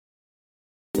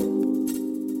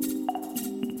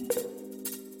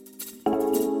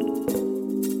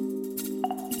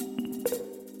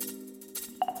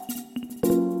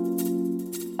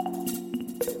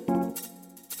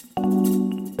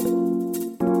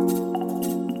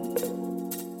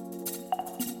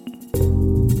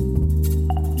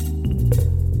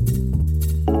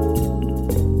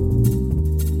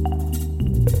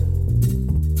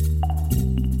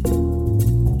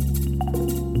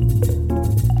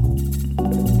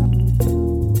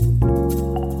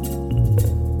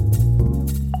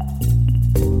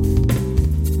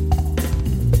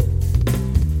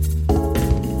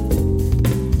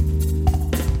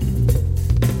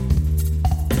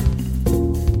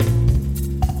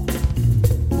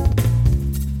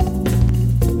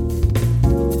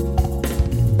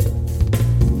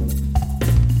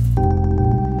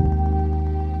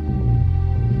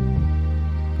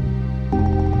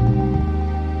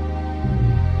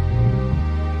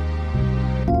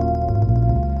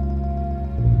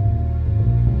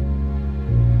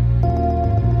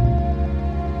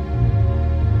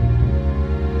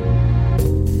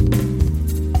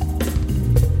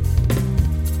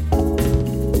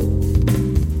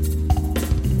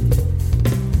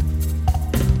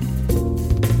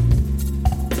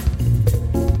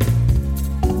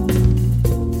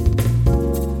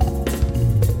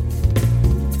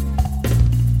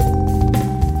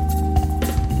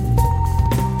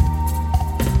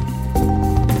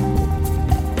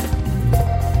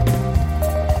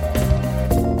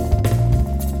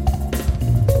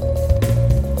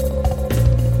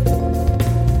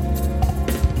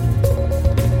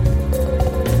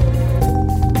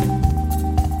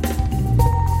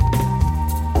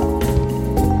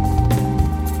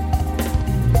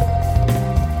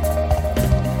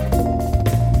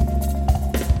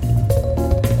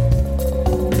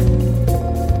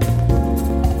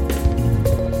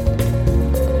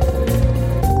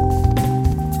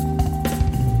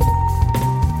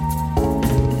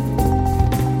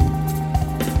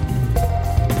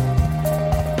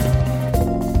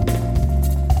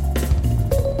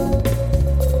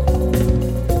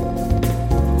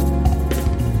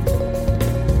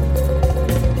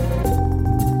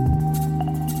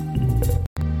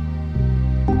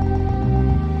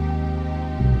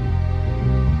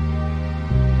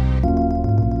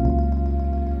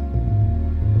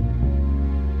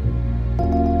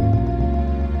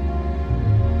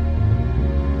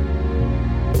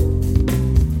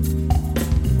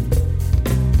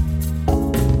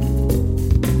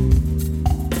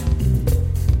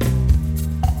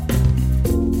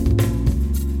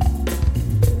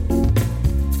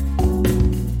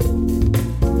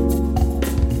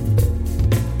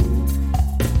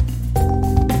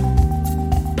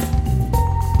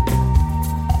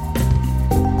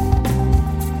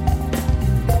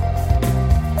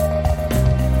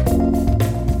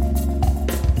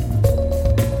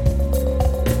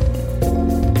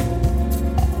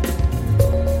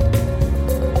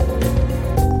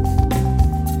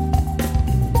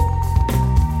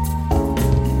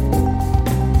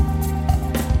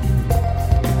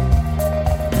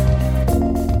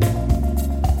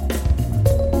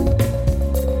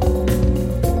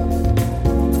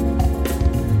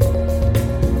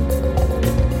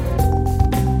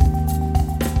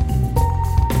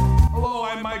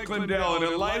Swindell, and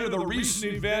in light of the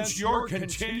recent events, your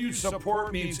continued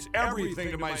support means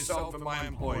everything to myself and my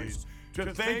employees.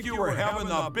 To thank you, we're having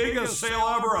the biggest sale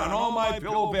ever on all My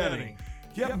Pillow bedding.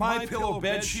 Get My Pillow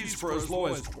bed sheets for as low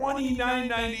as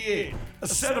 $29.98. A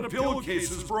set of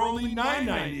pillowcases for only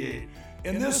 $9.98.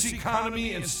 In this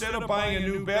economy, instead of buying a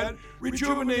new bed,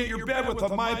 rejuvenate your bed with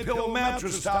a My Pillow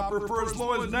mattress topper for as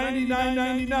low as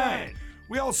 $99.99.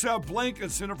 We also have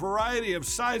blankets in a variety of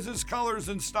sizes, colors,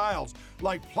 and styles,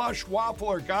 like plush, waffle,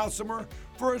 or gossamer,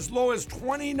 for as low as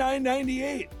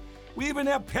 $29.98. We even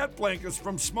have pet blankets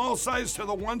from small size to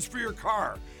the ones for your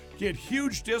car. Get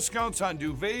huge discounts on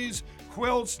duvets,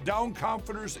 quilts, down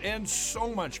comforters, and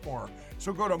so much more.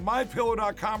 So go to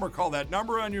mypillow.com or call that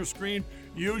number on your screen.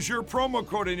 Use your promo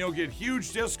code and you'll get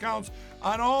huge discounts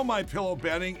on all My Pillow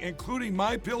bedding, including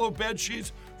My Pillow bed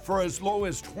sheets for as low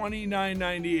as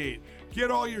 $29.98. Get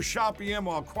all your shopping in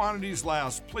while quantities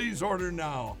last. Please order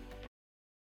now.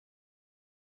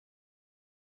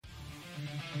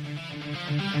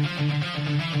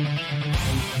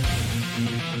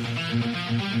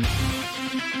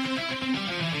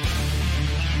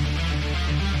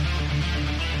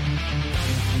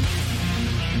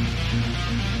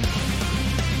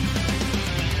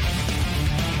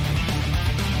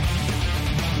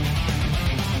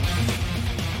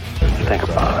 Think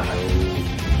about it.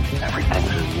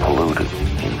 Everything's polluted.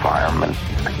 The environment,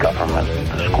 the government,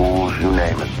 the schools, you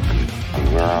name it.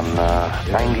 And we're on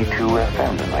 92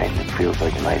 FM tonight. It feels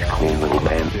like a nice, clean little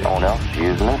band. No one else is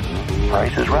using it.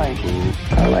 Price is right.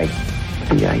 I like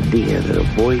the idea that a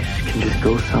voice can just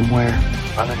go somewhere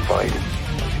uninvited.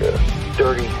 Like a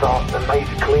dirty thought and a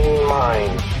nice, clean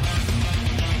mind.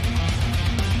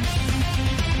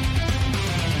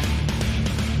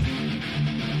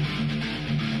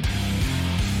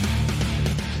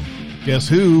 Guess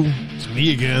who? It's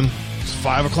me again. It's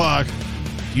 5 o'clock.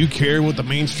 Do you care what the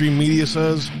mainstream media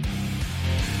says?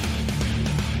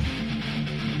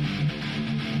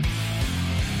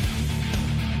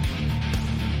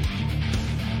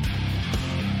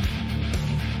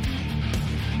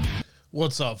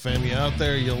 What's up, fam? You out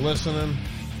there? You listening?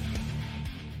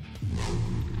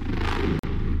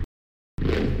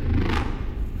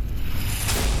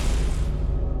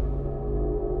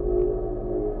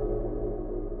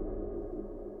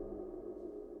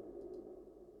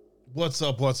 What's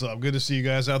up? What's up? Good to see you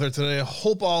guys out there today. I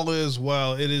hope all is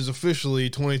well. It is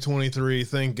officially 2023.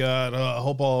 Thank God. I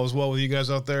hope all is well with you guys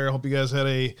out there. I hope you guys had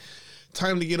a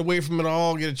time to get away from it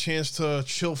all, get a chance to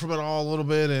chill from it all a little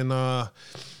bit, and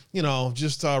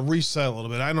just reset a little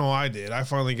bit. I know I did. I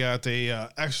finally got a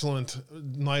excellent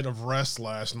night of rest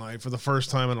last night for the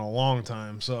first time in a long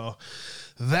time. So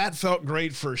that felt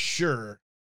great for sure.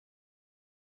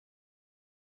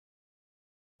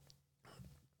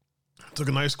 Took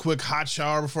a nice quick hot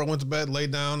shower before I went to bed,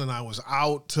 laid down, and I was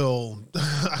out till,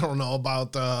 I don't know,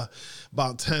 about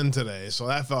 10 today. So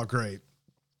that felt great.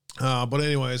 But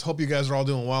anyways, hope you guys are all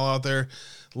doing well out there.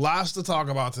 Lots to talk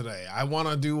about today. I want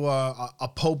to do a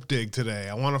Pope dig today.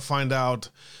 I want to find out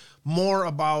more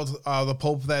about the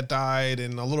Pope that died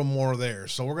and a little more there.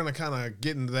 So we're going to kind of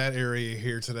get into that area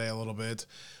here today a little bit.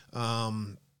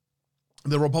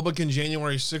 The Republican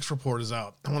January 6th report is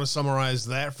out. I want to summarize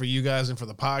that for you guys and for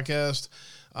the podcast.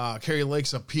 Carrie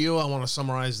Lake's appeal, I want to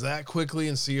summarize that quickly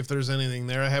and see if there's anything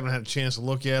there. I haven't had a chance to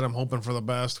look yet. I'm hoping for the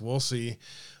best. We'll see.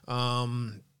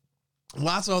 Lots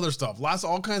of other stuff.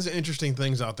 All kinds of interesting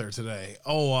things out there today.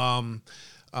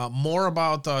 More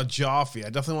about Joffe. I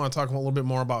definitely want to talk a little bit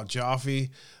more about Joffe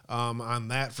on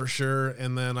that for sure.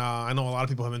 And then I know a lot of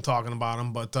people have been talking about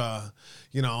him, but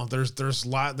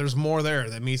there's more there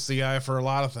that meets the eye for a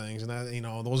lot of things, and that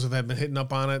those who have been hitting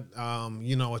up on it,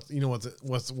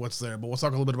 what's there. But we'll talk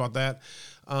a little bit about that.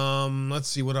 Let's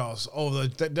see what else.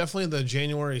 Definitely the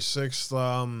January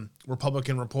 6th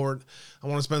Republican report. I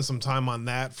want to spend some time on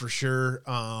that for sure.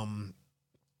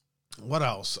 What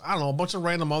else? I don't know, a bunch of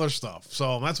random other stuff.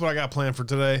 So that's what I got planned for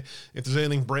today. If there's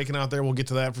anything breaking out there, we'll get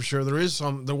to that for sure.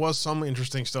 There was some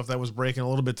interesting stuff that was breaking a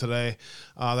little bit today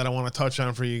that I want to touch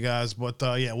on for you guys. But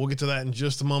we'll get to that in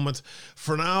just a moment.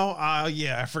 For now,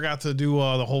 I forgot to do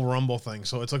the whole Rumble thing.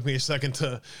 So it took me a second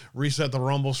to reset the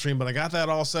Rumble stream, but I got that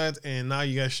all set, and now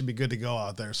you guys should be good to go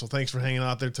out there. So thanks for hanging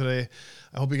out there today.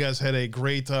 I hope you guys had a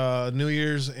great New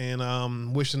Year's,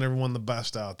 and wishing everyone the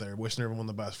best out there. Wishing everyone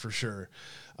the best for sure.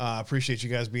 Appreciate you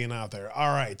guys being out there. All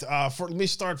right. Let me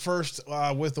start first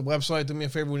with the website. Do me a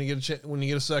favor when you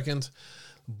get a second.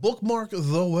 Bookmark the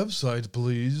website,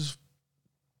 please.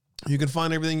 You can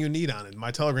find everything you need on it.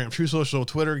 My Telegram, True Social,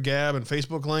 Twitter, Gab, and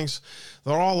Facebook links.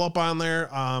 They're all up on there.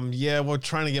 Yeah, we're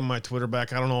trying to get my Twitter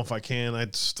back. I don't know if I can.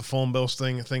 It's the phone bills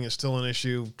thing is still an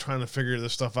issue. Trying to figure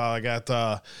this stuff out. I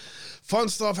got fun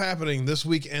stuff happening this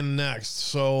week and next.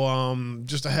 So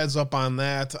just a heads up on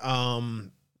that.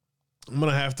 I'm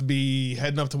going to have to be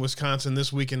heading up to Wisconsin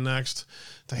this week and next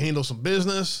to handle some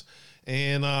business.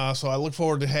 And so I look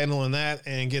forward to handling that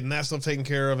and getting that stuff taken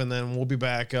care of, and then we'll be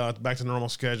back to normal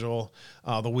schedule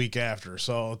the week after.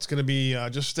 So it's going to be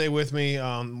just stay with me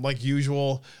like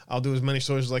usual. I'll do as many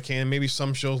shows as I can, maybe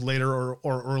some shows later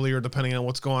or earlier depending on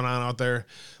what's going on out there.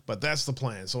 But that's the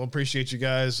plan. So I appreciate you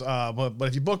guys. But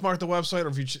if you bookmark the website, or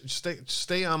if you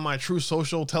stay on my True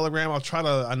Social Telegram, I'll try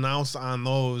to announce on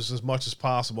those as much as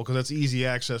possible because that's easy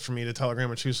access for me to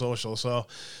Telegram and True Social. So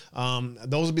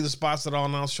those will be the spots that I'll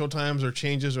announce showtimes or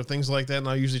changes or things like that. And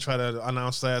I usually try to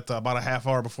announce that about a half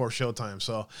hour before showtime.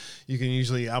 So you can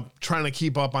usually, I'm trying to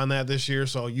keep up on that this year.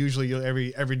 So usually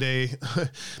every day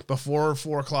before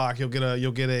 4 o'clock, you'll get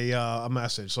a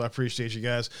message. So I appreciate you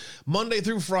guys. Monday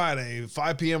through Friday,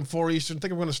 5 p.m. 4 Eastern. I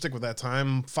think I'm going to stick with that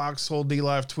time. Foxhole,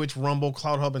 D-Live, Twitch, Rumble,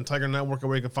 Cloud Hub, and Tiger Network are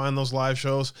where you can find those live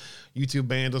shows. YouTube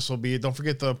banned us will be it. Don't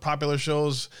forget the popular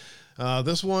shows.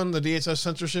 This one, the DHS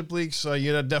censorship leaks,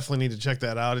 you definitely need to check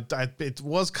that out. It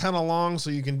was kind of long, so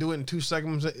you can do it in 2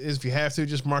 segments if you have to.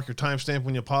 Just mark your timestamp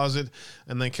when you pause it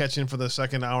and then catch in for the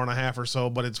second hour and a half or so,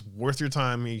 but it's worth your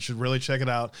time. You should really check it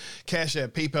out. Cash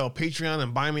App, PayPal, Patreon,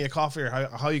 and Buy Me a Coffee, or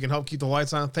how you can help keep the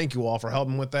lights on. Thank you all for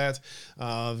helping with that.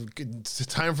 It's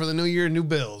time for the new year, new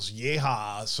bills.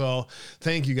 Yeehaw. So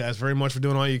thank you guys very much for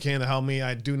doing all you can to help me.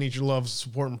 I do need your love,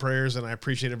 support, and prayers, and I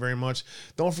appreciate it very much.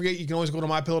 Don't forget, you can always go to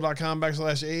mypillow.com/Abe.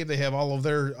 They have all of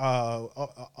their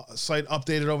site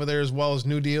updated over there, as well as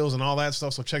new deals and all that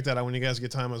stuff. So check that out when you guys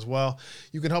get time as well.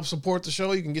 You can help support the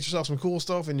show. You can get yourself some cool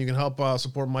stuff, and you can help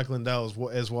support Mike Lindell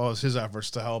as well as his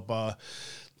efforts to help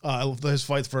his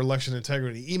fight for election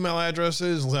integrity. Email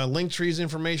addresses, link trees,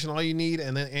 information, all you need,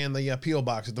 and the P.O.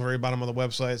 box at the very bottom of the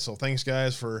website. So thanks,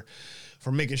 guys, for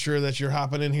making sure that you're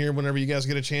hopping in here whenever you guys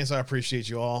get a chance. I appreciate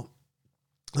you all.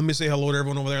 Let me say hello to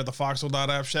everyone over there at the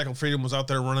Foxhole.app. Shackle Freedom was out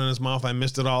there running his mouth. I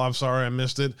missed it all. I'm sorry I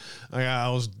missed it. I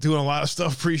was doing a lot of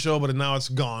stuff pre-show, but now it's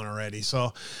gone already.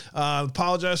 So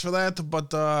apologize for that,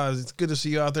 but it's good to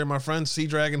see you out there, my friends. Sea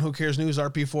Dragon, Who Cares News,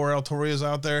 RP4L, Toria's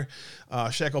out there.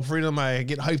 Shackle Freedom, I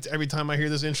get hyped every time I hear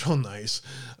this intro. Nice.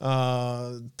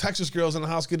 Texas Girls in the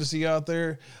house, good to see you out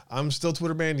there. I'm still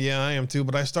Twitter banned. Yeah, I am too,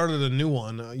 but I started a new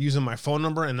one using my phone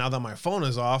number, and now that my phone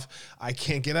is off, I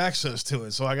can't get access to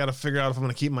it. So I got to figure out if I'm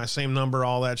going to keep my same number,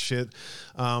 all that shit.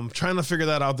 Trying to figure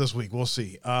that out this week. We'll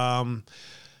see.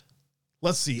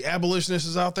 Let's see. Abolitionist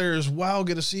is out there as well.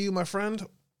 Good to see you, my friend.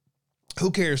 Who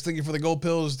cares? Thank you for the gold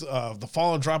pills, the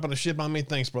follow, dropping a ship on me.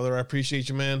 Thanks, brother. I appreciate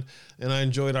you, man. And I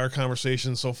enjoyed our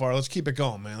conversation so far. Let's keep it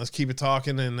going, man. Let's keep it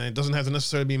talking. And it doesn't have to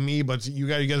necessarily be me, but you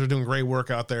guys are doing great work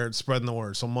out there. It's spreading the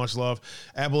word. So much love.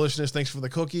 Abolitionist, thanks for the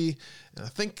cookie. And I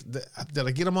think, did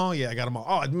I get them all? Yeah, I got them all.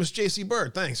 Oh, Miss JC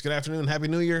Bird, thanks. Good afternoon. Happy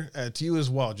New Year to you as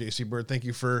well, JC Bird. Thank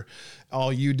you for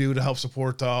all you do to help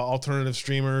support alternative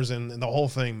streamers and the whole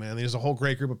thing, man. There's a whole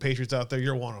great group of patriots out there.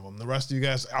 You're one of them. The rest of you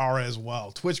guys are as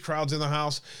well. Twitch crowd's in the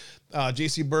house.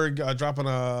 JC Berg dropping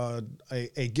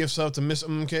a gift sub to Miss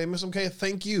MK. Miss MK,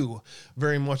 thank you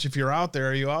very much. If you're out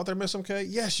there, are you out there, Miss MK?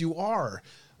 Yes, you are.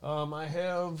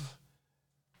 I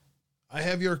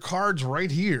have your cards right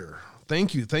here.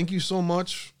 Thank you. Thank you so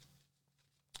much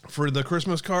for the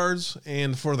Christmas cards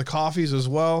and for the coffees as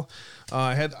well.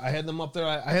 I had them up there.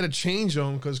 I had to change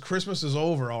them because Christmas is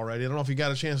over already. I don't know if you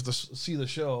got a chance to see the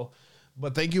show,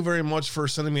 but thank you very much for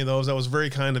sending me those. That was very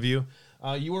kind of you.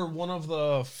 You were one of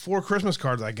the 4 Christmas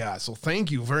cards I got, so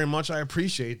thank you very much. I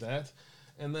appreciate that.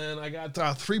 And then I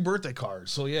got 3 birthday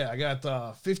cards. So, yeah, I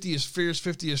got 50 is fierce,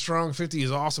 50 is strong, 50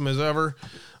 is awesome as ever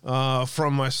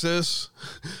from my sis.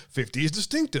 50 is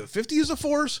distinctive, 50 is a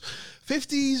force,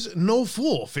 50's no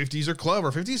fool, 50's are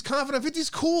clever, 50's confident,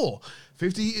 50's cool,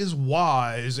 50 is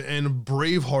wise and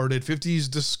brave-hearted, 50's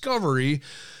discovery,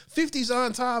 50's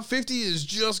on top, 50 is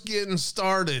just getting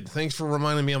started. Thanks for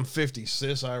reminding me I'm 50,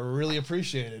 sis. I really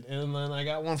appreciate it. And then I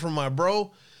got one from my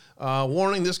bro.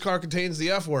 Warning, this card contains the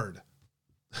F word.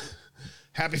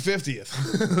 Happy 50th.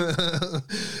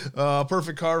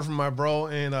 Perfect card from my bro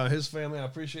and his family. I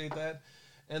appreciate that.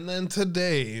 And then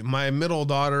today, my middle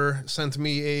daughter sent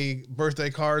me a birthday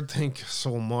card. Thank you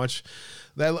so much.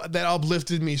 That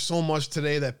uplifted me so much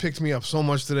today. That picked me up so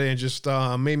much today and just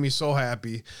made me so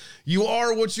happy. You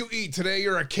are what you eat. Today,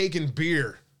 you're a cake and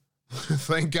beer.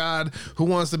 Thank God. Who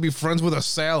wants to be friends with a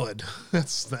salad?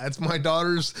 That's my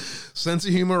daughter's sense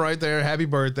of humor right there. Happy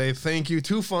birthday. Thank you.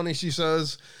 Too funny, she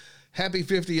says. Happy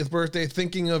 50th birthday.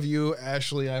 Thinking of you,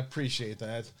 Ashley. I appreciate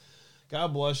that.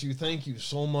 God bless you. Thank you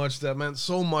so much. That meant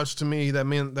so much to me.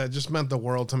 That just meant the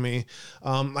world to me.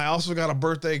 I also got a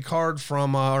birthday card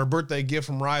from, or birthday gift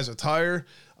from Rise Attire.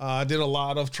 I did a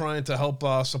lot of trying to help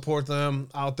support them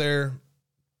out there.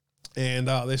 And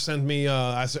they sent me,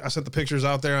 I sent the pictures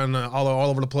out there on all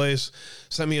over the place.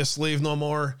 Sent me a Sleeve No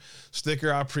More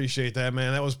sticker. I appreciate that,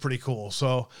 man. That was pretty cool.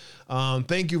 So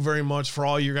thank you very much for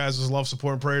all you guys' love,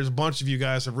 support, and prayers. A bunch of you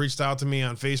guys have reached out to me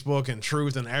on Facebook and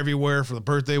Truth and everywhere for the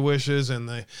birthday wishes and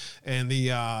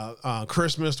the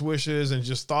Christmas wishes and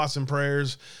just thoughts and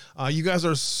prayers. You guys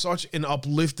are such an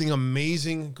uplifting,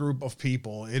 amazing group of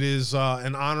people. It is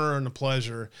an honor and a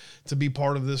pleasure to be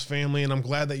part of this family, and I'm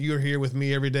glad that you're here with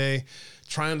me every day,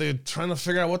 trying to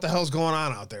figure out what the hell's going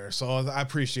on out there. So I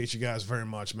appreciate you guys very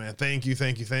much, man. Thank you,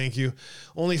 thank you, thank you.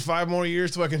 Only 5 more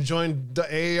years till I can join the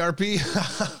AARP.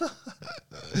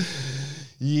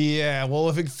 Yeah, well,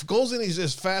 if it goes in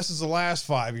as fast as the last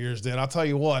 5 years did, I'll tell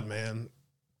you what, man.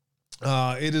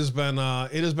 It has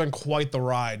been quite the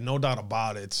ride, no doubt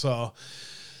about it. So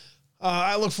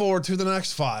I look forward to the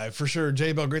next 5 for sure.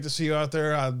 J-Bell, great to see you out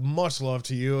there. Much love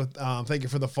to you. Thank you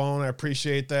for the phone. I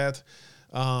appreciate that.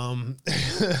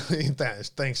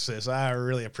 Thanks, sis. I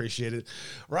really appreciate it.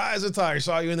 Rise Attire,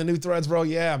 saw you in the new threads, bro.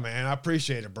 Yeah, man, I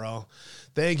appreciate it, bro.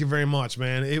 Thank you very much,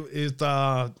 man. It's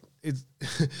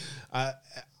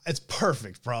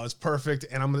perfect, bro. It's perfect,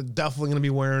 and I'm definitely gonna be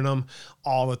wearing them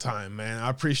all the time, man. I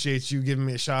appreciate you giving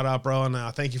me a shout out, bro,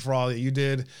 and thank you for all that you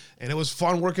did. And it was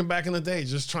fun working back in the day.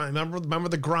 Just trying, remember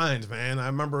the grind, man. I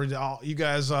remember you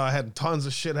guys had tons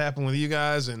of shit happen with you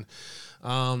guys, and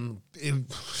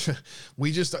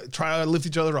we just try to lift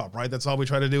each other up, right? That's all we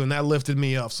try to do, and that lifted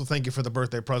me up. So thank you for the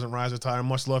birthday present, Rise Attire.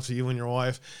 Much love to you and your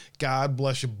wife. God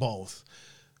bless you both.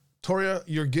 Toria,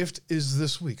 your gift is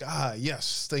this week.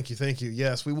 Yes. Thank you. Thank you.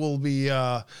 Yes, we will be,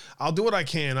 I'll do what I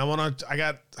can. I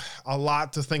got a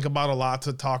lot to think about, a lot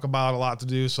to talk about, a lot to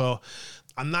do. So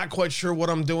I'm not quite sure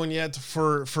what I'm doing yet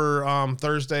for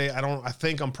Thursday. I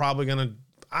think I'm probably going to,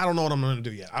 I don't know what I'm going to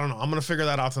do yet. I don't know. I'm going to figure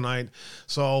that out tonight.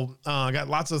 So I got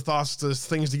lots of thoughts,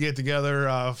 things to get together.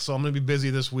 So I'm going to be busy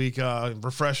this week,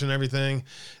 refreshing everything.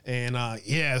 And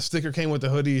yeah, sticker came with the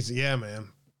hoodies. Yeah, man.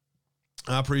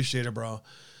 I appreciate it, bro.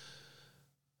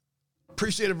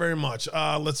 Appreciate it very much.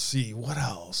 Let's see. What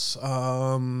else?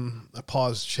 I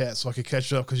paused chat so I could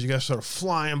catch up because you guys sort of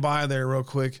flying by there real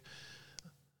quick.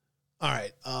 All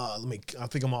right. I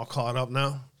think I'm all caught up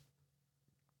now.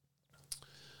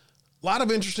 A lot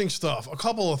of interesting stuff. A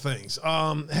couple of things.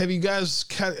 Have you guys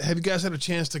had a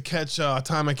chance to catch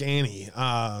Atomic Annie?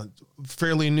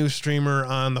 Fairly new streamer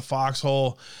on the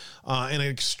Foxhole, and an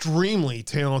extremely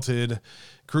talented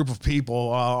group of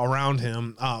people around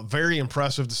him. Very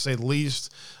impressive to say the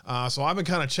least. So I've been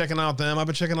kind of checking out them. I've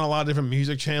been checking out a lot of different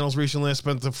music channels recently. I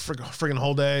spent the freaking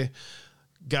whole day.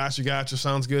 Gotcha.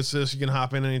 Sounds good, sis. You can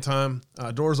hop in anytime.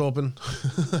 Doors open.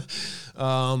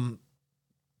 So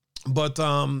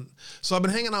I've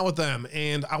been hanging out with them,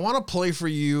 and I want to play for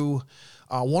you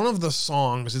one of the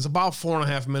songs. It's about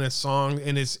 4.5 minutes song,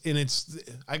 and it's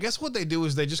I guess what they do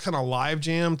is they just kind of live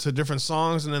jam to different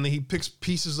songs, and then he picks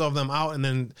pieces of them out, and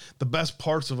then the best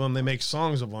parts of them, they make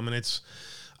songs of them, and it's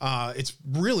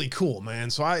really cool, man.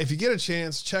 So if you get a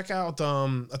chance, check out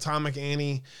Atomic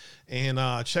Annie,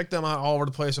 and check them out all over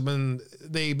the place.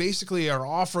 They basically are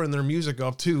offering their music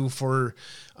up too for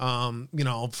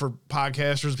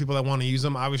podcasters, people that want to use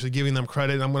them, obviously giving them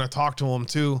credit. I'm going to talk to them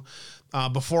too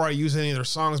before I use any of their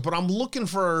songs, but I'm looking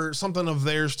for something of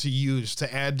theirs to use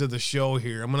to add to the show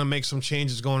here. I'm going to make some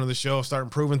changes going to the show, start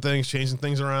improving things, changing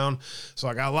things around. So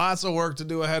I got lots of work to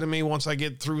do ahead of me. Once I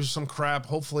get through some crap,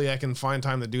 hopefully I can find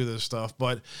time to do this stuff.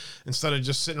 But instead of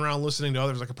just sitting around listening to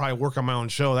others, I could probably work on my own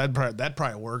show. That'd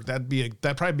probably work. That'd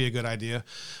probably be a good idea.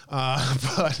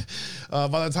 But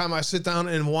by the time I sit down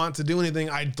and want to do anything,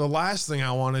 the last thing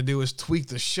I want to do is tweak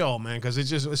the show, man. Because it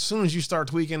just, as soon as you start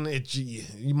tweaking it,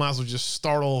 you might as well just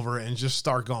start over and just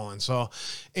start going. So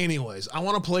anyways, I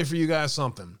want to play for you guys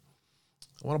something.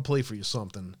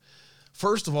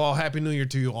 First of all, Happy New Year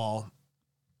to you all.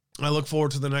 I look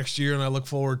forward to the next year, and I look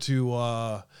forward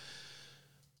to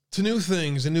new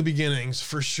things and new beginnings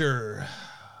for sure.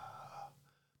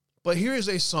 But here is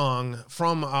a song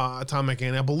from Atomic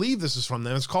Annie. I believe this is from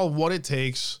them. It's called What It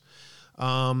Takes.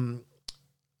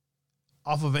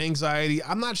 Off of Anxiety.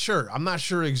 I'm not sure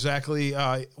exactly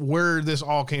where this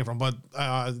all came from, but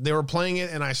they were playing it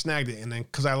and I snagged it, and then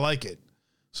because I like it.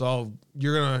 So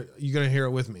you're gonna hear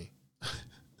it with me.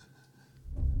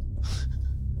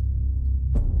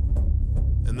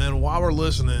 And then while we're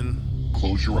listening,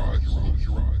 close your eyes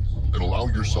and allow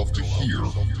yourself to hear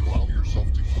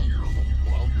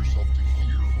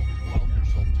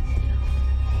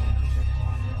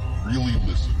really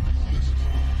listen.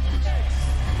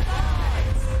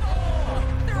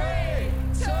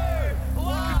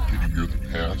 Can you hear the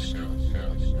past?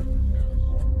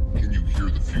 Can you hear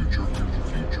the future?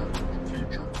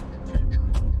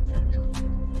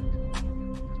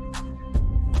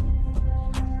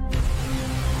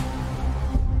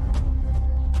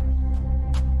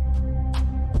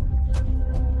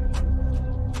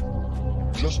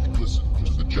 Just listen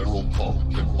to the general talk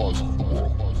and pause of the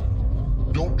world.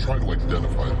 Don't try to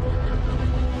identify them.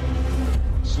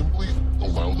 Simply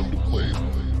allow them to play.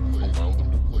 Allow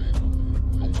them to play.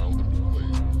 Allow them to play.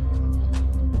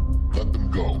 Let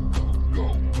them go. Go.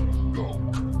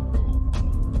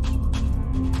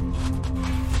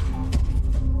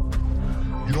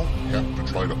 You don't have to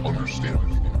try to understand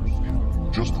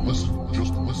it. Just listen.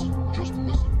 Just listen. Just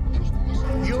listen. Just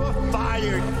listen. You're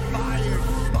fired.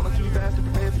 Falling too fast to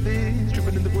prepare for this.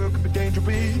 Tripping in the world could be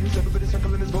dangerous. Everybody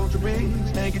circling his vulture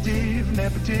rings. Negative,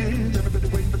 nepotist. Everybody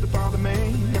waiting for the father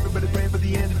man. Everybody praying for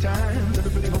the end of times.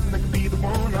 Everybody hoping they could be the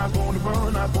one. I was born to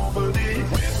run. I was born for this.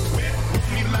 Whip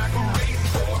me like a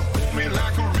racehorse. Pull me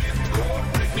like a ripcord.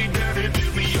 Break me down and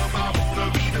build me up. I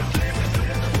wanna be the best.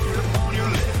 Word upon your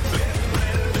lips.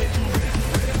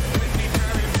 Break me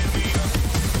down and build me up.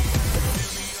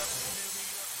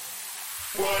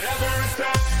 Whatever it's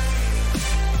time.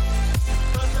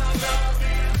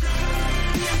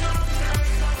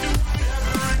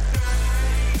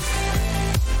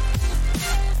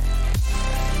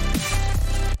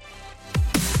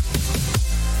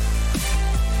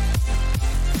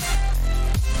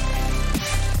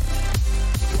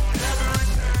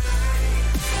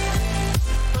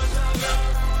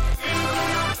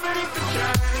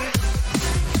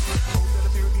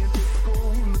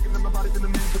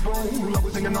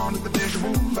 On is the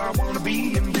visual. I wanna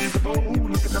be invisible.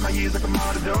 Looking at my years like a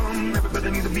martyrdom.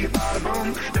 Everybody needs to be a part of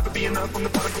them. Never be enough from the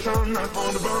prodigal son. I was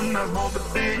born to run. I was born for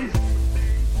this.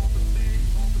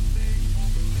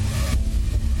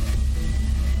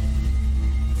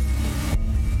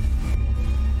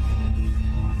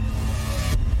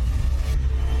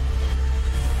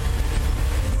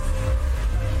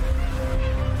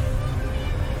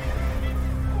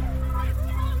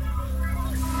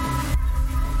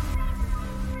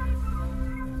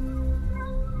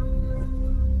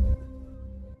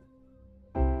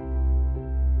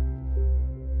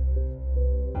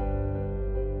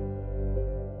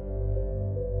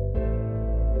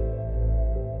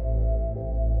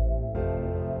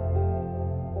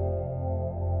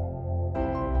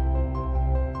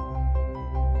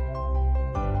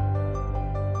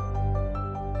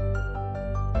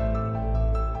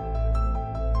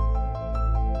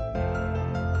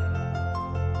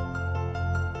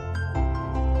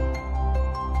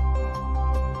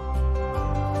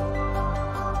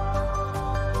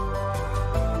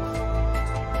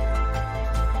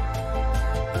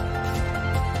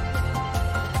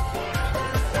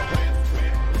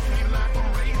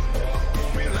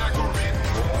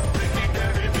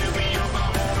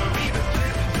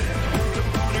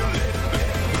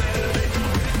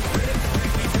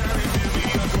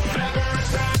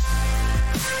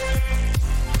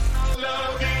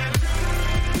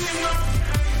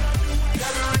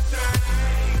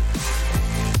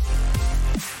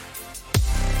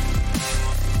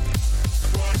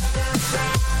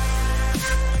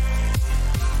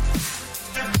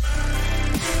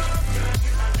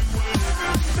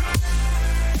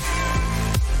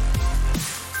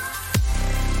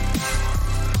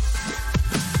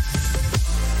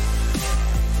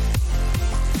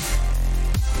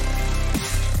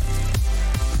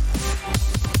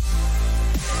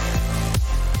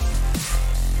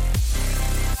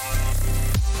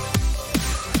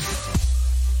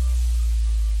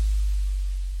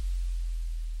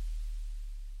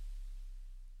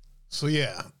 So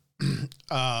yeah,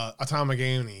 Atomic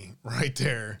Amy right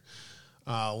there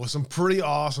with some pretty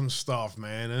awesome stuff,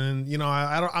 man. And you know,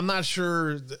 I'm not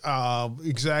sure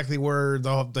exactly where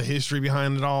the history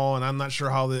behind it all, and I'm not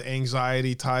sure how the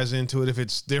anxiety ties into it. If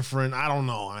it's different, I don't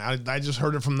know. I just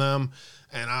heard it from them,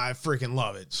 and I freaking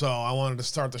love it. So I wanted to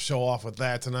start the show off with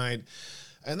that tonight.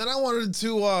 And then I wanted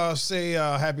to say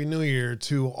Happy New Year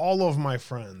to all of my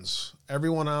friends,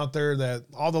 everyone out there, that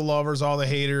all the lovers, all the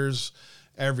haters,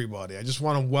 everybody. I just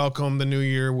want to welcome the new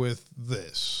year with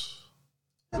this.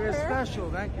 We're special,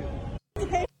 thank you.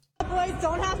 Proud Boys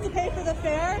don't have to pay for the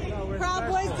fare. No, Proud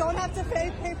Boys don't have to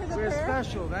pay for the We're fare.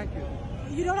 special, thank you.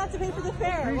 You don't have to pay for the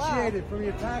fare. Appreciate it from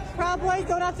your tax. Proud Boys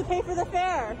don't have to pay for the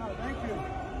fare. No, thank you.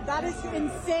 That is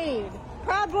insane.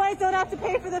 Proud Boys don't have to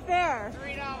pay for the fare.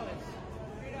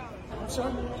 $3. I'm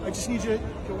sorry. I just need you to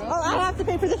go out. Oh, I have to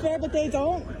pay for the fare, but they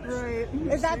don't? Right.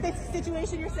 Is that the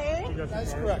situation you're saying?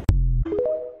 That's correct.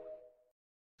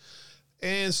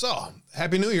 And so,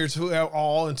 Happy New Year to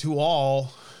all, and to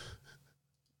all,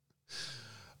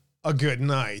 a good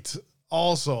night.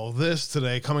 Also, this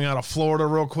today, coming out of Florida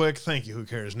real quick. Thank you, Who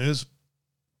Cares News.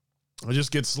 I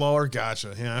just get slower.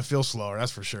 Gotcha. Yeah, I feel slower,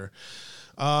 that's for sure.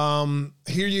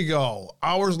 Here you go.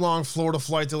 Hours-long Florida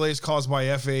flight delays caused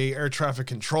by FAA air traffic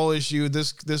control issue.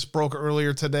 This broke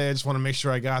earlier today. I just want to make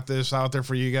sure I got this out there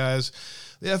for you guys.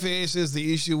 The FAA says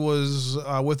the issue was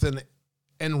with an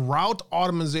en route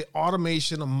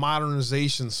automation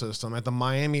modernization system at the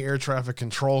Miami Air Traffic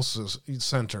Control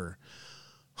Center.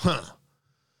 Huh.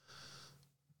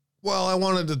 Well, I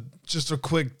wanted to just a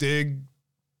quick dig.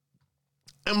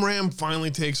 MRAM finally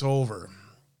takes over.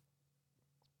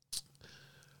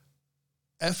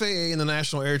 FAA and the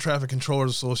National Air Traffic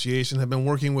Controllers Association have been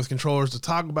working with controllers to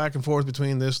toggle back and forth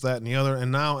between this, that, and the other,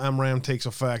 and now MRAM takes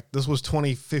effect. This was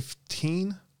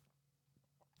 2015.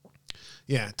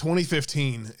 Yeah,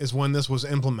 2015 is when this was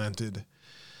implemented.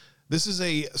 This is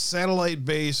a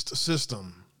satellite-based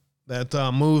system that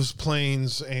moves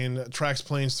planes and tracks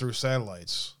planes through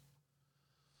satellites.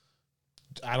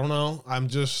 I don't know. I'm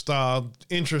just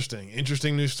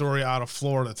interesting news story out of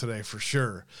Florida today for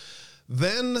sure.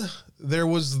 Then there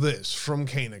was this from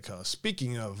Kanika.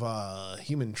 Speaking of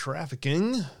human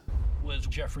trafficking, was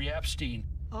Jeffrey Epstein.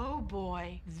 Oh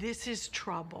boy, this is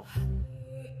trouble.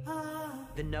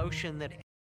 The notion that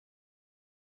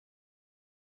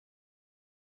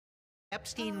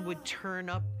Epstein would turn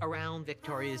up around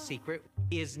Victoria's Secret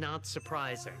is not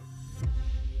surprising.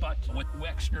 But what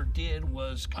Wexner did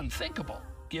was unthinkable,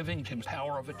 giving him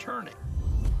power of attorney.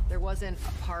 There wasn't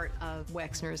a part of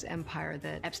Wexner's empire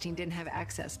that Epstein didn't have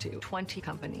access to. 20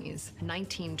 companies,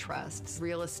 19 trusts,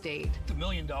 real estate. The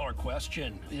million-dollar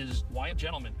question is why a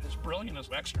gentleman as brilliant as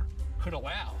Wexner could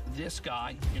allow this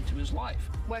guy into his life.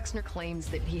 Wexner claims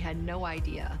that he had no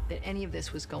idea that any of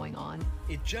this was going on.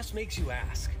 It just makes you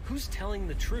ask, who's telling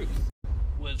the truth?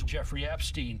 Was Jeffrey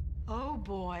Epstein. Oh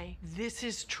boy, this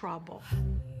is trouble.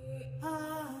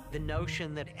 The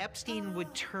notion that Epstein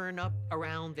would turn up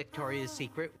around Victoria's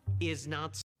Secret is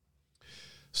not.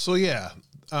 So yeah,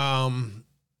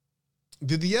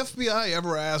 did the FBI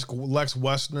ever ask Les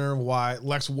Wexner, why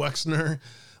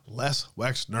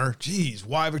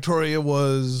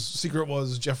Victoria's Secret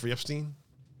was Jeffrey Epstein?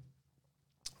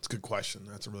 That's a good question.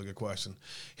 That's a really good question.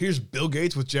 Here's Bill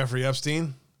Gates with Jeffrey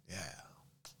Epstein. Yeah,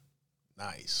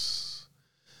 nice.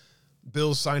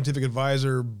 Bill's scientific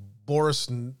advisor, Boris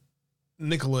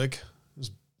Nikolic,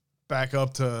 is back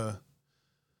up to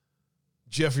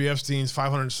Jeffrey Epstein's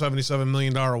 $577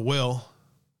 million will.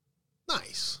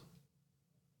 Nice.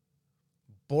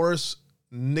 Boris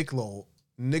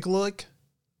Nikolic.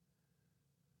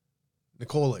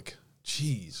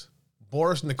 Jeez.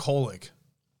 Boris Nikolic.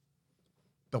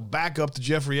 They'll back up to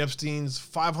Jeffrey Epstein's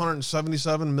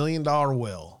 $577 million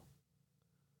will.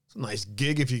 It's a nice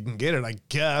gig if you can get it, I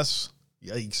guess.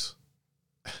 Yikes.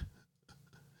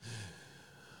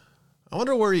 I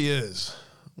wonder where he is.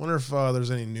 I wonder if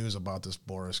there's any news about this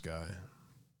Boris guy.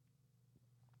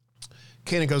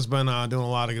 Kanika's been doing a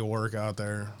lot of good work out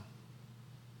there.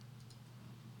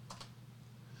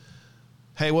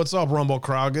 Hey, what's up, Rumble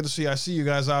crowd? Good to see you. I see you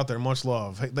guys out there. Much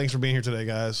love. Hey, thanks for being here today,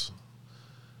 guys.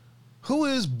 Who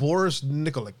is Boris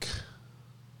Nikolic?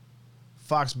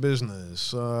 Fox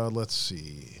Business. Let's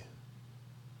see.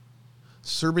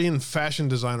 Serbian fashion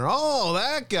designer. Oh,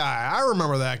 that guy. I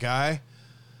remember that guy.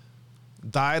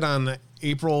 Died on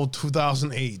April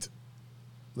 2008,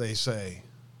 they say.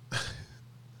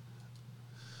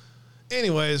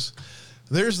 Anyways,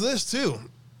 there's this too.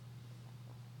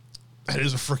 That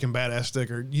is a freaking badass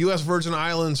sticker. U.S. Virgin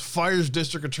Islands fires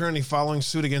district attorney following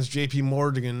suit against J.P.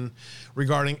 Morgan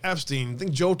regarding Epstein. I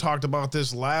think Joe talked about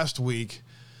this last week,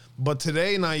 but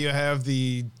today now you have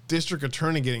the district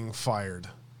attorney getting fired.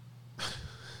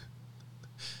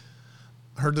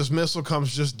 Her dismissal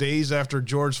comes just days after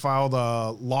George filed a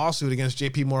lawsuit against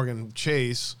J.P. Morgan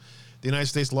Chase, the United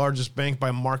States' largest bank by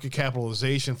market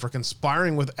capitalization, for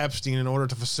conspiring with Epstein in order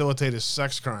to facilitate his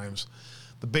sex crimes.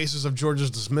 The basis of George's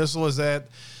dismissal is that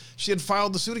she had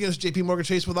filed the suit against J.P. Morgan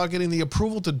Chase without getting the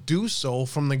approval to do so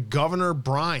from the Governor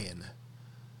Bryan.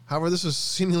 However, this is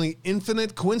seemingly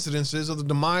infinite coincidences of the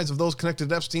demise of those connected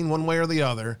to Epstein one way or the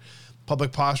other.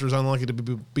 Public posture is unlikely to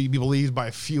be believed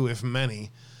by few, if many.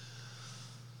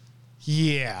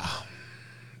 Yeah.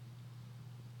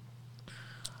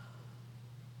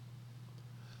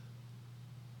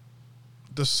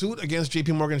 The suit against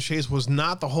J.P. Morgan Chase was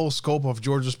not the whole scope of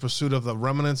Georgia's pursuit of the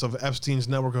remnants of Epstein's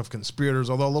network of conspirators.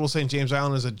 Although Little St. James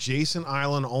Island is adjacent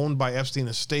island owned by Epstein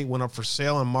Estate, went up for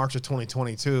sale in March of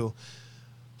 2022.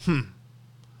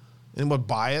 Anyone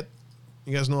buy it?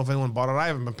 You guys know if anyone bought it? I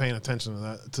haven't been paying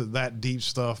attention to that deep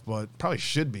stuff, but probably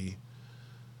should be.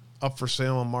 Up for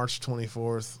sale on March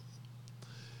 24th.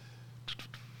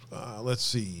 Let's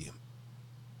see.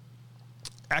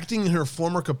 Acting in her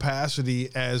former capacity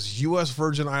as U.S.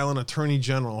 Virgin Island Attorney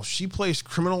General, she placed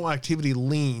criminal activity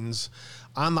liens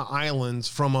on the islands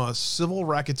from a civil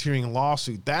racketeering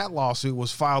lawsuit. That lawsuit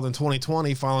was filed in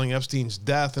 2020 following Epstein's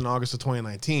death in August of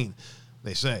 2019,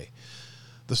 they say.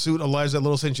 The suit alleged that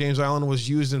Little St. James Island was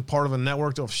used in part of a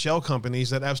network of shell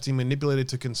companies that Epstein manipulated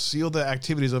to conceal the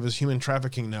activities of his human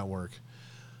trafficking network.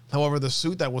 However, the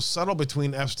suit that was settled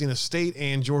between Epstein Estate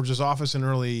and George's office in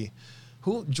early...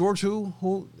 Who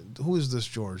is this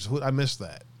George? I missed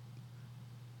that.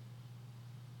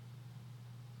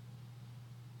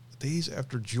 Days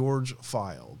after George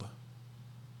filed.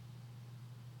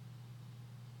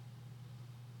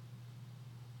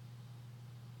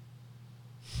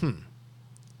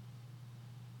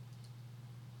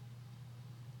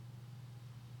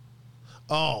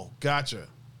 Oh, gotcha.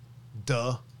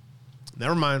 Duh.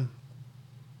 Never mind.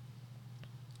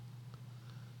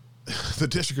 The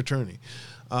district attorney.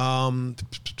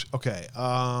 Okay.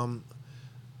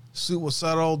 Suit was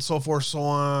settled, so forth, so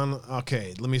on.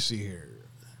 Okay, let me see here.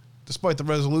 Despite the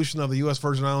resolution of the U.S.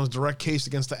 Virgin Islands' direct case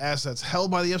against the assets held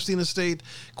by the Epstein estate,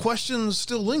 questions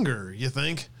still linger, you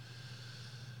think?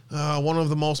 One of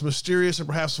the most mysterious and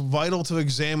perhaps vital to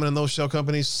examine in those shell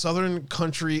companies, Southern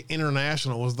Country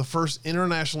International, was the first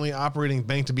internationally operating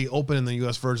bank to be opened in the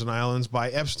U.S. Virgin Islands by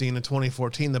Epstein in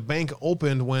 2014. The bank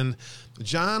opened when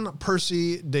John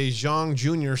Percy de Jong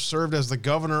Jr. served as the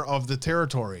governor of the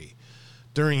territory.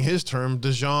 During his term,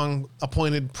 de Jong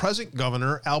appointed present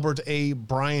governor Albert A.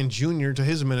 Bryan Jr. to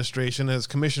his administration as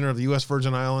commissioner of the U.S.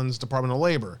 Virgin Islands Department of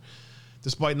Labor.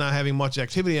 Despite not having much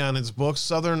activity on its books,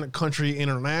 Southern Country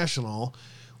International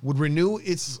would renew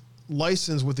its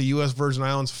license with the U.S. Virgin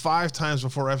Islands 5 times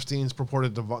before Epstein's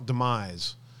purported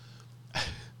demise.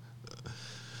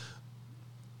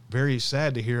 Very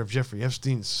sad to hear of Jeffrey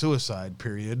Epstein's suicide,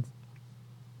 period.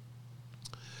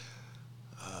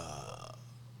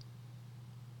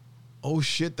 Oh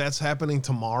shit, that's happening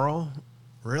tomorrow?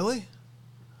 Really?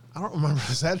 I don't remember.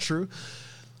 Is that true?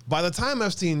 By the time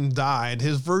Epstein died,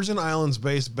 his Virgin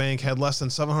Islands-based bank had less than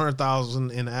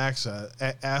 $700,000 in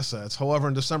assets. However,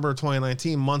 in December of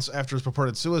 2019, months after his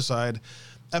purported suicide,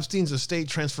 Epstein's estate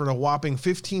transferred a whopping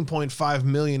 $15.5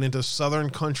 million into Southern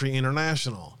Country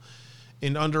International.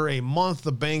 In under a month,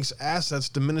 the bank's assets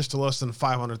diminished to less than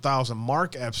 $500,000.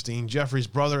 Mark Epstein, Jeffrey's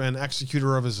brother and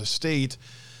executor of his estate,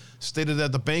 stated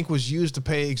that the bank was used to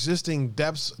pay existing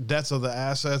debts of the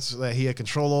assets that he had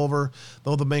control over.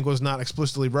 Though the bank was not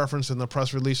explicitly referenced in the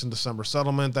press release and December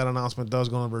settlement, that announcement does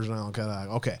go on Virgin Island.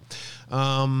 Okay.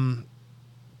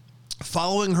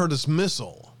 Following her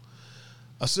dismissal,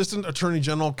 Assistant Attorney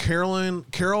General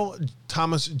Carol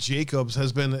Thomas Jacobs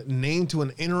has been named to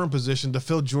an interim position to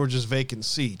fill Georgia's vacant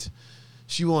seat.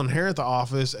 She will inherit the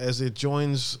office as it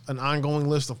joins an ongoing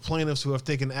list of plaintiffs who have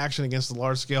taken action against the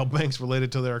large-scale banks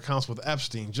related to their accounts with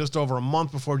Epstein. Just over a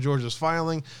month before Georgia's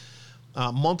filing,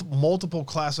 multiple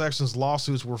class actions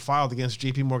lawsuits were filed against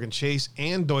J.P. Morgan Chase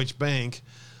and Deutsche Bank,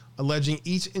 alleging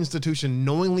each institution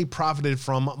knowingly profited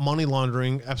from money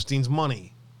laundering Epstein's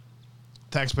money,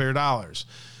 taxpayer dollars.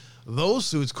 Those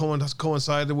suits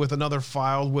coincided with another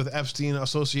filed with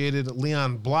Epstein-associated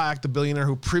Leon Black, the billionaire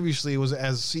who previously was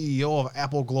as CEO of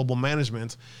Apple Global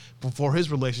Management before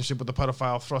his relationship with the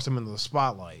pedophile thrust him into the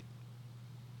spotlight.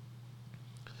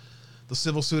 The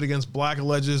civil suit against Black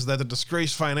alleges that the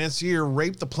disgraced financier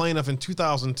raped the plaintiff in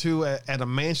 2002 at a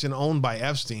mansion owned by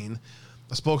Epstein.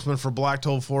 A spokesman for Black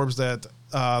told Forbes that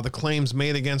the claims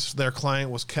made against their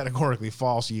client was categorically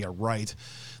false. Yeah, right.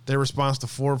 Their response to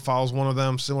Forbes follows one of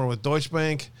them, similar with Deutsche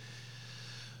Bank,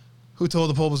 who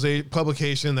told the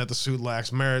publication that the suit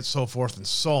lacks merit, so forth and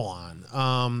so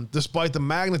on. Despite the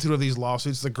magnitude of these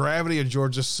lawsuits, the gravity of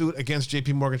Georgia's suit against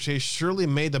J.P. Morgan Chase surely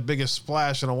made the biggest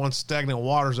splash in the once stagnant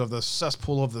waters of the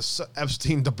cesspool of the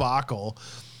Epstein debacle.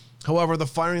 However, the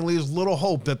firing leaves little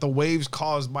hope that the waves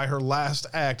caused by her last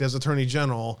act as Attorney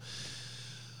General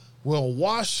will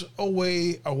wash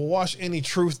any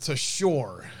truth to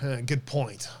shore. Good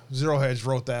point. Zero Hedge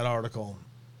wrote that article.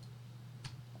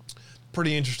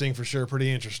 Pretty interesting for sure.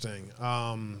 Pretty interesting.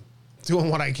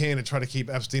 Doing what I can to try to keep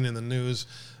Epstein in the news.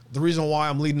 The reason why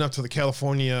I'm leading up to the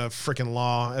California freaking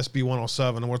law, SB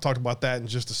 107, and we'll talk about that in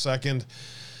just a second.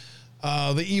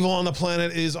 The evil on the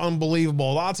planet is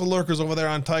unbelievable. Lots of lurkers over there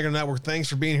on Tiger Network. Thanks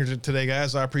for being here today,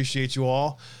 guys. I appreciate you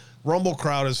all. Rumble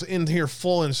crowd is in here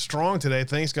full and strong today.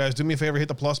 Thanks, guys. Do me a favor, hit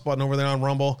the plus button over there on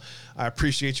Rumble. I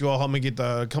appreciate you all. Help me get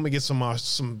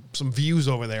some views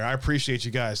over there. I appreciate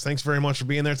you guys. Thanks very much for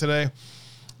being there today.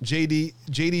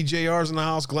 JDJR's in the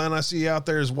house. Glenn, I see you out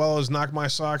there, as well as Knock My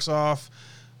Socks Off.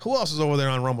 Who else is over there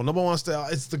on Rumble? Nobody wants to.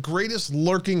 It's the greatest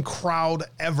lurking crowd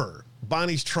ever.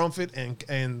 Bonnie's Trumpet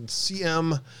and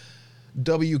CMW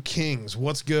Kings.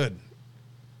 What's good?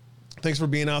 Thanks for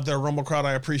being out there, Rumble crowd.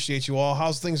 I appreciate you all.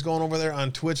 How's things going over there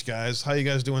on Twitch, guys? How you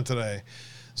guys doing today?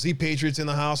 Z Patriots in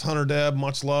the house. Hunter Deb,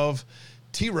 much love.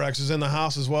 T-Rex is in the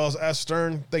house, as well as S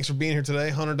Stern. Thanks for being here today,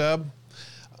 Hunter Deb.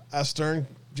 S Stern,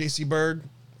 JC Bird.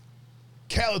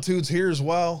 Calitude's here as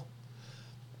well.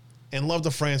 And Love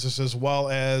to Francis, as well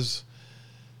as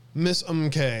Miss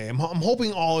MK. I'm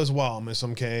hoping all is well, Miss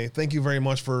MK. Thank you very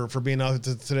much for being out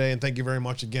today, and thank you very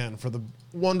much again for the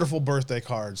wonderful birthday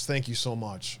cards. Thank you so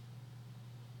much.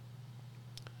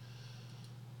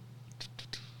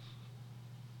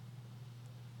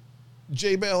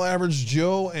 J Bell Average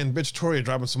Joe and Bitch Toria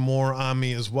dropping some more on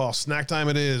me as well. Snack time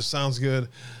it is. Sounds good.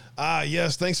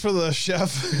 Yes, thanks for the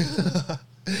chef.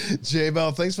 J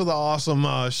Bell, thanks for the awesome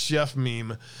chef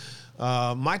meme.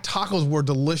 My tacos were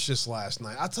delicious last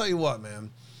night. I'll tell you what,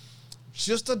 man.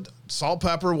 Just a salt,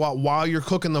 pepper while you're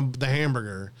cooking the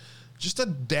hamburger. Just a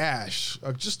dash,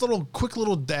 just a quick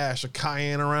little dash of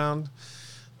cayenne around.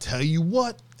 Tell you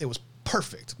what, it was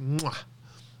perfect. Mwah.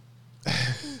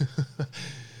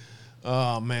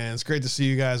 Oh, man, it's great to see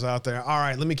you guys out there. All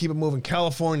right, let me keep it moving.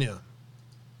 California.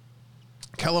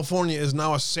 California is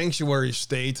now a sanctuary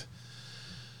state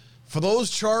for those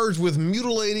charged with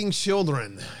mutilating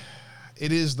children.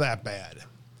 It is that bad.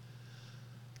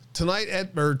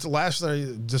 Tonight, last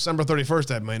night, December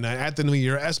 31st at midnight, at the new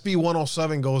year, SB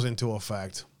 107 goes into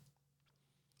effect.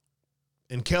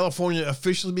 And California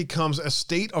officially becomes a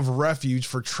state of refuge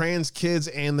for trans kids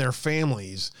and their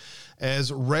families,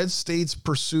 as red states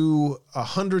pursue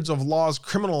hundreds of laws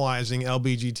criminalizing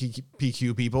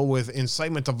LGBTQ people with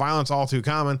incitement to violence all too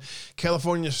common.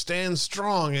 California stands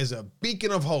strong as a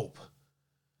beacon of hope.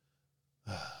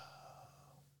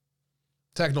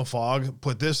 Technofog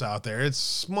put this out there.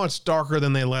 It's much darker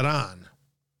than they let on.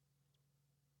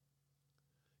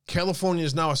 California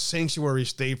is now a sanctuary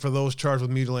state for those charged with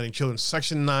mutilating children.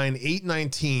 Section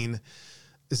 9819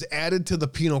 is added to the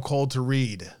penal code to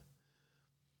read: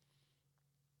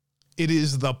 it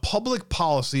is the public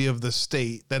policy of the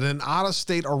state that an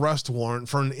out-of-state arrest warrant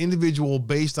for an individual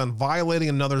based on violating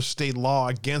another state law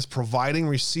against providing,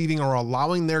 receiving, or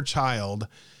allowing their child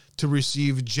to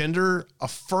receive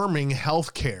gender-affirming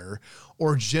health care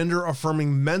or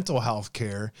gender-affirming mental health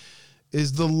care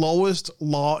is the lowest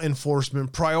law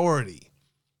enforcement priority.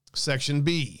 Section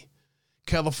B.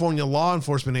 California law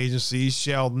enforcement agencies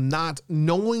shall not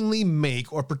knowingly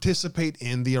make or participate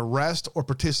in the arrest or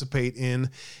participate in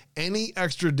any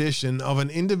extradition of an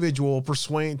individual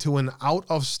pursuant to an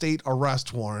out-of-state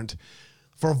arrest warrant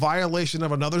for violation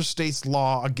of another state's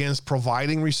law against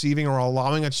providing, receiving, or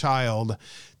allowing a child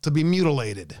to be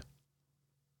mutilated.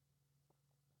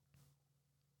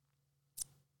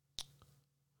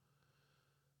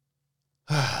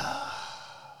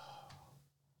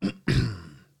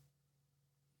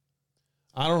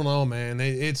 I don't know, man.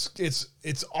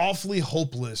 It's awfully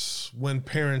hopeless when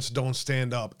parents don't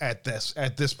stand up at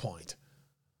this point.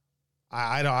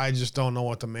 I just don't know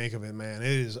what to make of it, man. It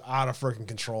is out of freaking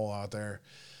control out there.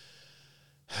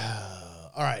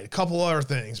 All right, a couple other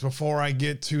things before I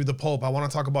get to the Pope. I want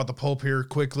to talk about the Pope here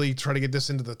quickly, try to get this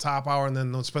into the top hour, and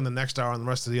then let's spend the next hour on the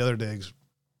rest of the other digs.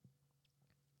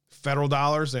 Federal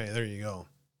dollars, hey, there you go.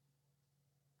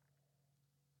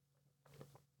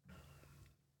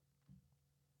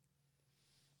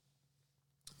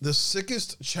 The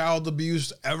sickest child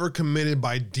abuse ever committed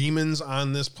by demons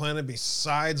on this planet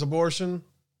besides abortion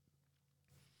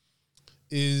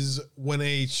is when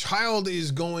a child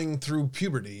is going through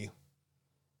puberty,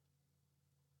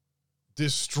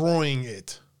 destroying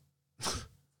it,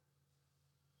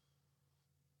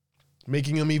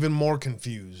 making them even more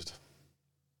confused.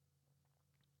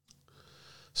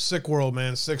 Sick world,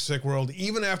 man. Sick world.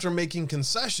 Even after making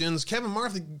concessions, Kevin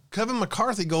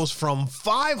McCarthy goes from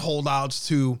 5 holdouts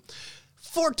to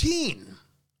 14.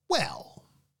 Well,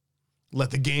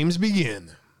 let the games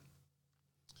begin.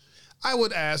 I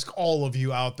would ask all of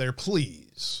you out there,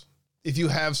 please, if you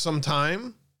have some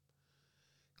time,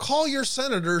 call your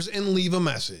senators and leave a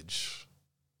message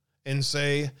and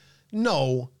say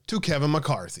no to Kevin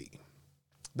McCarthy.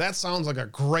 That sounds like a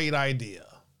great idea.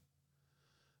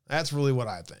 That's really what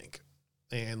I think.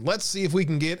 And let's see if we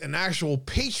can get an actual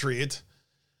patriot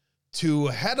to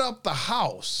head up the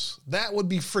House. That would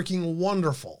be freaking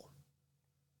wonderful.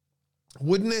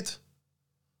 Wouldn't it?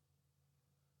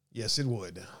 Yes, it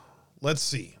would. Let's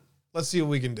see. Let's see what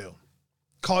we can do.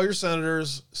 Call your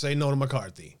senators, say no to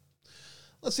McCarthy.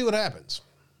 Let's see what happens.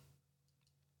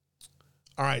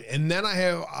 All right, and then I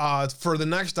have, for the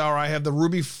next hour, I have the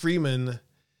Ruby Freeman,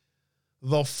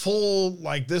 the full,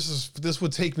 like, this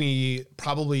would take me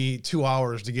probably 2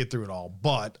 hours to get through it all,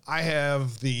 but I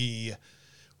have the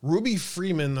Ruby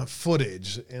Freeman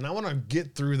footage, and I want to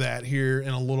get through that here in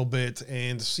a little bit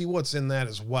and see what's in that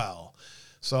as well.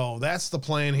 So that's the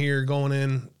plan here going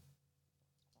in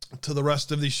to the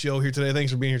rest of the show here today.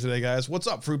 Thanks for being here today, guys. What's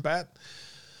up, Fruit Bat?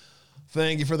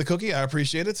 Thank you for the cookie. I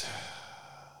appreciate it.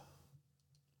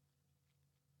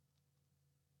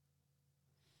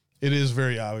 It is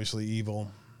very obviously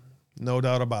evil. No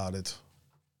doubt about it.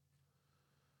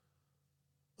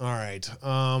 All right.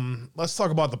 Let's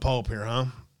talk about the Pope here, huh?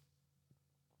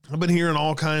 I've been hearing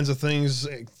all kinds of things,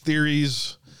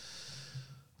 theories,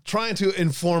 trying to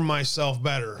inform myself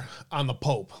better on the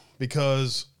Pope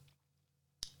because,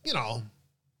 you know,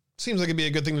 seems like it'd be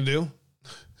a good thing to do.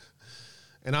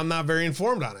 And I'm not very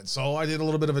informed on it. So I did a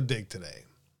little bit of a dig today.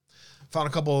 Found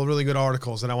a couple of really good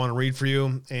articles that I want to read for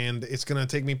you. And it's going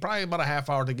to take me probably about a half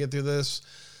hour to get through this.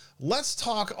 Let's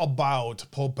talk about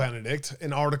Pope Benedict,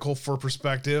 an article for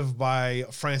Perspective by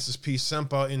Francis P.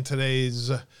 Sempa in today's,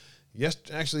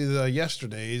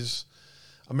 yesterday's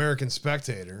American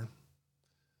Spectator.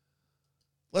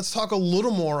 Let's talk a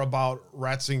little more about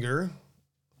Ratzinger,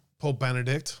 Pope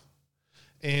Benedict,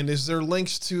 and is there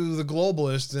links to the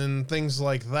globalist and things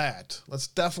like that? Let's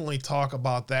definitely talk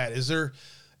about that. Is there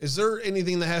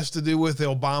anything that has to do with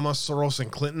Obama, Soros,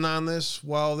 and Clinton on this?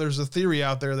 Well, there's a theory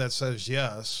out there that says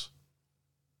yes.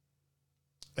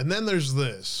 And then there's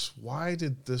this. Why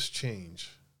did this change?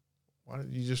 Why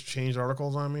did you just change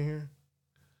articles on me here?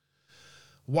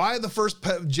 Why the first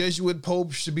Jesuit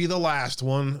Pope should be the last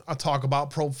one. I'll talk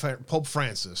about Pope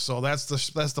Francis. So that's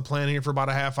the plan here for about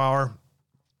a half hour.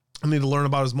 I need to learn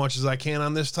about as much as I can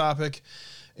on this topic.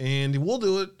 And we'll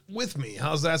do it with me.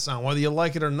 How's that sound? Whether you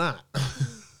like it or not.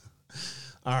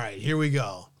 All right, here we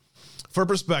go. For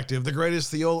Perspective, the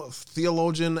greatest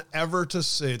theologian ever to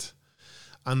sit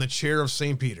on the chair of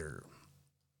St. Peter,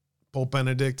 Pope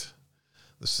Benedict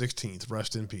the 16th,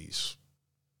 rest in peace.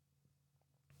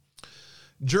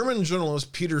 German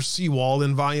journalist Peter Seewald,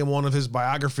 in volume 1 of his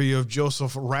biography of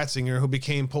Joseph Ratzinger, who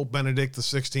became Pope Benedict the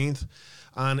 16th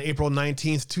on April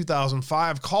 19th,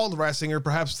 2005, called Ratzinger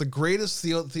perhaps the greatest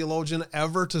theologian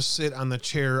ever to sit on the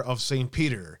chair of St.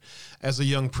 Peter. As a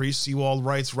young priest, Seewald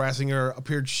writes, Ratzinger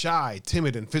appeared shy,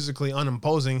 timid, and physically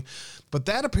unimposing, but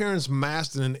that appearance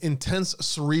masked an intense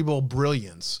cerebral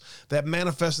brilliance that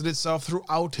manifested itself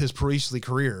throughout his priestly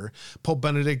career. Pope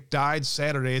Benedict died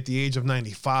Saturday at the age of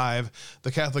 95.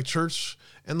 The Catholic Church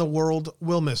and the world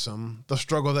will miss him. The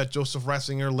struggle that Joseph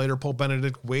Ratzinger, later Pope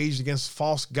Benedict, waged against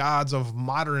false gods of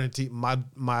modernity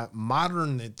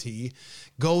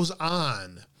goes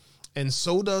on. And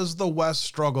so does the West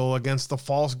struggle against the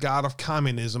false god of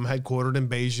communism headquartered in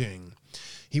Beijing.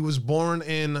 He was born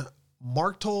in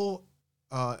Marktal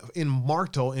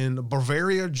in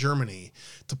Bavaria, Germany,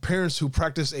 to parents who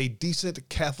practice a decent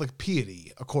Catholic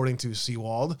piety, according to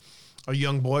Seewald. A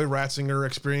young boy, Ratzinger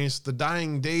experienced the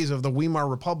dying days of the Weimar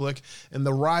Republic and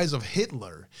the rise of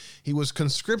Hitler. He was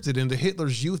conscripted into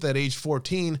Hitler's youth at age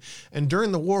 14, and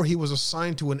during the war he was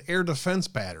assigned to an air defense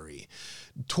battery.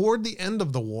 Toward the end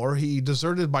of the war, he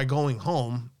deserted by going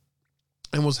home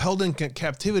and was held in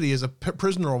captivity as a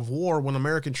prisoner of war when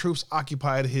American troops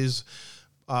occupied his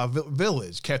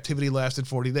village. Captivity lasted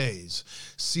 40 days.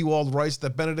 Seewald writes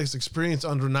that Benedict's experience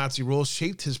under Nazi rule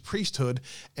shaped his priesthood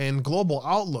and global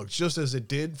outlook, just as it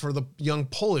did for the young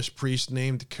Polish priest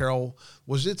named Karol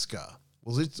Wojtyła.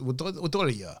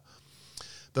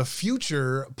 The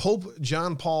future Pope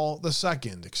John Paul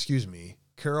II,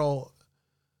 Karol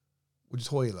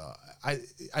Wojtyła.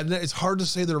 It's hard to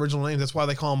say their original name. That's why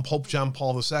they call him Pope John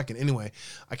Paul II. Anyway,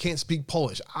 I can't speak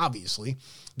Polish, obviously.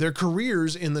 Their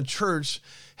careers in the church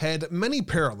had many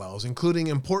parallels, including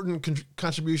important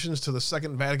contributions to the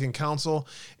Second Vatican Council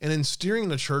and in steering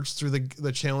the church through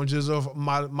the challenges of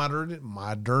modernity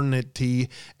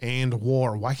and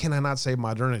war. Why can I not say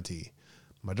modernity?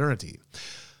 Modernity.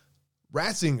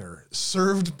 Ratzinger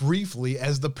served briefly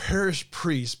as the parish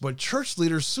priest, but church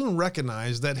leaders soon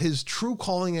recognized that his true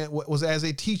calling was as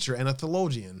a teacher and a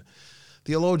theologian.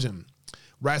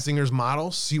 Ratzinger's motto,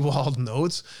 Seawald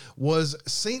notes, was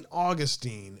St.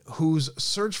 Augustine, whose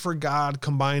search for God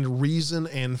combined reason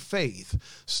and faith.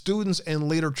 Students and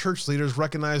later church leaders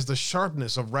recognized the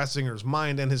sharpness of Ratzinger's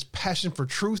mind and his passion for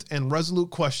truth and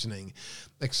resolute questioning.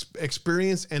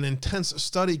 Experience and intense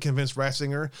study convinced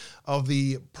Ratzinger of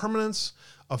the permanence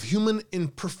of human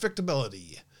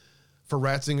imperfectibility. For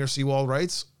Ratzinger, Seawald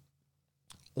writes,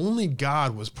 only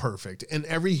God was perfect, and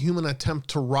every human attempt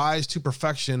to rise to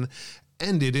perfection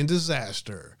ended in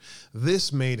disaster.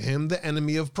 This made him the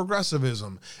enemy of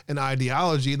progressivism, an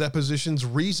ideology that positions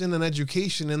reason and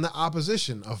education in the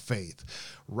opposition of faith.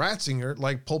 Ratzinger,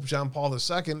 like Pope John Paul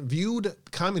II, viewed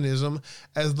communism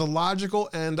as the logical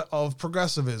end of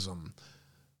progressivism.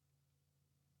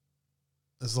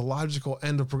 Both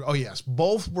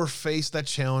were faiths that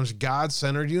challenged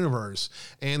God-centered universe.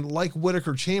 And like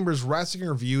Whittaker Chambers,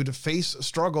 Ratzinger viewed faith's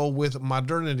struggle with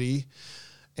modernity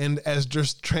and as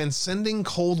just transcending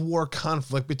Cold War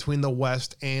conflict between the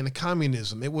West and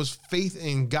communism. It was faith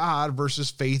in God versus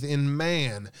faith in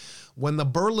man. When the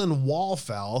Berlin Wall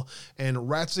fell and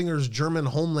Ratzinger's German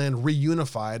homeland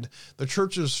reunified, the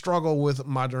church's struggle with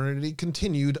modernity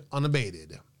continued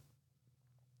unabated.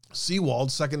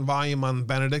 Seawald's second volume on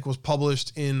Benedict was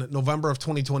published in November of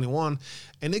 2021,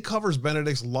 and it covers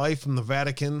Benedict's life from the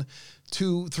Vatican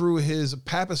through his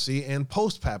papacy and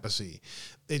post-papacy.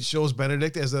 It shows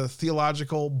Benedict as a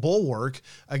theological bulwark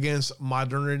against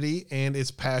modernity and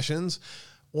its passions,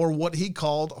 or what he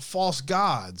called false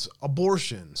gods,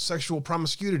 abortion, sexual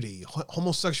promiscuity,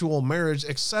 homosexual marriage,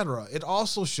 etc. It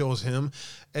also shows him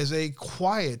as a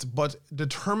quiet but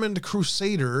determined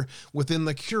crusader within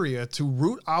the Curia to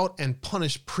root out and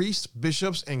punish priests,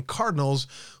 bishops, and cardinals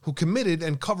who committed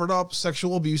and covered up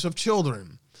sexual abuse of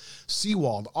children.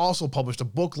 Seawald also published a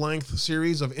book-length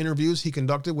series of interviews he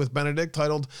conducted with Benedict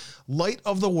titled Light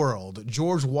of the World.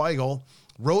 George Weigel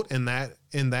wrote in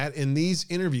these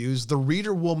interviews, the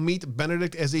reader will meet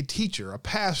Benedict as a teacher, a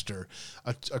pastor,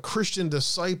 a Christian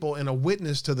disciple, and a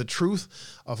witness to the truth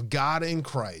of God in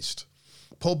Christ.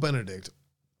 Pope Benedict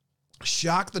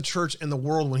shocked the church and the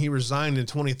world when he resigned in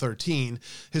 2013.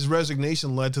 His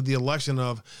resignation led to the election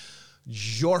of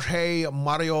Jorge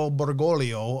Mario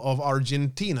Bergoglio of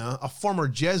Argentina, a former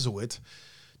Jesuit,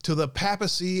 to the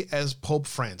papacy as Pope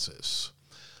Francis.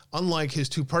 Unlike his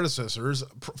two predecessors,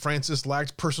 Francis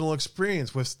lacked personal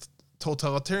experience with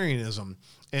totalitarianism.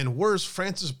 And worse,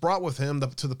 Francis brought with him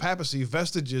to the papacy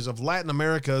vestiges of Latin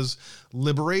America's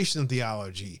liberation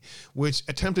theology, which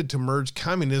attempted to merge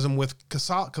communism with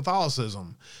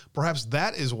Catholicism. Perhaps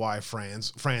that is why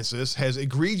Francis has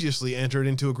egregiously entered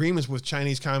into agreements with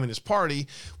Chinese Communist Party,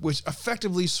 which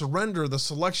effectively surrender the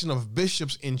selection of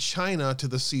bishops in China to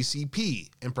the CCP.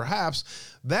 And perhaps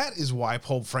that is why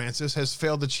Pope Francis has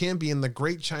failed to champion the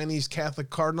great Chinese Catholic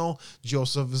Cardinal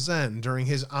Joseph Zen during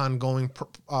his ongoing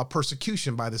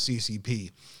persecution by the CCP.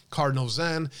 Cardinal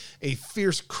Zen, a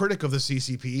fierce critic of the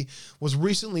CCP, was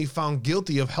recently found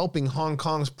guilty of helping Hong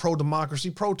Kong's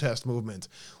pro-democracy protest movement.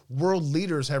 World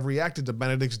leaders have reacted to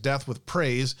Benedict's death with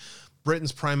praise.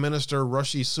 Britain's Prime Minister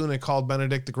Rishi Sunak called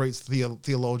Benedict the great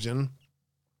theologian.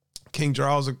 King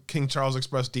Charles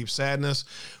expressed deep sadness.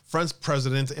 French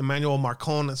President Emmanuel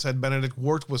Macron said Benedict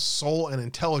worked with soul and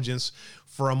intelligence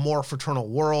for a more fraternal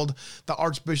world. The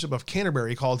Archbishop of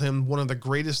Canterbury called him one of the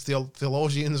greatest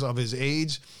theologians of his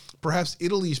age. Perhaps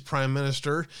Italy's Prime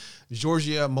Minister,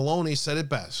 Giorgia Meloni, said it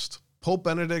best. Pope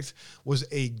Benedict was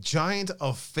a giant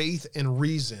of faith and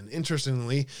reason.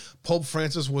 Interestingly, Pope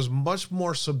Francis was much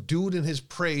more subdued in his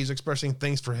praise, expressing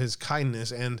thanks for his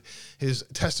kindness and his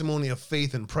testimony of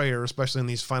faith and prayer, especially in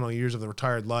these final years of the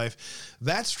retired life.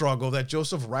 That struggle that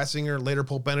Joseph Ratzinger, later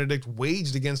Pope Benedict,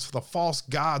 waged against the false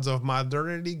gods of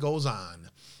modernity goes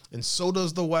on. And so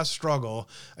does the West struggle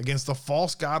against the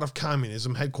false god of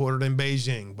communism headquartered in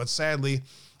Beijing. But sadly,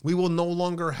 we will no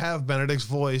longer have Benedict's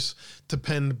voice to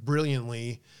pen to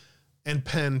brilliantly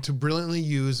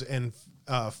use and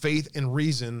faith and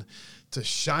reason to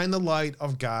shine the light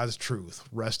of God's truth.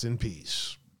 Rest in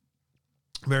peace.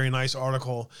 Very nice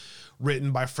article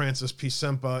written by Francis P.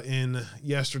 Sempa in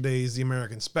yesterday's The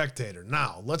American Spectator.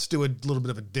 Now, let's do a little bit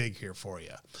of a dig here for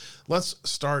you. Let's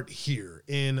start here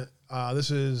in, I'm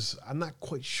not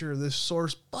quite sure this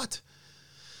source, but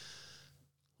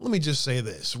let me just say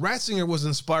this. Ratzinger was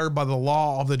inspired by the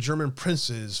law of the German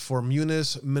princes for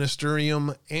Munus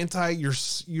Ministerium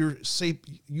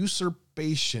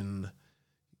anti-usurpation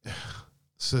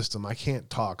system. I can't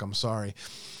talk, I'm sorry.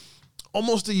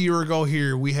 Almost a year ago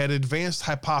here, we had advanced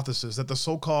hypothesis that the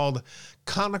so-called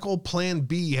conical Plan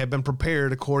B had been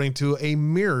prepared according to a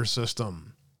mirror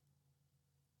system.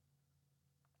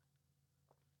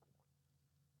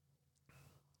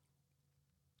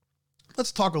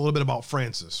 let's talk a little bit about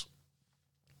Francis.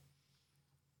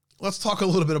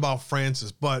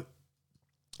 But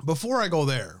before I go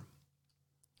there,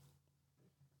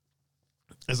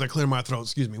 as I clear my throat,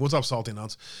 excuse me. What's up, Salty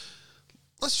Nuts?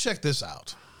 Let's check this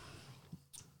out.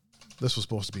 This was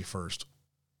supposed to be first.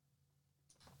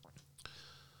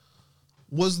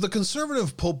 Was the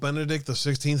conservative Pope Benedict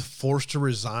XVI forced to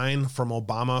resign from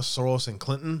Obama, Soros, and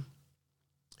Clinton?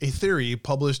 A theory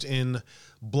published in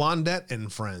Blondette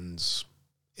and Friends.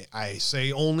 I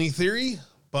say only theory,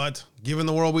 but given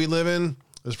the world we live in,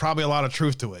 there's probably a lot of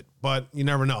truth to it. But you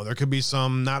never know. There could be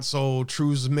some not so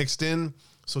truths mixed in,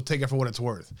 so take it for what it's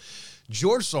worth.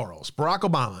 George Soros, Barack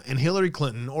Obama, and Hillary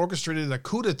Clinton orchestrated a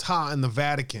coup d'etat in the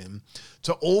Vatican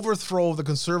to overthrow the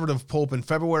conservative Pope in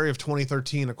February of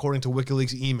 2013, according to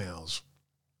WikiLeaks emails.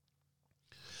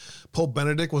 Pope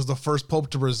Benedict was the first pope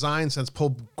to resign since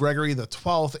Pope Gregory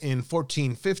XII in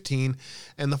 1415,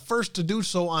 and the first to do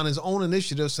so on his own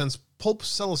initiative since Pope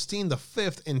Celestine V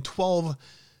in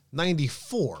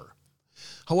 1294.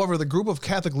 However, the group of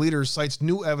Catholic leaders cites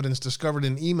new evidence discovered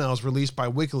in emails released by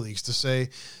WikiLeaks to say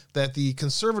that the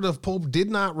conservative pope did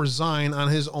not resign on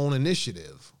his own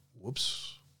initiative.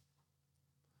 Whoops.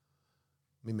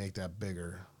 Let me make that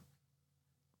bigger.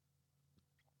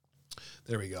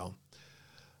 There we go.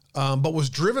 But was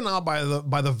driven out by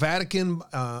the Vatican,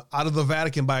 out of the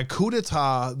Vatican by a coup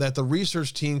d'etat that the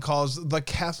research team calls the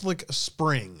Catholic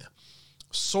Spring.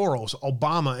 Soros,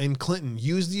 Obama, and Clinton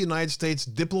used the United States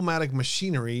diplomatic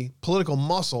machinery, political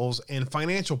muscles, and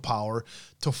financial power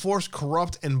to force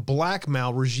corrupt and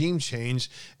blackmail regime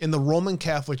change in the Roman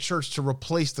Catholic Church to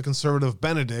replace the conservative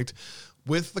Benedict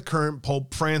with the current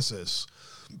Pope Francis,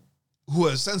 who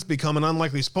has since become an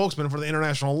unlikely spokesman for the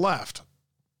international left,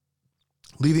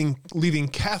 leaving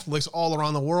Catholics all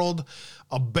around the world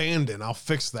abandoned. I'll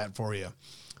fix that for you.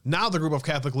 Now the group of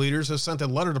Catholic leaders has sent a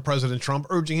letter to President Trump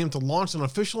urging him to launch an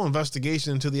official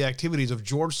investigation into the activities of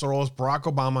George Soros, Barack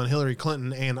Obama, and Hillary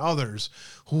Clinton, and others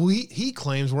who he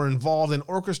claims were involved in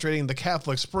orchestrating the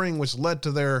Catholic Spring, which led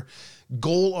to their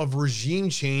goal of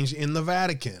regime change in the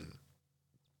Vatican.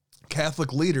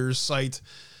 Catholic leaders cite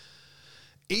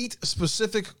 8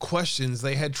 specific questions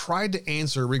they had tried to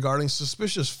answer regarding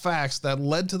suspicious facts that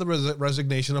led to the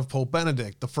resignation of Pope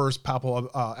Benedict, the first papal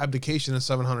abdication in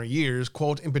 700 years.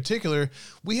 Quote, in particular,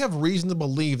 we have reason to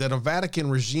believe that a Vatican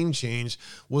regime change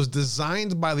was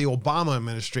designed by the Obama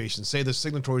administration, say the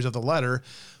signatories of the letter,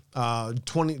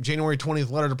 January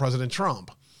 20th letter to President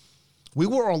Trump. We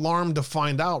were alarmed to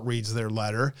find out, reads their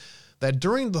letter, that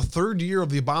during the third year of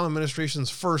the Obama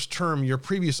administration's first term, your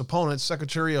previous opponent,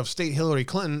 Secretary of State Hillary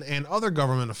Clinton, and other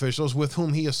government officials with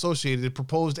whom he associated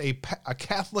proposed a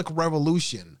Catholic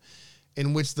revolution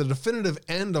in which the definitive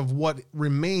end of what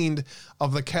remained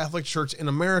of the Catholic Church in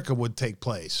America would take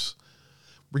place.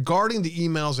 Regarding the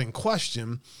emails in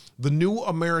question, the New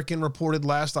American reported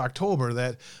last October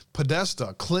that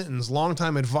Podesta, Clinton's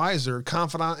longtime advisor,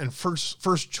 confidant, and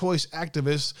first choice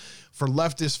activist for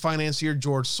leftist financier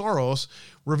George Soros,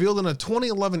 revealed in a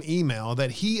 2011 email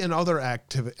that he and other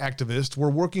activists were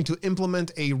working to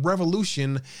implement a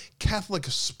revolution Catholic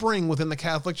Spring within the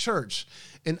Catholic Church,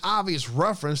 an obvious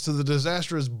reference to the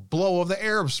disastrous blow of the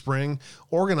Arab Spring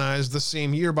organized the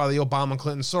same year by the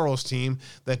Obama-Clinton-Soros team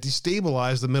that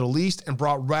destabilized the Middle East and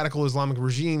brought radical Islamic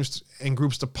regimes and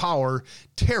groups to power,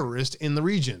 terrorists in the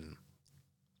region.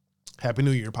 Happy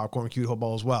New Year, Popcorn Cute, hope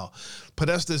all is well.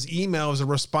 Podesta's email is a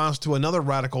response to another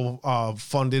radical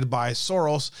funded by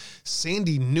Soros,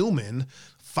 Sandy Newman,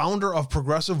 founder of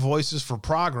Progressive Voices for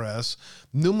Progress.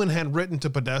 Newman had written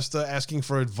to Podesta asking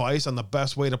for advice on the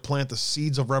best way to plant the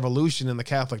seeds of revolution in the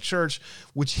Catholic Church,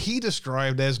 which he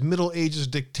described as Middle Ages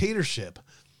dictatorship.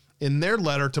 In their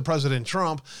letter to President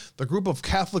Trump, the group of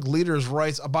Catholic leaders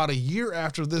writes, about a year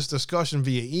after this discussion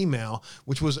via email,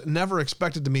 which was never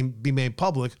expected to be made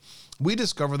public, we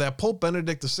discovered that Pope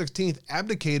Benedict XVI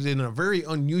abdicated in a very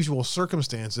unusual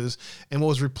circumstances and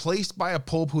was replaced by a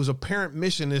pope whose apparent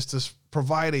mission is to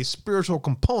provide a spiritual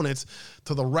component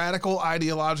to the radical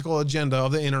ideological agenda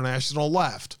of the international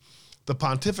left. The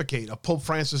pontificate of Pope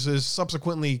Francis has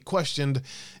subsequently questioned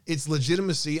its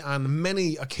legitimacy on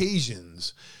many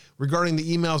occasions. Regarding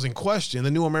the emails in question,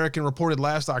 the New American reported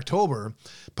last October,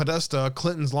 Podesta,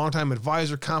 Clinton's longtime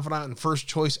advisor, confidant, and first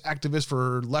choice activist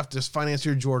for leftist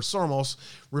financier George Soros,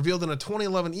 revealed in a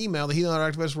 2011 email that he and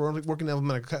other activists were working to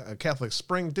implement a Catholic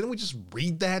Spring. Didn't we just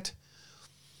read that?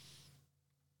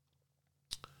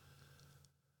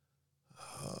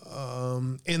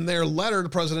 In their letter to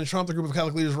President Trump, the group of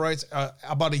Catholic leaders writes,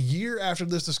 about a year after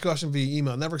this discussion via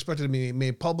email, never expected to be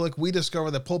made public, we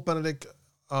discovered that Pope Benedict,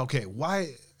 okay, why,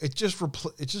 it just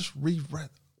reread,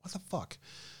 what the fuck?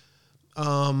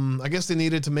 I guess they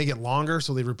needed to make it longer,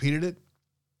 so they repeated it.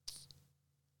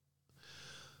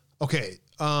 Okay,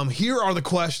 here are the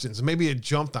questions. Maybe it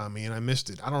jumped on me and I missed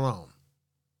it. I don't know.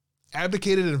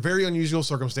 Abdicated in very unusual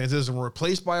circumstances and were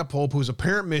replaced by a pope whose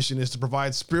apparent mission is to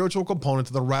provide spiritual component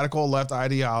to the radical left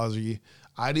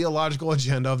ideological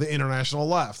agenda of the international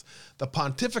left. The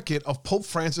pontificate of Pope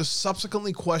Francis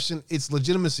subsequently questioned its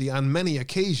legitimacy on many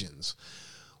occasions.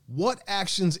 What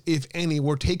actions, if any,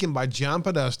 were taken by John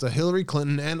Podesta, Hillary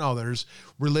Clinton, and others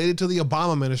related to the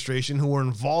Obama administration who were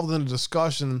involved in the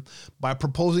discussion by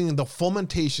proposing the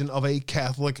fomentation of a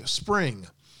Catholic Spring?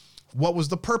 What was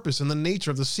the purpose and the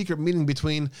nature of the secret meeting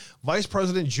between Vice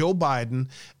President Joe Biden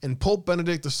and Pope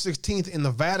Benedict XVI in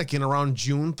the Vatican around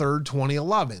June 3rd,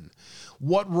 2011?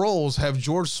 What roles have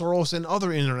George Soros and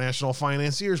other international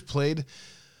financiers played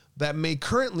that may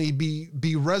currently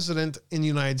be resident in the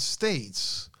United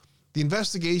States? The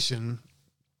investigation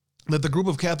that the group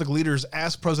of Catholic leaders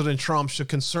asked President Trump should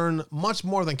concern much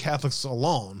more than Catholics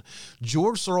alone.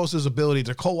 George Soros' ability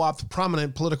to co-opt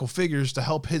prominent political figures to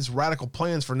help his radical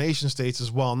plans for nation states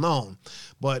is well known,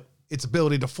 but its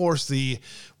ability to force the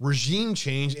regime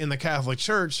change in the Catholic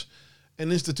Church,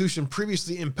 an institution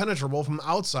previously impenetrable from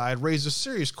outside, raises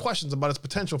serious questions about its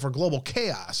potential for global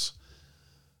chaos.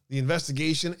 The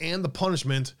investigation and the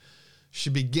punishment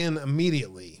should begin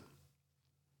immediately.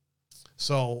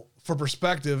 So, for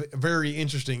perspective, very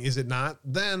interesting, is it not?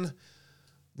 Then,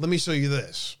 let me show you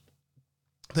this.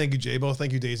 Thank you, Jabo.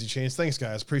 Thank you, Daisy Chains. Thanks,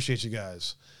 guys. Appreciate you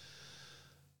guys.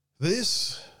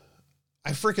 This,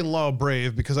 I freaking love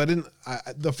Brave because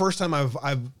the first time I've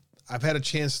had a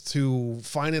chance to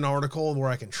find an article where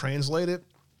I can translate it.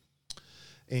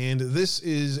 And this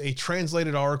is a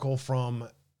translated article from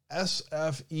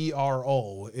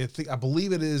SFERO. I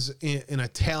believe it is an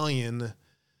Italian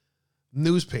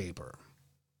newspaper.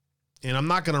 And I'm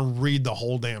not going to read the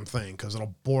whole damn thing because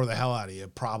it'll bore the hell out of you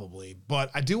probably.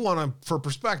 But I do want to, for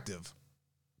perspective.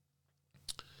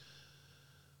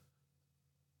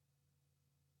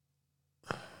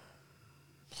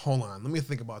 Hold on. Let me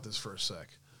think about this for a sec.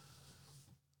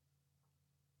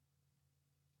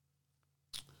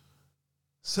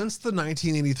 Since the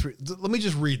 1983, let me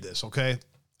just read this, okay?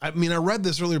 I mean, I read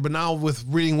this earlier, but now with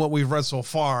reading what we've read so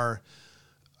far,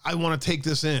 I want to take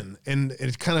this in, and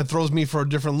it kind of throws me for a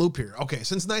different loop here. Okay,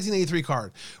 since 1983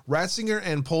 card, Ratzinger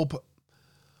and Pope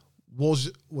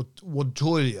Wojtyla.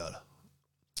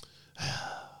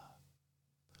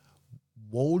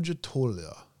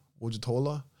 Wojtyla?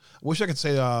 I wish I could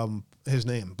say his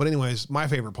name. But anyways, my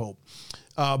favorite Pope.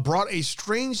 Brought a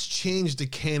strange change to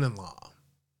canon law.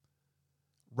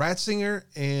 Ratzinger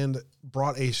and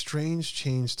brought a strange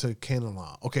change to canon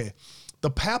law. Okay. The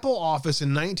papal office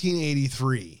in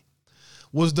 1983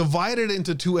 was divided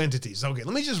into two entities. Okay,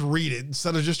 let me just read it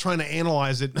instead of just trying to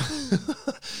analyze it.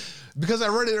 Because I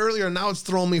read it earlier and now it's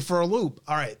throwing me for a loop.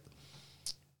 All right.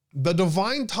 The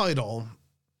divine title,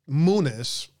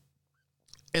 Munus,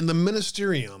 and the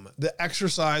ministerium, the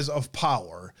exercise of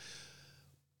power,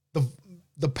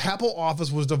 the papal office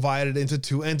was divided into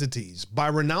two entities. By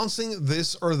renouncing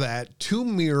this or that, two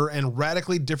mirror and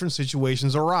radically different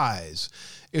situations arise.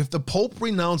 If the Pope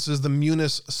renounces the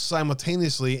munus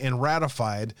simultaneously and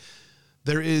ratified,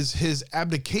 there is his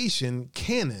abdication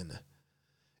canon.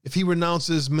 If he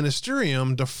renounces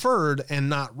ministerium deferred and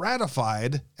not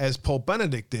ratified, as Pope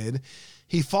Benedict did,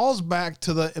 he falls back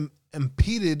to the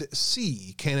impeded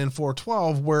see, canon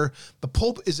 412, where the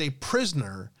Pope is a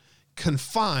prisoner,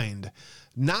 confined,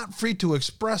 not free to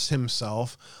express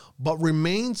himself, but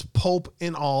remains Pope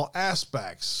in all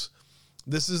aspects.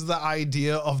 This is the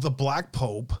idea of the Black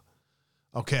Pope,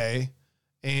 okay?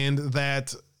 And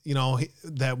that,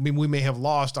 that we may have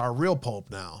lost our real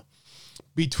Pope now.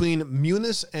 Between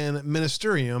munus and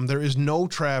ministerium, there is no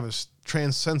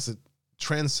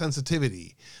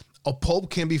transensitivity. A Pope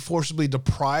can be forcibly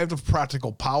deprived of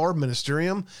practical power,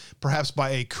 ministerium, perhaps by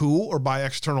a coup or by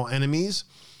external enemies,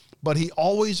 but he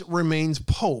always remains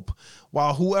Pope,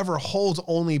 while whoever holds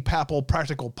only papal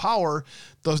practical power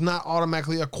does not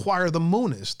automatically acquire the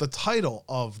munus, the title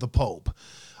of the Pope.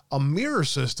 A mirror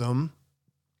system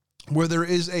where there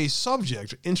is a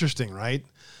subject, interesting, right?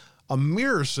 A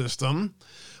mirror system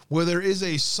where there is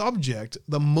a subject,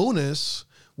 the munus,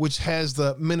 which has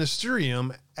the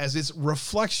ministerium as its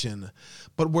reflection,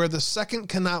 but where the second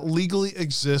cannot legally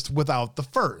exist without the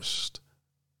first.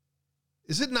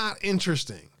 Is it not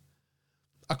interesting?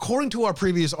 According to our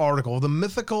previous article, the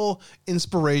mythical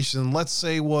inspiration, let's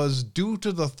say, was due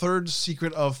to the third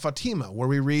secret of Fatima, where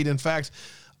we read, in fact,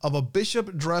 of a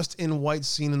bishop dressed in white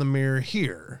seen in the mirror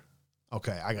here.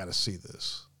 Okay, I got to see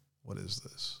this. What is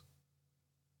this?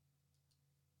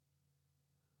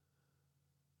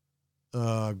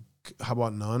 How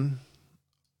about none?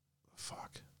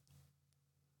 Fuck.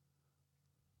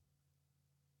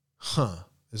 Huh.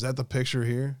 Is that the picture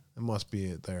here? It must be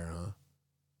it there, huh?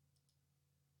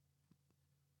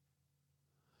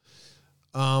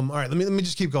 All right, let me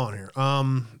just keep going here.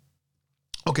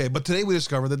 Okay, but today we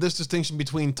discovered that this distinction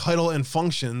between title and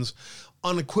functions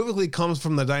unequivocally comes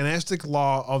from the dynastic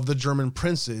law of the German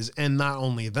princes, and not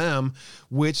only them,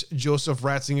 which Joseph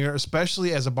Ratzinger,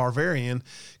 especially as a Bavarian,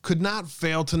 could not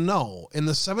fail to know. In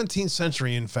the 17th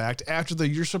century, in fact, after the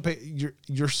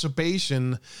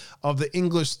usurpation of the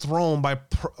English throne by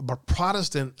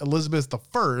Protestant Elizabeth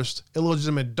I,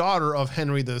 illegitimate daughter of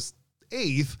Henry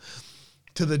VIII,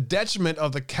 to the detriment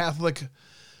of the Catholic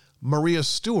Maria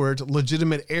Stuart,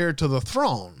 legitimate heir to the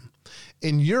throne.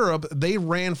 In Europe, they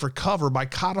ran for cover by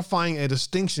codifying a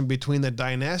distinction between the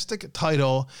dynastic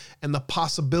title and the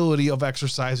possibility of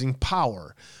exercising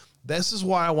power. This is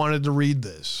why I wanted to read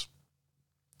this.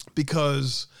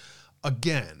 Because,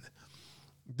 again,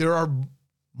 there are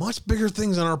much bigger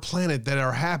things on our planet that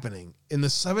are happening. In the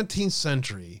 17th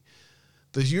century,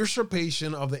 the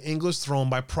usurpation of the English throne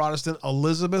by Protestant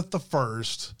Elizabeth I,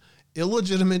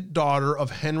 illegitimate daughter of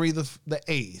Henry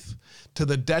VIII, to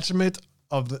the detriment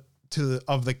of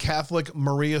the Catholic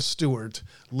Maria Stuart,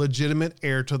 legitimate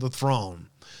heir to the throne.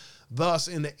 Thus,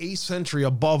 in the 8th century,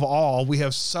 above all, we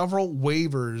have several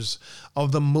waivers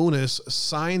of the munus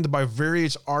signed by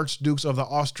various archdukes of the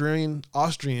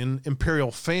Austrian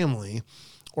imperial family,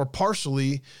 or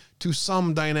partially to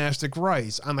some dynastic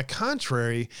rights. On the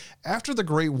contrary, after the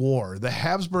Great War, the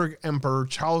Habsburg Emperor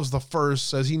Charles I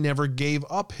says he never gave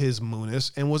up his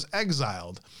munus and was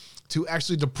exiled to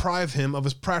actually deprive him of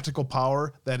his practical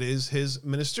power, that is, his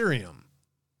ministerium.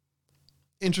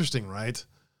 Interesting, right?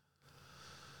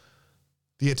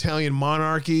 The Italian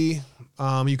monarchy,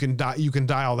 you can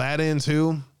dial that in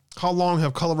too. How long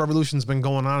have color revolutions been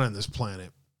going on this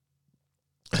planet?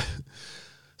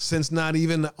 Since not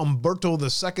even Umberto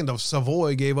II of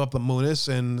Savoy gave up the munus,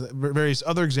 and various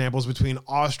other examples between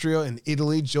Austria and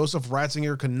Italy, Joseph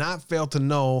Ratzinger could not fail to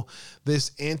know this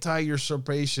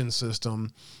anti-usurpation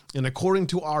system, and according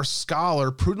to our scholar,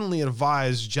 prudently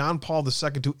advised John Paul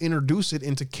II to introduce it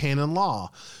into canon law,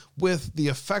 with the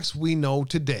effects we know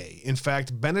today. In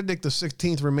fact, Benedict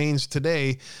XVI remains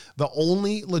today the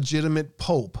only legitimate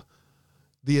pope.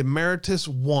 The Emeritus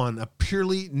I, a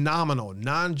purely nominal,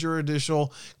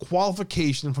 non-juridical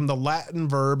qualification from the Latin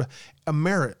verb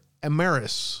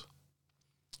emeris,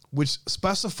 which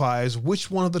specifies which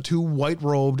one of the two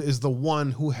white-robed is the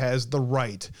one who has the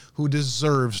right, who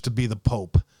deserves to be the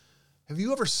Pope. Have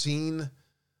you ever seen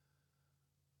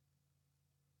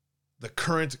the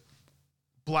current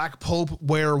black Pope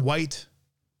wear white?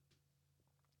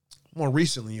 More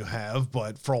recently you have,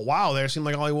 but for a while there, it seemed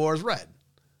like all he wore was red.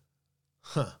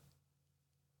 Huh.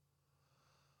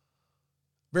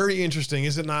 Very interesting,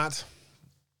 is it not?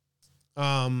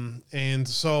 And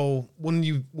so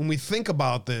when we think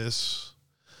about this,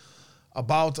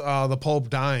 about the Pope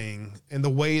dying and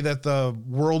the way that the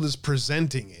world is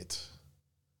presenting it,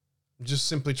 I'm just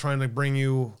simply trying to bring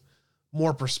you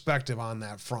more perspective on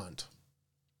that front.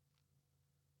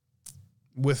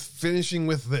 With finishing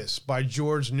with this by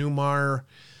George Neumeier.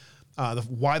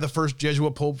 Why the first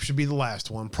Jesuit Pope should be the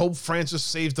last one. Pope Francis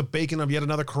saves the bacon of yet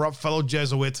another corrupt fellow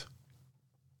Jesuit.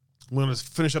 We're going to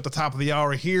finish up the top of the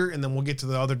hour here, and then we'll get to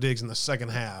the other digs in the second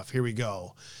half. Here we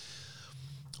go.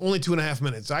 Only 2.5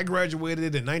 minutes. I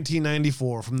graduated in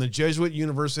 1994 from the Jesuit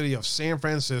University of San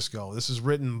Francisco. This is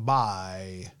written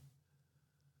by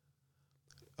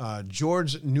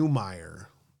George Neumeier.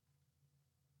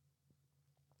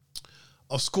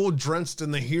 A school drenched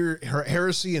in the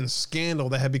heresy and scandal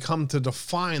that had become to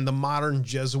define the modern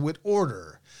Jesuit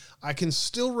order. I can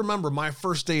still remember my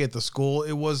first day at the school.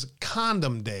 It was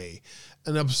Condom Day,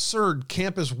 an absurd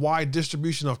campus-wide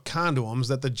distribution of condoms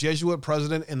that the Jesuit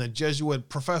president and the Jesuit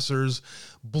professors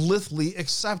blithely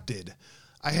accepted.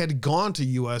 I had gone to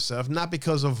USF not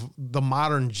because of the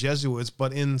modern Jesuits,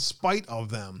 but in spite of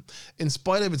them. In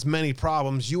spite of its many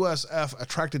problems, USF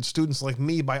attracted students like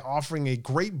me by offering a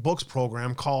great books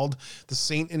program called the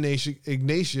St.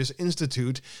 Ignatius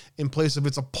Institute in place of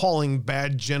its appalling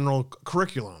bad general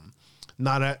curriculum.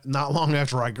 Not long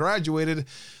after I graduated,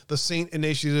 the St.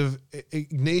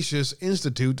 Ignatius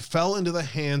Institute fell into the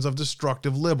hands of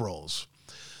destructive liberals.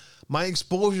 My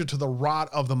exposure to the rot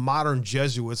of the modern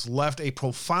Jesuits left a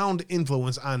profound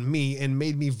influence on me and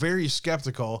made me very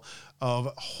skeptical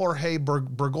of Jorge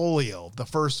Bergoglio, the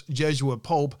first Jesuit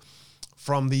pope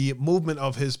from the movement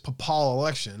of his papal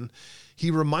election.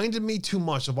 He reminded me too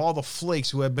much of all the flakes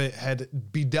who had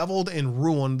bedeviled and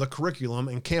ruined the curriculum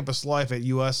and campus life at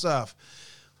USF.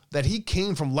 that he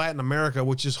came from Latin America,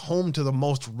 which is home to the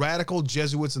most radical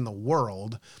Jesuits in the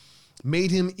world,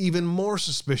 made him even more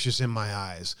suspicious in my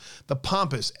eyes. The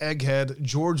pompous egghead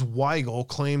George Weigel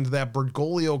claimed that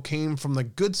Bergoglio came from the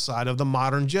good side of the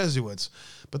modern Jesuits,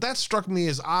 but that struck me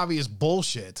as obvious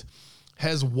bullshit.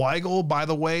 Has Weigel, by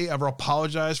the way, ever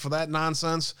apologized for that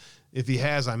nonsense? If he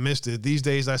has, I missed it. These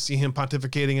days, I see him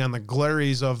pontificating on the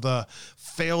glories of the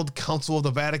failed Council of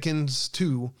the Vatican's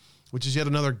II, which is yet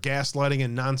another gaslighting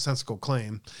and nonsensical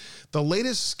claim. The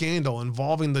latest scandal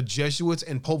involving the Jesuits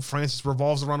and Pope Francis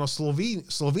revolves around a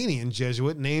Slovenian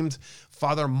Jesuit named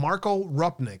Father Marko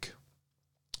Rupnik,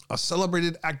 a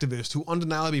celebrated activist who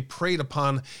undeniably preyed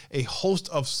upon a host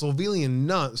of Slovenian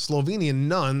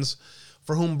nuns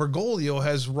for whom Bergoglio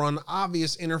has run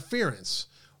obvious interference.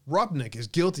 Rupnik is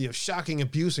guilty of shocking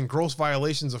abuse and gross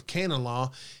violations of canon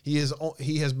law. He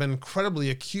has been credibly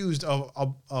accused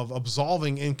of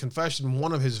absolving in confession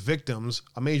one of his victims,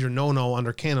 a major no-no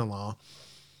under canon law.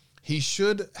 He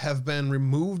should have been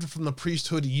removed from the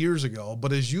priesthood years ago,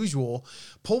 but as usual,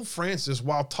 Pope Francis,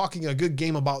 while talking a good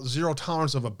game about zero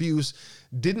tolerance of abuse,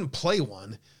 didn't play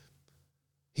one.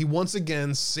 He once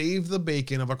again saved the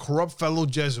bacon of a corrupt fellow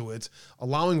Jesuit,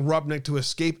 allowing Rupnik to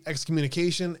escape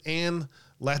excommunication and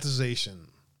Laticization.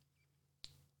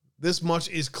 This much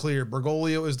is clear.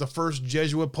 Bergoglio is the first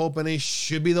Jesuit pope and he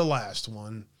should be the last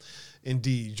one.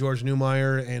 Indeed, George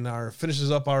Neumeier, and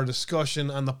finishes up our discussion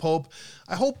on the Pope.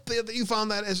 I hope that you found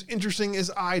that as interesting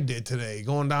as I did today,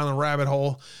 going down the rabbit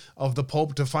hole of the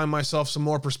Pope to find myself some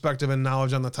more perspective and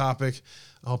knowledge on the topic.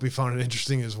 I hope you found it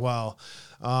interesting as well.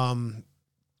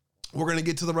 We're going to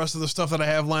get to the rest of the stuff that I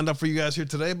have lined up for you guys here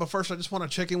today. But first, I just want to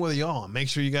check in with y'all and make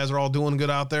sure you guys are all doing good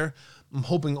out there. I'm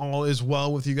hoping all is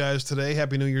well with you guys today.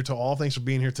 Happy New Year to all. Thanks for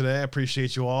being here today. I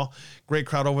appreciate you all. Great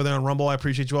crowd over there on Rumble. I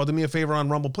appreciate you all. Do me a favor on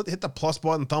Rumble. Hit the plus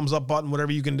button, thumbs up button,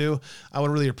 whatever you can do. I would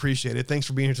really appreciate it. Thanks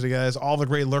for being here today, guys. All the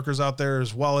great lurkers out there,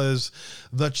 as well as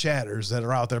the chatters that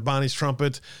are out there. Bonnie's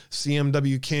Trumpet,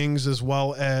 CMW Kings, as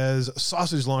well as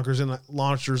Sausage Launchers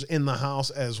in the house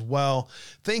as well.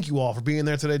 Thank you all for being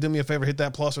there today. Do me a favor, hit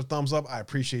that plus or thumbs up. I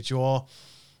appreciate you all.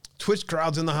 Twitch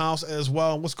crowd's in the house as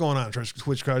well. What's going on,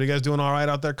 Twitch crowd? You guys doing all right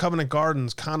out there? Covenant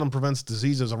Gardens, condom prevents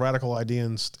diseases, a radical idea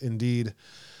indeed.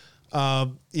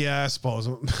 Yeah, I suppose.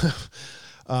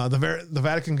 The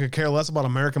Vatican could care less about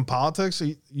American politics.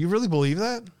 You really believe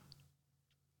that?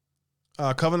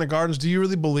 Covenant Gardens, do you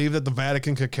really believe that the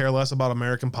Vatican could care less about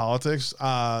American politics?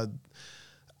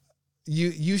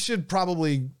 You should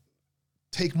probably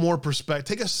take more perspective,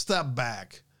 take a step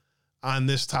back on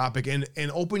this topic and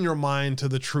open your mind to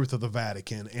the truth of the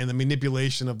Vatican and the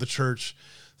manipulation of the church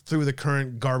through the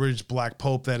current garbage black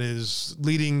pope that is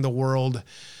leading the world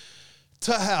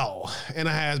to hell in a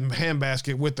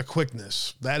handbasket with the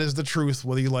quickness. That is the truth,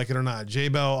 whether you like it or not.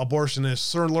 J-Bell, abortionist,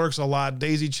 Sir Lurks a lot,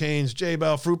 Daisy Chains,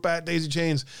 J-Bell, Fruit Bat, Daisy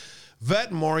Chains, Vet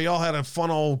and more. Y'all had a fun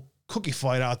old cookie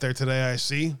fight out there today, I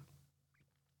see.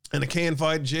 And a can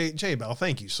fight, J-Bell,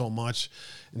 thank you so much.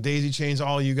 And Daisy Chains,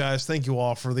 all you guys, thank you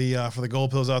all for the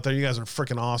gold pills out there. You guys are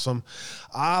freaking awesome.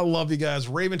 I love you guys.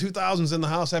 Raven 2000's in the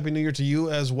house. Happy New Year to you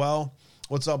as well.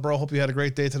 What's up, bro? Hope you had a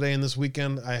great day today and this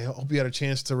weekend. I hope you had a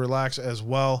chance to relax as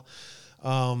well.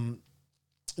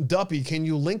 Duppy, can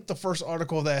you link the first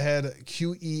article that had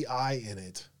QEI in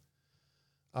it?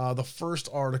 The first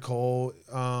article,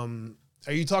 are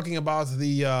you talking about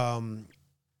the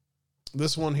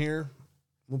this one here?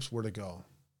 Oops, where'd it go?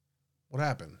 What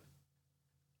happened?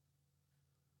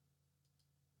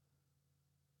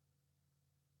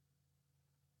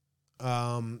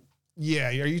 Yeah,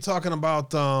 are you talking about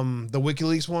the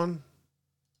WikiLeaks one?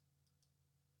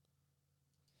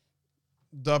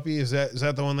 Duppy, is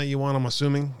that the one that you want, I'm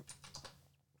assuming?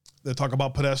 They talk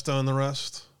about Podesta and the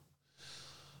rest?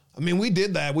 I mean, we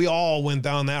did that. We all went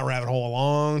down that rabbit hole a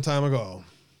long time ago.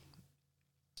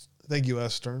 Thank you,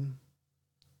 S. Stern.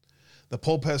 The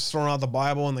Pope has thrown out the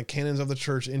Bible and the canons of the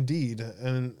church, indeed.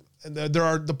 And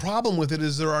the problem with it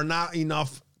is there are not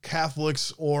enough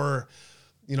Catholics or,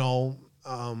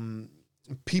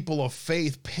 people of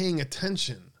faith paying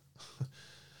attention.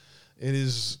 It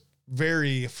is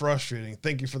very frustrating.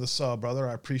 Thank you for the sub, brother.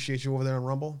 I appreciate you over there on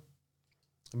Rumble.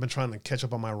 I've been trying to catch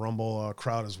up on my Rumble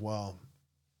crowd as well.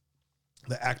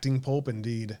 The acting Pope,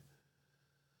 indeed.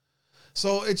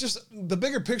 So it's just the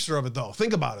bigger picture of it, though.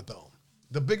 Think about it, though.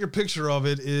 The bigger picture of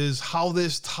it is how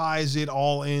this ties it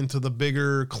all into the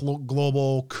bigger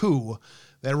global coup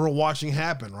that we're watching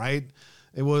happen, right?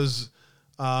 It was,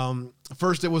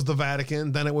 first it was the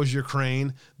Vatican, then it was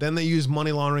Ukraine, then they used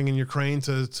money laundering in Ukraine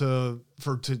to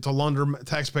launder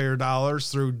taxpayer dollars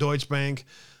through Deutsche Bank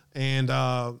and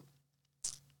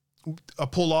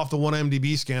pulled off the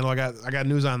 1MDB scandal. I got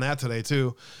news on that today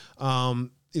too.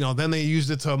 Then they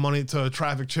used it to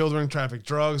traffic children, traffic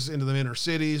drugs into the inner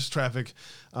cities,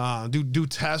 do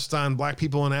tests on black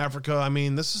people in Africa. I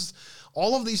mean,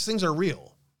 all of these things are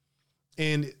real.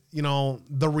 And,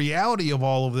 the reality of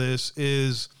all of this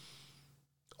is,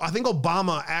 I think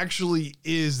Obama actually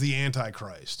is the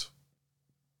Antichrist.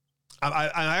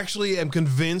 I actually am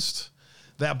convinced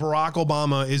that Barack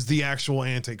Obama is the actual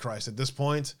Antichrist at this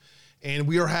point, and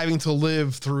we are having to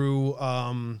live through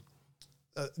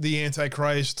the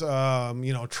Antichrist,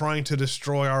 trying to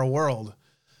destroy our world.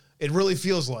 It really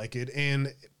feels like it,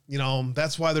 and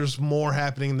that's why there's more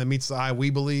happening than meets the eye,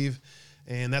 we believe,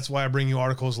 and that's why I bring you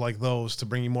articles like those to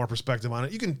bring you more perspective on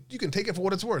it. You can take it for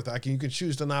what it's worth. You can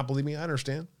choose to not believe me. I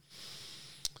understand.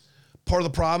 Part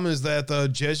of the problem is that the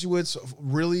Jesuits,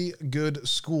 really good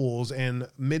schools, and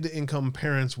mid-income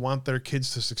parents want their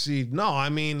kids to succeed. No, I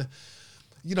mean,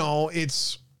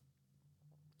 it's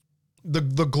the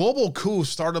global coup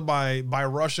started by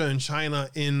Russia and China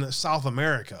in South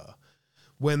America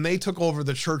when they took over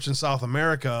the church in South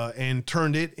America and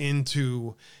turned it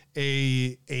into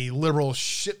a liberal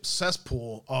shit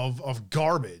cesspool of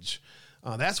garbage.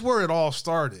 That's where it all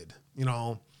started,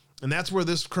 and that's where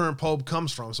this current Pope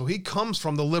comes from. So he comes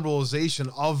from the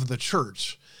liberalization of the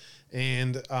church.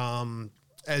 And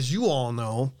as you all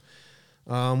know,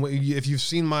 if you've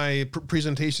seen my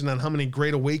presentation on how many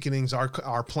great awakenings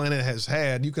our planet has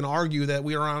had, you can argue that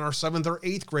we are on our 7th or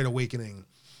 8th great awakening.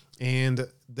 And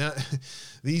that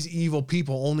these evil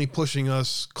people only pushing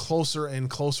us closer and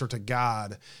closer to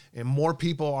God, and more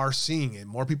people are seeing it.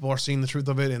 More people are seeing the truth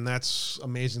of it, and that's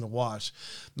amazing to watch.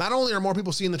 Not only are more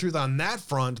people seeing the truth on that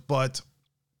front, but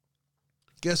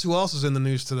guess who else is in the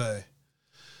news today?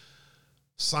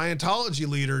 Scientology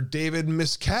leader David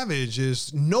Miscavige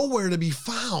is nowhere to be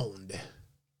found.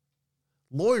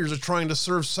 Lawyers are trying to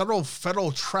serve several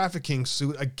federal trafficking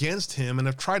suit against him and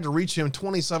have tried to reach him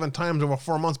 27 times over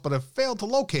 4 months, but have failed to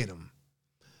locate him.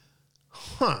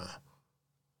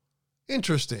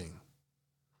 Interesting.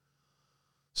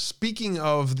 Speaking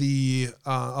of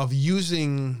of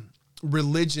using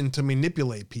religion to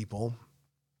manipulate people,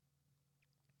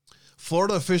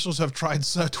 Florida officials have tried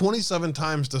 27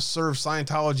 times to serve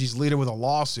Scientology's leader with a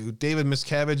lawsuit. David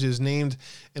Miscavige is named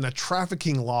in a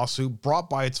trafficking lawsuit brought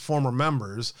by its former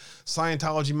members.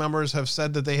 Scientology members have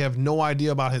said that they have no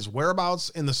idea about his whereabouts.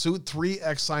 In the suit, 3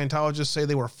 ex-Scientologists say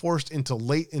they were forced into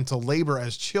labor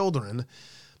as children.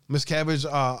 Miscavige's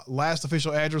last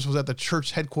official address was at the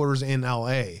church headquarters in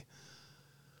L.A.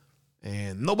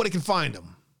 And nobody can find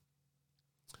him.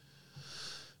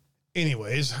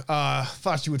 Anyways,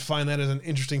 thought you would find that as an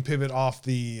interesting pivot off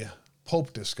the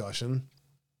Pope discussion.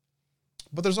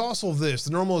 But there's also this,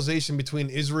 the normalization between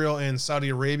Israel and Saudi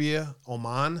Arabia,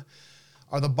 Oman.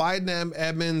 Are the Biden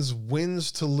admin's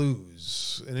wins to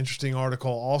lose? An interesting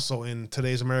article also in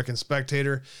today's American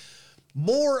Spectator.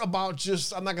 More about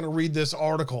I'm not going to read this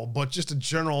article, but just a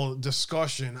general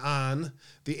discussion on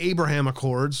the Abraham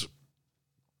Accords,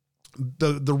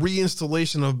 the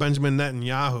reinstallation of Benjamin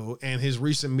Netanyahu and his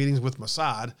recent meetings with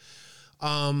Mossad,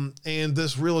 and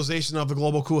this realization of the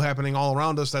global coup happening all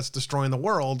around us that's destroying the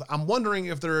world. I'm wondering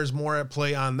if there is more at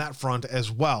play on that front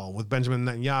as well with Benjamin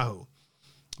Netanyahu.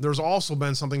 There's also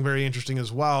been something very interesting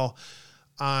as well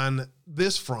on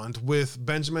this front with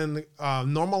Benjamin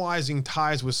normalizing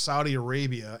ties with Saudi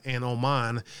Arabia and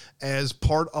Oman as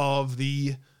part of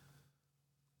the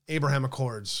Abraham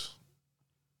Accords.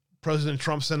 President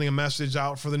Trump sending a message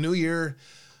out for the new year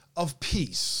of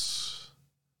peace.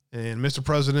 And Mr.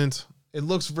 President, it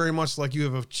looks very much like you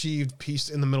have achieved peace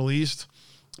in the Middle East.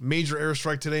 Major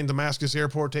airstrike today in Damascus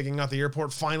airport, taking out the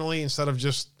airport finally, instead of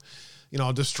just,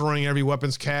 destroying every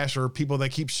weapons cache or people that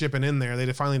keep shipping in there.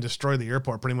 They finally destroyed the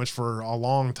airport pretty much for a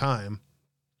long time.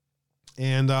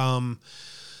 And,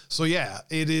 so yeah,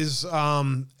 it is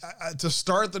to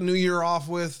start the new year off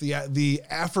with the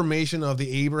affirmation of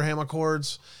the Abraham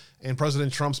Accords and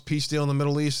President Trump's peace deal in the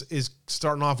Middle East is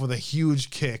starting off with a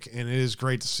huge kick, and it is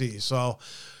great to see. So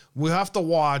we have to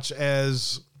watch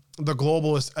as the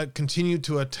globalists continue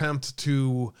to attempt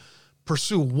to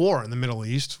pursue war in the Middle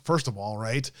East, first of all,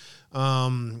 right?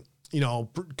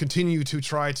 Continue to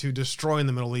try to destroy in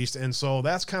the Middle East. And so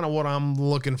that's kind of what I'm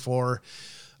looking for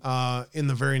in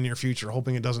the very near future,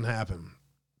 hoping it doesn't happen.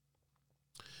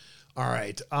 All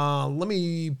right, let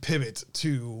me pivot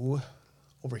to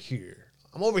over here.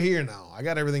 I'm over here now. I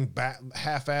got everything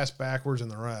half-assed backwards and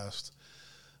the rest.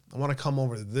 I want to come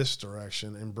over to this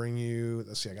direction and bring you,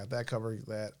 let's see, I got that covered,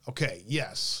 that. Okay,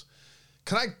 yes.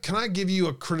 Can I give you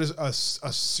a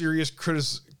serious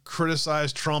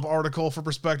criticized Trump article for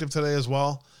perspective today as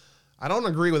well? I don't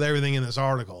agree with everything in this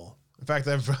article. In fact,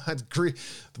 I agree.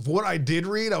 What I did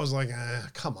read, I was like,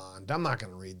 come on, I'm not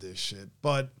going to read this shit.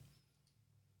 But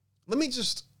let me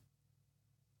just,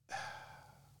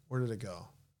 where did it go?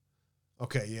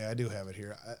 Okay, yeah, I do have it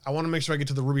here. I want to make sure I get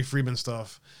to the Ruby Friedman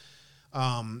stuff.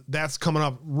 That's coming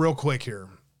up real quick here.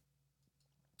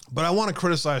 But I want to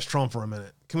criticize Trump for a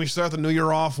minute. Can we start the new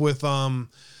year off with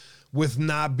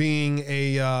not being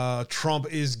a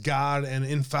Trump is God and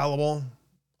infallible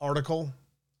article?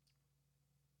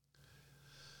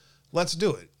 Let's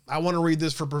do it. I want to read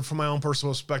this from my own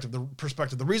personal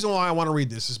perspective. The reason why I want to read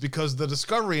this is because the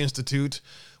Discovery Institute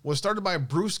was started by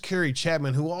Bruce Carey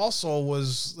Chapman, who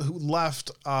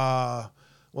left. Well,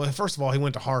 first of all, he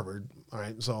went to Harvard. All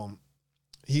right, so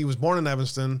he was born in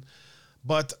Evanston,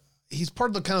 but he's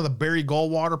part of the Barry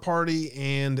Goldwater party,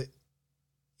 and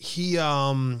he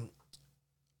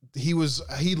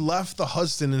left the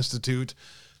Hudson Institute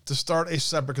to start a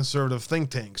separate conservative think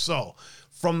tank. So,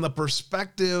 from the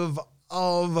perspective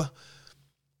of,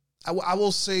 I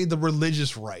will say, the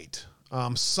religious right,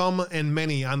 some and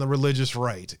many on the religious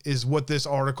right is what this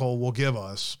article will give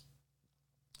us.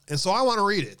 And so I want to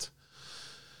read it.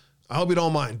 I hope you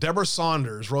don't mind. Deborah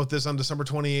Saunders wrote this on December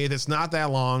 28th. It's not that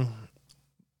long,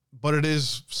 but it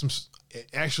is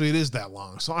that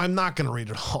long. So I'm not going to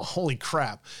read it all. Holy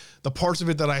crap. The parts of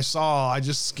it that I saw, I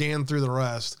just scanned through the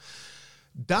rest.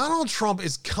 Donald Trump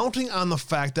is counting on the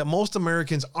fact that most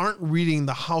Americans aren't reading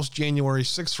the House January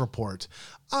 6th report.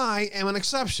 I am an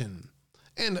exception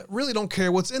and really don't care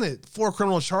what's in it. 4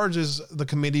 criminal charges the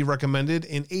committee recommended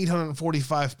in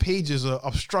 845 pages: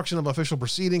 obstruction of official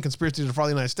proceeding, conspiracy to defraud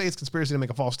the United States, conspiracy to make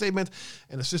a false statement,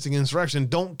 and assisting insurrection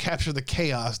don't capture the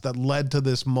chaos that led to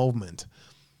this movement.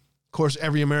 Of course,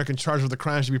 every American charged with a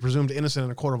crime should be presumed innocent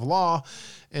in a court of law,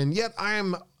 and yet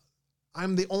I'm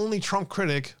the only Trump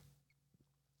critic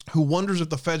who wonders if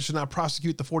the Fed should not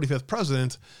prosecute the 45th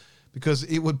president, because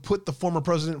it would put the former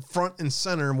president front and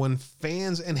center when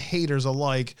fans and haters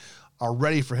alike are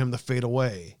ready for him to fade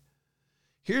away.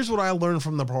 Here's what I learned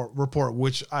from the report,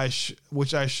 which I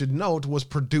should note was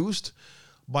produced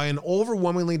by an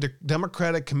overwhelmingly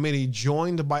Democratic committee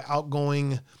joined by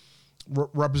outgoing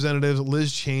Representatives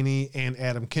Liz Cheney and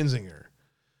Adam Kinzinger.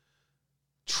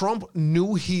 Trump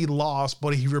knew he lost,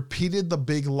 but he repeated the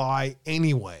big lie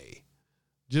anyway.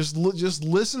 Just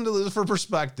listen to this for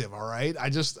perspective, all right? I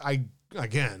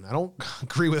don't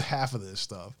agree with half of this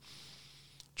stuff.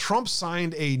 Trump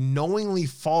signed a knowingly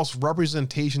false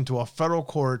representation to a federal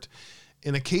court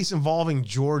in a case involving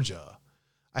Georgia.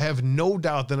 I have no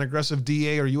doubt that an aggressive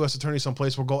DA or U.S. attorney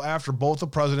someplace will go after both the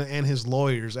president and his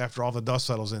lawyers after all the dust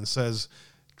settles in, says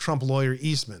Trump lawyer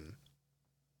Eastman.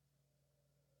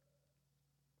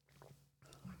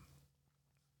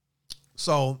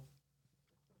 So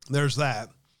there's that.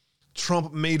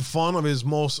 Trump made fun of his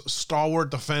most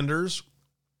stalwart defenders.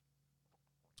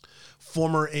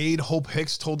 Former aide Hope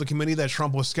Hicks told the committee that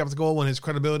Trump was skeptical when his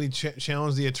credibility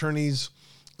challenged the attorney's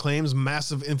claims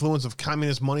massive influence of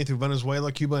communist money through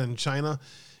Venezuela, Cuba, and China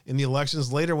in the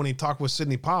elections. Later, when he talked with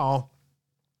Sidney Powell,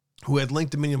 who had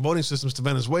linked Dominion voting systems to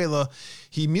Venezuela,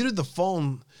 he muted the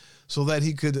phone so that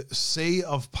he could say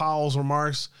of Powell's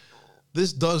remarks,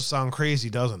 "This does sound crazy,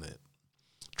 doesn't it?"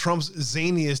 Trump's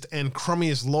zaniest and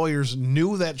crummiest lawyers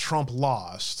knew that Trump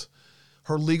lost.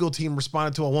 Her legal team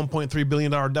responded to a $1.3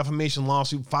 billion defamation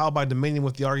lawsuit filed by Dominion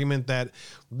with the argument that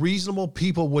reasonable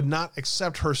people would not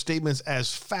accept her statements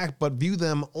as fact, but view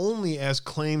them only as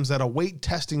claims that await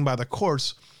testing by the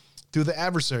courts through the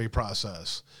adversary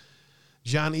process.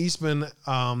 John Eastman,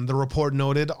 the report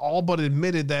noted, all but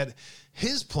admitted that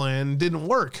his plan didn't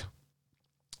work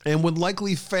and would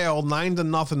likely fail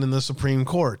 9-0 in the Supreme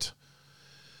Court.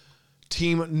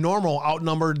 Team Normal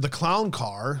outnumbered the clown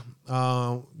car.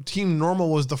 Team Normal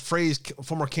was the phrase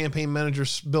former campaign manager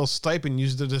Bill Stipend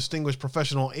used to distinguish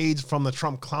professional aides from the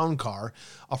Trump clown car,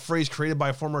 a phrase created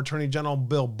by former Attorney General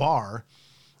Bill Barr.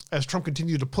 As Trump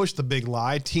continued to push the big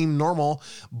lie, Team Normal,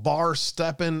 Barr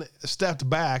stepped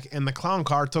back, and the clown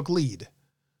car took lead.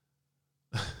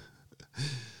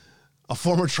 A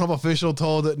former Trump official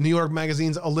told New York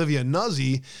Magazine's Olivia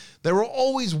Nuzzi there were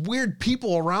always weird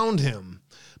people around him.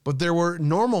 But the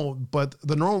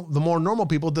more normal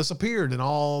people disappeared, and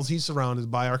all he's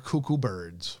surrounded by are cuckoo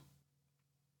birds.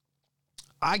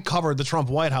 I covered the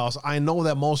Trump White House. I know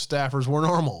that most staffers were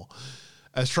normal.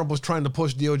 As Trump was trying to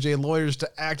push DOJ lawyers to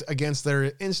act against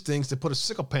their instincts to put a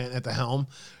sycophant at the helm,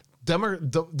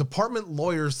 department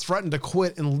lawyers threatened to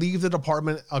quit and leave the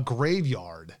department a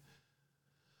graveyard.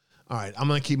 All right, I'm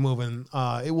going to keep moving.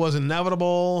 It was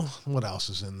inevitable. What else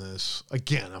is in this?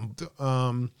 Again,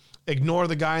 ignore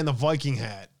the guy in the Viking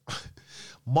hat.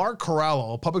 Mark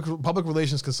Corallo, a public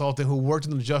relations consultant who worked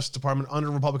in the Justice Department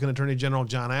under Republican Attorney General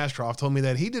John Ashcroft, told me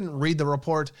that he didn't read the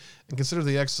report and considered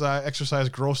the exercise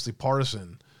grossly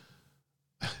partisan.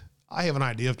 I have an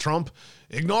idea of Trump.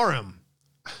 Ignore him.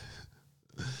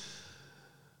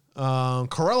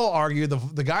 Corello argued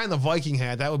the guy in the Viking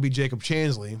hat, that would be Jacob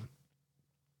Chansley,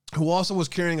 who also was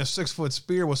carrying a 6-foot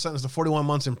spear, was sentenced to 41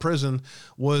 months in prison,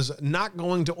 was not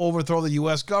going to overthrow the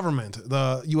U.S. government.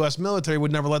 The U.S. military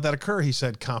would never let that occur, he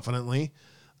said confidently.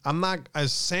 I'm not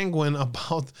as sanguine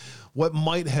about what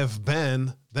might have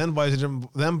been. Then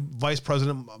Vice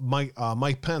President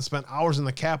Mike Pence spent hours in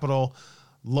the Capitol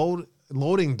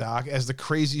loading dock as the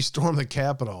crazy stormed the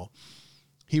Capitol.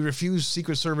 He refused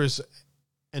Secret Service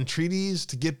entreaties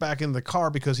to get back in the car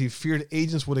because he feared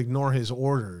agents would ignore his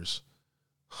orders.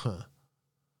 Huh.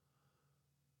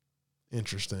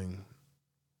 Interesting.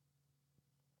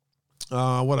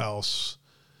 What else?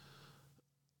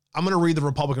 I'm going to read the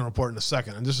Republican report in a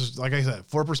second. And this is, like I said,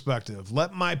 for perspective.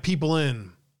 Let my people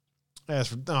in. As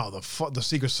for the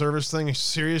Secret Service thing,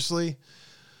 seriously?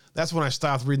 That's when I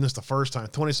stopped reading this the first time.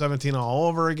 2017 all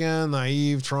over again.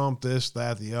 Naive, Trump, this,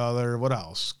 that, the other. What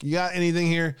else? You got anything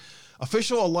here?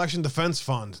 Official Election Defense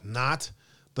Fund. Not.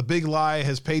 The big lie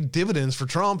has paid dividends for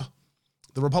Trump.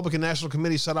 The Republican National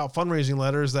Committee set out fundraising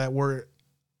letters that were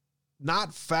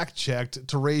not fact-checked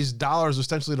to raise dollars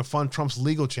ostensibly to fund Trump's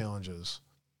legal challenges.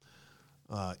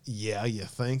 Yeah, you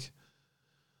think?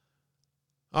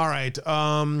 All right.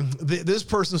 This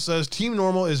person says Team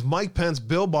Normal is Mike Pence,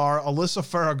 Bill Barr, Alyssa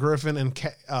Farrah Griffin, and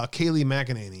Kayleigh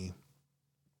McEnany.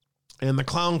 And the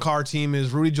clown car team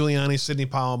is Rudy Giuliani, Sidney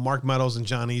Powell, Mark Meadows, and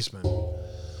John Eastman.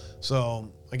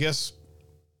 So I guess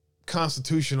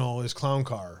constitutional is clown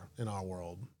car in our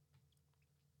world.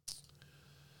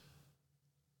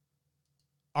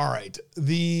 All right.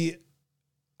 The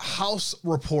House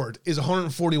report is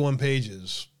 141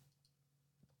 pages.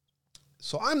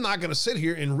 So I'm not going to sit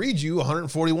here and read you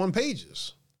 141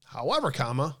 pages. However,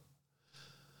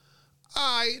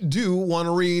 I do want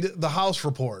to read the House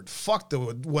report. Fuck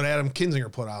what Adam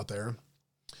Kinzinger put out there.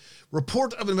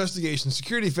 Report of investigation,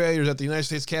 security failures at the United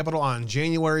States Capitol on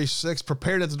January 6th,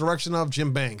 prepared at the direction of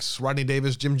Jim Banks, Rodney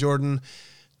Davis, Jim Jordan,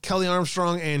 Kelly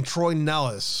Armstrong, and Troy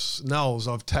Nels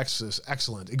of Texas.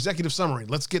 Excellent. Executive summary.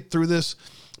 Let's get through this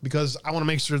because I want to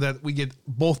make sure that we get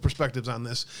both perspectives on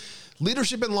this.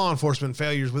 Leadership and law enforcement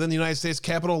failures within the United States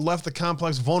Capitol left the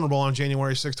complex vulnerable on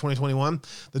January 6, 2021.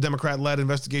 The Democrat-led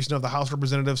investigation of the House of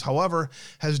Representatives, however,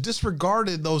 has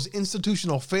disregarded those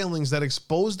institutional failings that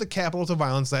exposed the Capitol to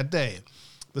violence that day.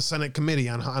 The Senate Committee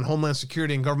on Homeland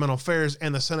Security and Governmental Affairs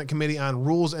and the Senate Committee on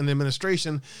Rules and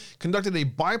Administration conducted a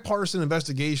bipartisan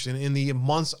investigation in the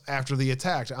months after the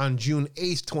attack. On June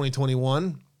 8,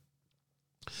 2021,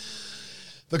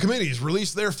 the committees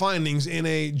released their findings in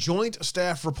a joint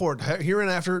staff report,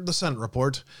 hereinafter the Senate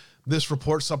report. This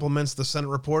report supplements the Senate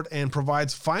report and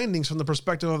provides findings from the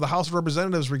perspective of the House of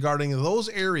Representatives regarding those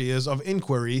areas of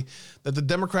inquiry that the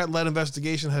Democrat-led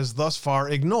investigation has thus far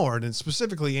ignored, and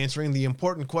specifically answering the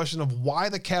important question of why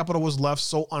the Capitol was left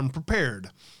so unprepared.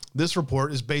 This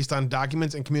report is based on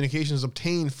documents and communications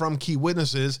obtained from key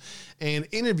witnesses and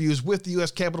interviews with the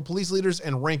U.S. Capitol Police leaders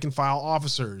and rank-and-file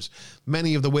officers.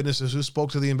 Many of the witnesses who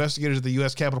spoke to the investigators at the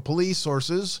U.S. Capitol Police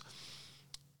sources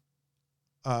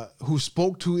who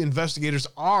spoke to investigators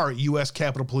are U.S.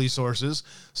 Capitol Police sources.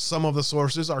 Some of the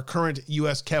sources are current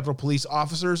U.S. Capitol Police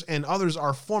officers, and others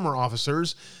are former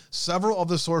officers. Several of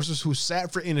the sources who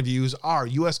sat for interviews are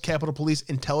U.S. Capitol Police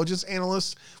intelligence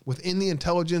analysts within the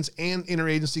Intelligence and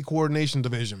Interagency Coordination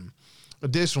Division.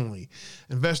 Additionally,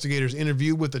 investigators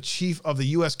interviewed with the chief of the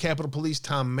U.S. Capitol Police,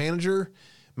 Tom Manger,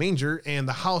 and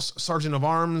the House Sergeant of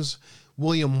Arms,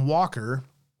 William Walker,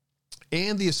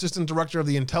 and the Assistant Director of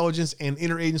the Intelligence and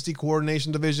Interagency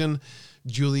Coordination Division,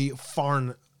 Julie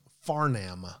Farnham.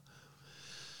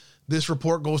 This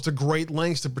report goes to great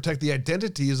lengths to protect the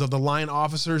identities of the line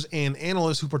officers and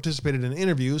analysts who participated in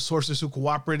interviews. Sources who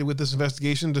cooperated with this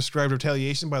investigation described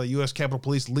retaliation by the U.S. Capitol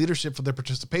Police leadership for their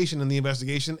participation in the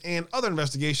investigation and other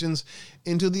investigations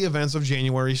into the events of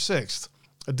January 6th.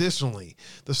 Additionally,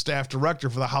 the staff director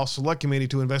for the House Select Committee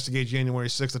to investigate January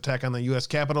 6th attack on the U.S.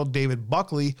 Capitol, David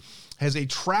Buckley, has a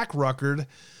track record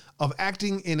of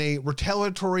acting in a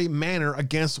retaliatory manner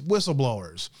against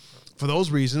whistleblowers. For those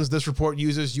reasons, this report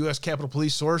uses U.S. Capitol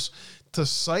Police source to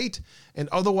cite and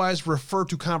otherwise refer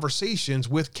to conversations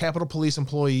with Capitol Police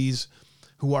employees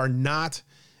who are not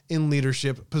in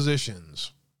leadership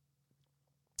positions.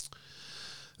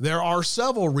 There are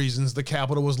several reasons the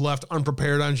Capitol was left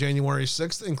unprepared on January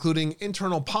 6th, including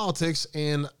internal politics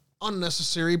and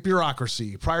unnecessary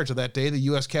bureaucracy. Prior to that day, the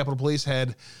U.S. Capitol Police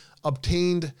had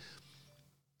obtained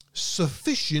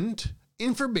sufficient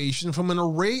information from an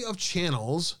array of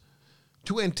channels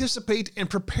to anticipate and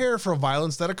prepare for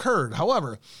violence that occurred.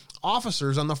 However,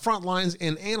 officers on the front lines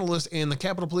and analysts in the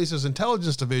Capitol Police's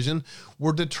Intelligence Division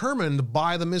were determined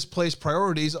by the misplaced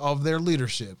priorities of their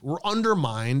leadership, were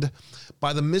undermined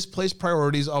by the misplaced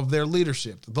priorities of their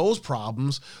leadership. Those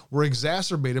problems were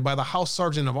exacerbated by the House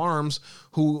Sergeant of Arms,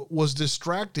 who was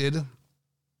distracted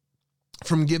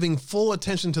from giving full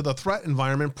attention to the threat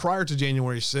environment prior to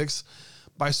January 6th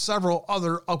by several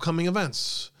other upcoming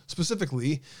events.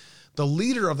 Specifically, the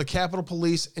leader of the Capitol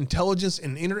Police Intelligence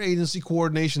and Interagency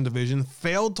Coordination Division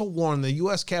failed to warn the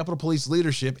U.S. Capitol Police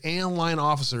leadership and line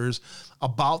officers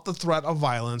about the threat of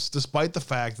violence, despite the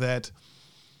fact that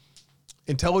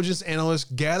intelligence analysts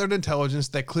gathered intelligence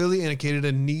that clearly indicated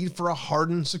a need for a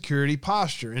hardened security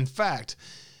posture. In fact,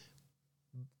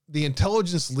 the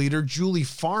intelligence leader, Julie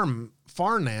Farnham,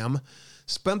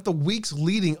 spent the weeks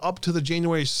leading up to the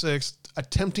January 6th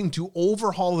attempting to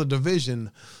overhaul the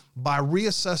division by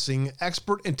reassessing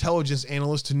expert intelligence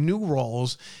analysts to new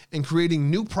roles and creating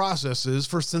new processes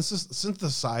for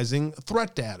synthesizing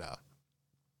threat data.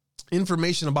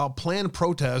 Information about planned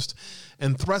protest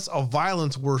and threats of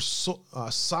violence were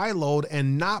siloed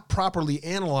and not properly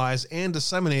analyzed and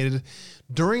disseminated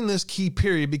during this key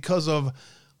period because of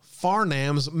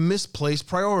Farnham's misplaced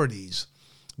priorities.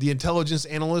 The intelligence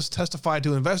analyst testified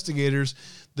to investigators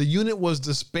the unit was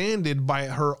disbanded by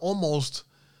her almost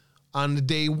on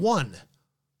day one.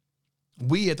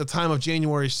 We, at the time of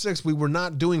January 6th, we were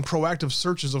not doing proactive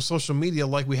searches of social media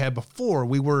like we had before.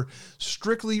 We were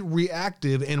strictly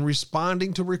reactive and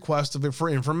responding to requests for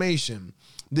information.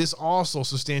 This also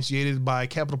substantiated by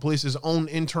Capitol Police's own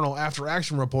internal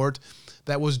after-action report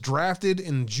that was drafted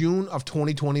in June of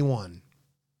 2021.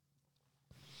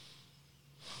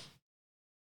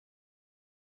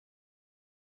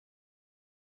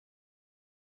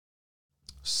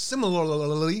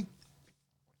 Similarly,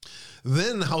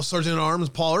 then House Sergeant at Arms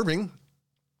Paul Irving,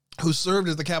 who served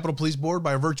as the Capitol Police Board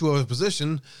by virtue of his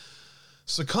position,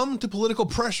 succumbed to political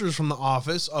pressures from the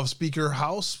office of Speaker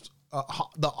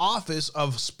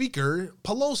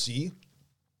Pelosi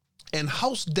and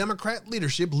House Democrat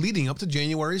leadership leading up to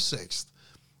January 6th.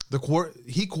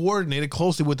 He coordinated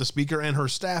closely with the Speaker and her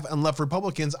staff and left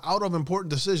Republicans out of important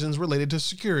decisions related to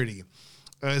security.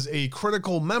 As a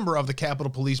critical member of the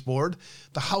Capitol Police Board,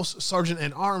 the House Sergeant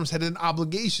at Arms had an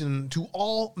obligation to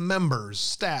all members,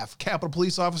 staff, Capitol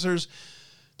Police officers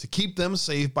to keep them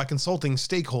safe by consulting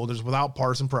stakeholders without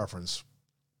partisan preference.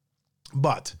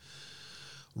 But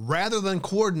rather than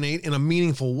coordinate in a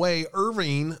meaningful way,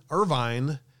 Irving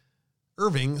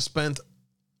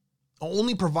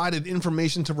only provided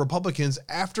information to Republicans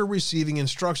after receiving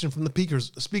instruction from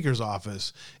the Speaker's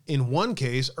office. In one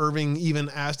case, Irving even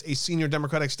asked a senior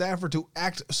Democratic staffer to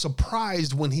act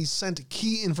surprised when he sent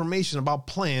key information about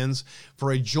plans for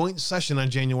a joint session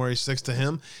on January 6th to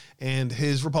him and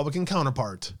his Republican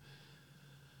counterpart.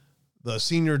 The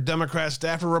senior Democrat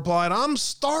staffer replied, "I'm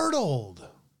startled."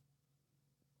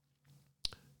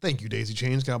 Thank you, Daisy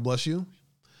Chains. God bless you.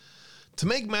 To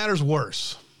make matters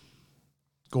worse,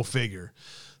 go figure,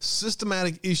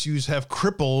 systematic issues have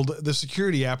crippled the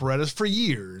security apparatus for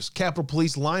years. Capitol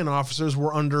Police line officers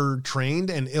were undertrained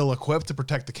and ill-equipped to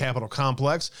protect the Capitol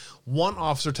complex. One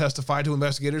officer testified to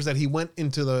investigators that he went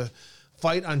into the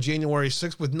fight on January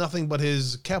 6th with nothing but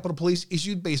his Capitol Police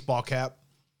issued baseball cap.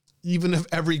 Even if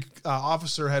every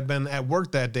officer had been at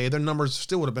work that day, their numbers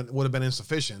still would have been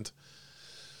insufficient.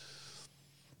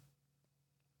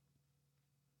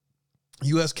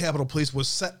 U.S. Capitol Police was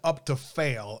set up to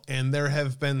fail, and there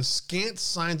have been scant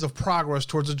signs of progress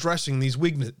towards addressing these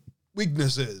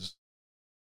weaknesses.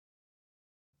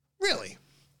 Really?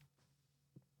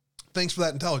 Thanks for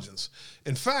that intelligence.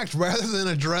 In fact, rather than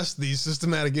address these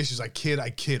systematic issues, I kid,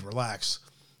 relax.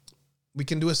 We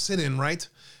can do a sit-in, right?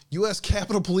 U.S.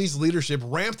 Capitol Police leadership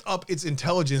ramped up its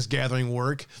intelligence gathering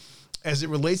work as it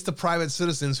relates to private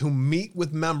citizens who meet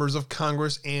with members of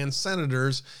Congress and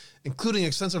senators, including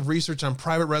extensive research on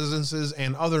private residences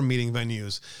and other meeting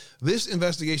venues. This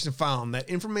investigation found that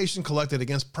information collected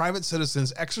against private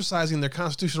citizens exercising their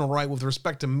constitutional right with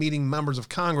respect to meeting members of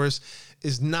Congress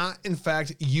is not, in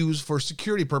fact, used for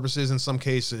security purposes in some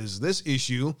cases. This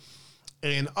issue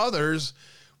and others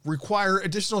require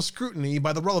additional scrutiny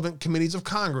by the relevant committees of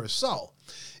Congress. So,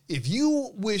 if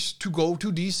you wish to go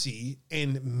to D.C.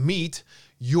 and meet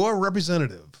your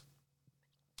representative,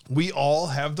 we all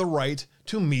have the right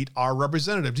to meet our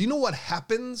representative. Do you know what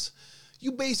happens?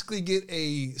 You basically get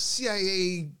a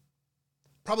CIA,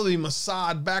 probably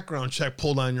Mossad background check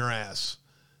pulled on your ass.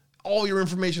 All your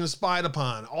information is spied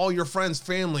upon. All your friends,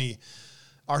 family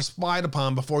are spied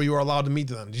upon before you are allowed to meet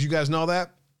them. Did you guys know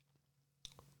that?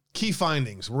 Key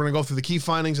findings. We're going to go through the key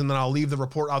findings, and then I'll leave the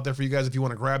report out there for you guys if you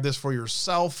want to grab this for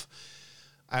yourself.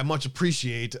 I much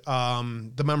appreciate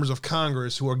the members of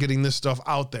Congress who are getting this stuff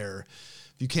out there.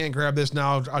 If you can't grab this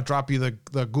now, I'll drop you the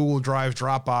Google Drive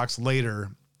Dropbox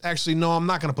later. Actually, no, I'm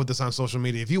not going to put this on social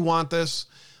media. If you want this,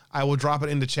 I will drop it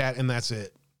into chat, and that's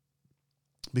it.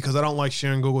 Because I don't like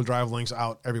sharing Google Drive links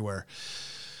out everywhere.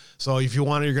 So if you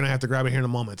want it, you're going to have to grab it here in a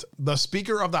moment. The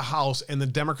Speaker of the House and the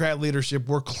Democrat leadership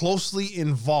were closely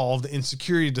involved in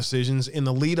security decisions in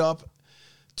the lead up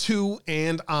to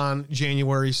and on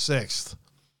January 6th.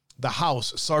 The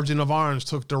House Sergeant of Arms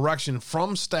took direction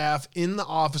from staff in the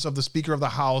office of the Speaker of the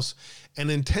House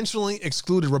and intentionally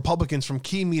excluded Republicans from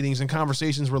key meetings and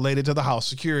conversations related to the House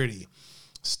security.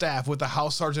 Staff with the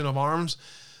House Sergeant of Arms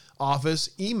office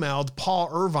emailed Paul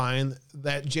Irvine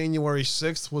that January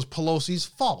 6th was Pelosi's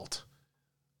fault.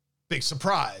 Big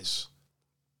surprise.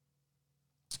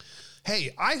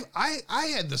 Hey, I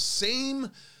had the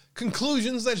same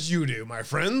conclusions that you do, my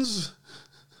friends.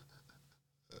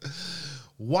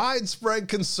 Widespread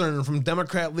concern from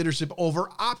Democrat leadership over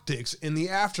optics in the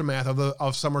aftermath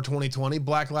of summer 2020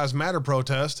 Black Lives Matter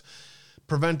protest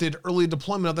prevented early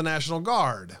deployment of the National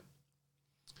Guard.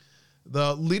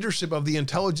 The leadership of the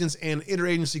Intelligence and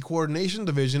Interagency Coordination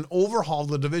Division overhauled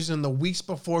the division in the weeks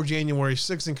before January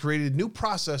 6th and created new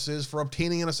processes for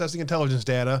obtaining and assessing intelligence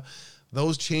data.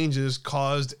 Those changes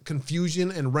caused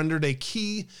confusion and rendered a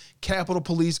key Capitol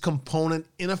Police component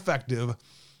ineffective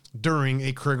during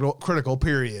a critical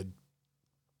period.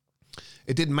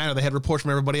 It didn't matter. They had reports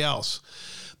from everybody else.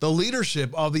 The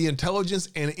leadership of the Intelligence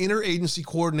and Interagency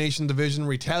Coordination Division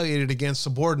retaliated against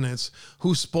subordinates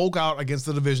who spoke out against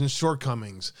the division's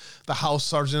shortcomings. The House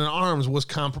Sergeant at Arms was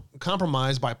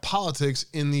compromised by politics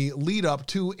in the lead up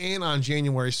to and on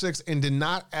January 6th and did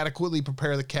not adequately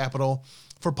prepare the Capitol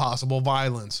for possible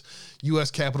violence.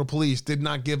 U.S. Capitol Police did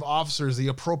not give officers the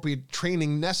appropriate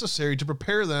training necessary to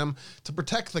prepare them to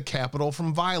protect the Capitol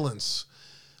from violence.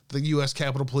 The U.S.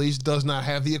 Capitol Police does not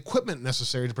have the equipment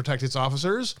necessary to protect its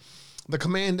officers. The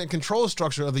command and control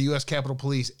structure of the U.S. Capitol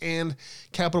Police and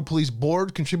Capitol Police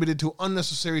Board contributed to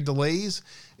unnecessary delays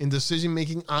in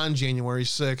decision-making on January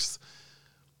 6th.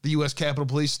 The U.S. Capitol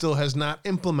Police still has not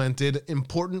implemented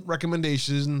important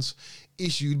recommendations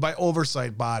issued by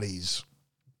oversight bodies.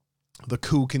 The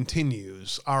coup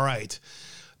continues. All right.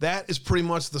 That is pretty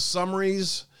much the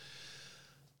summaries.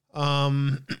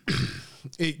 You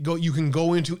can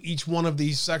go into each one of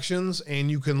these sections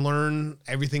and you can learn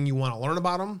everything you want to learn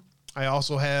about them. I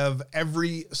also have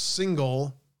every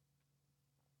single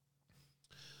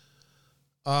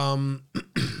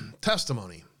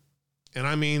testimony. And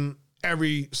I mean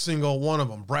every single one of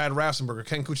them. Brad Rassenberger,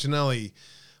 Ken Cuccinelli,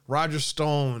 Roger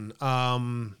Stone,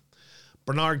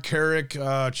 Bernard Carrick,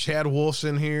 Chad Wolf's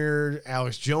in here,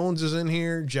 Alex Jones is in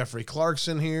here, Jeffrey Clark's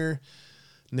in here,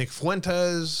 Nick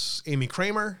Fuentes, Amy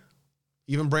Kramer,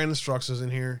 even Brandon Strux is in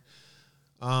here.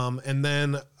 And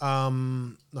then,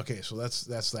 okay, so that's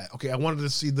that. Okay, I wanted to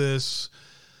see this.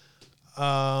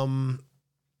 The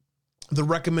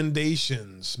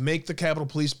recommendations: make the Capitol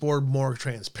Police Board more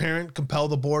transparent, compel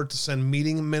the board to send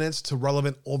meeting minutes to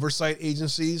relevant oversight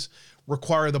agencies,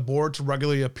 require the board to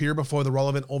regularly appear before the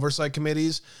relevant oversight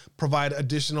committees, provide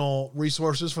additional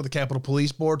resources for the Capitol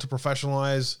Police Board to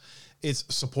professionalize its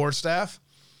support staff,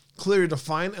 clearly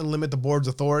define and limit the board's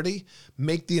authority,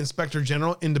 make the Inspector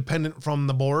General independent from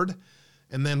the board,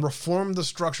 and then reform the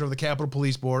structure of the Capitol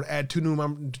Police Board, add two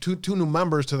new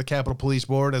members to the Capitol Police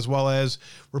Board, as well as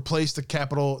replace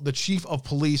the Chief of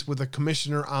Police with a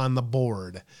commissioner on the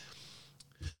board.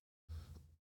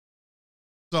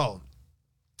 So,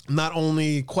 not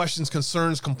only questions,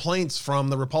 concerns, complaints from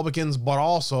the Republicans, but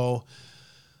also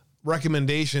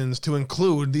recommendations to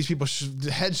include. These people,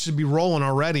 heads should be rolling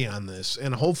already on this,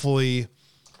 and hopefully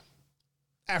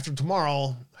after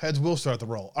tomorrow, heads will start to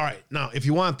roll. All right, now, if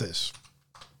you want this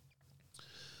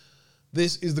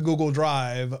is the Google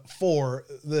Drive for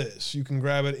this. You can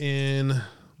grab it in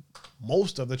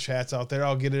most of the chats out there.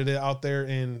 I'll get it out there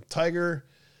in Tiger,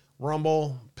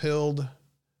 Rumble, Pilled,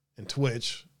 and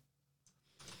Twitch.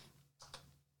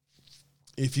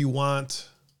 If you want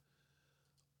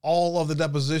all of the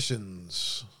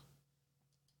depositions,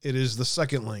 it is the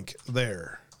second link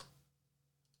there.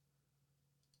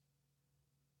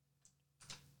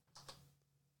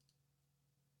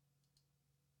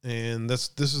 And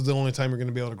this is the only time you're going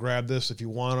to be able to grab this if you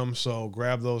want them. So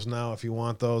grab those now if you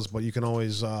want those, but you can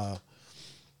always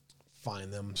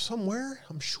find them somewhere,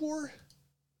 I'm sure.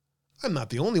 I'm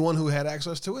not the only one who had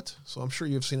access to it, so I'm sure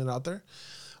you've seen it out there.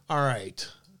 All right.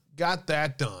 Got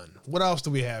that done. What else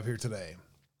do we have here today?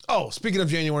 Oh, speaking of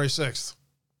January 6th.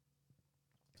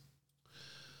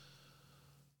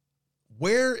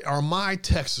 Where are my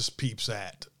Texas peeps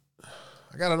at?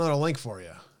 I got another link for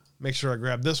you. Make sure I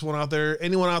grab this one out there.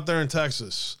 Anyone out there in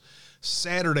Texas?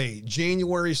 Saturday,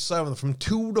 January 7th from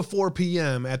 2 to 4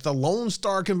 p.m. at the Lone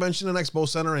Star Convention and Expo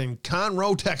Center in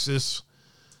Conroe, Texas.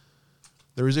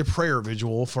 There is a prayer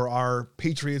vigil for our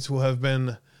patriots who have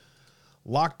been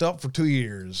locked up for 2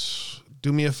 years.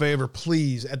 Do me a favor,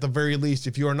 please, at the very least,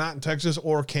 if you are not in Texas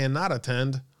or cannot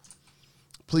attend,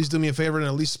 please do me a favor and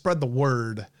at least spread the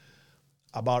word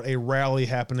about a rally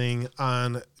happening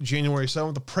on January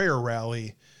 7th, a prayer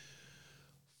rally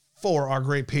for our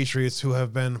great patriots who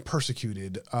have been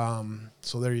persecuted.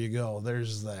 So there you go.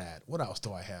 There's that. What else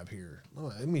do I have here?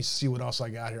 Let me see what else I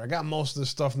got here. I got most of this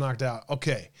stuff knocked out.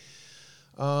 Okay.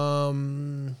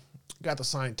 Got the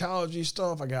Scientology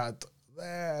stuff. I got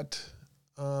that.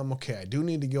 Okay, I do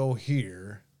need to go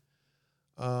here.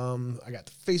 I got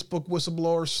the Facebook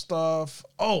whistleblower stuff.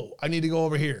 Oh, I need to go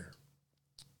over here.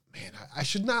 Man, I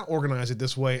should not organize it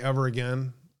this way ever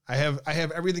again. I have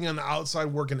everything on the outside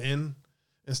working in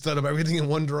instead of everything in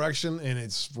one direction, and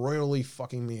it's royally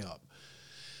fucking me up.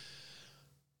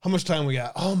 How much time we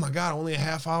got? Oh my God, only a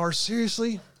half hour?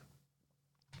 Seriously?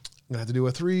 I'm gonna have to do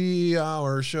a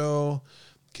 3-hour show.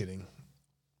 Kidding.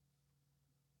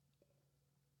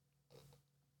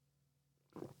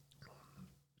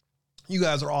 You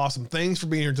guys are awesome. Thanks for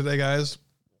being here today, guys.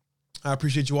 I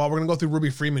appreciate you all. We're going to go through Ruby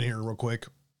Freeman here real quick.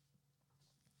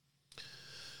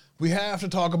 We have to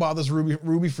talk about this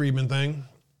Ruby Freeman thing.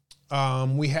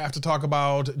 We have to talk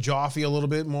about Joffy a little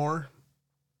bit more.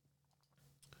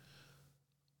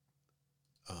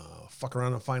 Fuck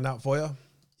around and find out for you.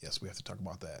 Yes, we have to talk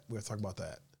about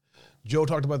that. Joe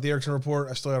talked about the Erickson report.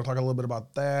 I still got to talk a little bit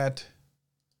about that.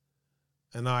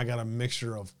 And now I got a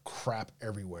mixture of crap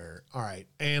everywhere. All right.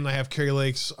 And I have Kerry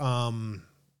Lake's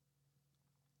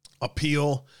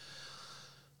appeal.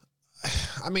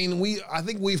 I mean, I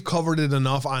think we've covered it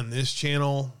enough on this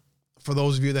channel for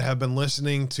those of you that have been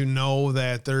listening to know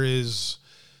that there is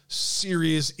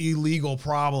serious illegal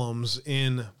problems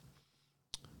in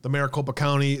the Maricopa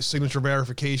County signature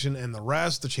verification and the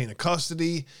rest, the chain of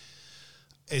custody.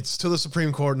 It's to the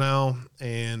Supreme Court now,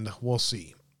 and we'll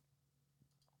see.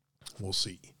 We'll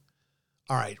see.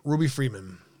 All right, Ruby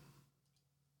Freeman.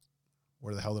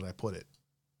 Where the hell did I put it?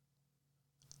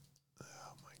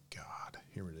 Oh, my God.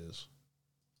 Here it is.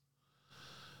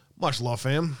 Much love,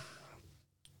 fam.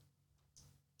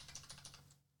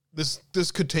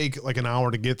 This could take like an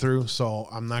hour to get through, so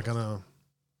I'm not going to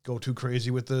go too crazy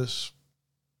with this.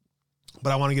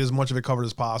 But I want to get as much of it covered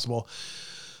as possible.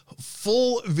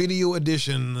 Full video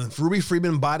edition. Ruby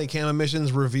Freeman body cam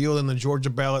emissions revealed in the Georgia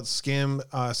ballot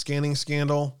scanning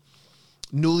scandal.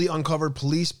 Newly uncovered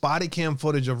police body cam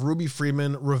footage of Ruby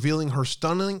Freeman revealing her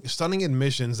stunning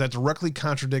admissions that directly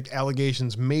contradict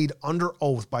allegations made under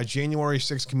oath by January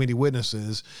 6th committee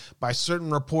witnesses, by certain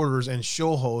reporters and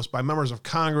show hosts, by members of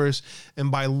Congress,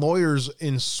 and by lawyers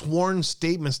in sworn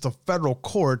statements to federal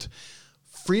court.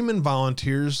 Freeman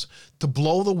volunteers to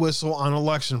blow the whistle on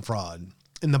election fraud.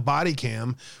 In the body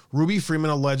cam, Ruby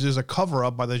Freeman alleges a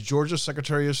cover-up by the Georgia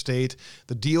Secretary of State,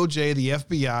 the DOJ, the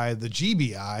FBI, the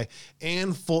GBI,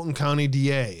 and Fulton County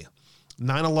DA.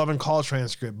 9/11 call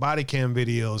transcript, body cam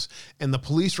videos, and the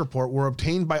police report were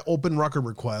obtained by open record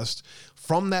request.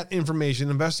 From that information,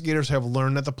 investigators have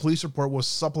learned that the police report was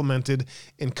supplemented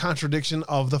in contradiction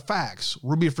of the facts.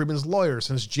 Ruby Freeman's lawyer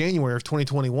since January of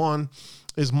 2021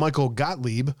 is Michael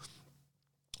Gottlieb,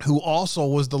 who also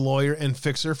was the lawyer and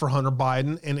fixer for Hunter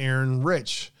Biden and Aaron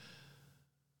Rich.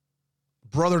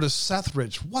 Brother to Seth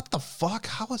Rich. What the fuck?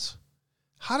 How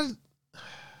did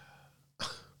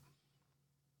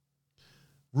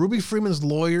Ruby Freeman's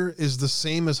lawyer is the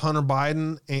same as Hunter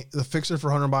Biden, the fixer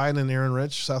for Hunter Biden and Aaron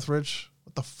Rich, Seth Rich?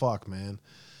 What the fuck, man?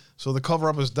 So the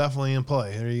cover-up is definitely in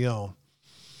play. There you go.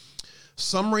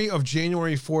 Summary of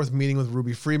January 4th meeting with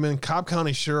Ruby Freeman, Cobb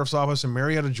County Sheriff's Office in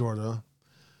Marietta, Georgia.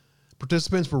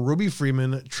 Participants were Ruby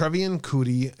Freeman, Trevian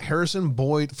Cootie, Harrison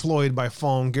Floyd by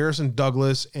phone, Garrison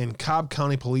Douglas, and Cobb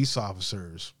County police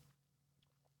officers.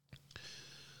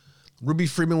 Ruby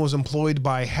Freeman was employed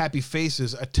by Happy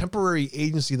Faces, a temporary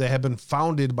agency that had been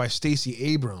founded by Stacey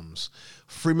Abrams.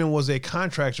 Freeman was a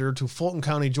contractor to Fulton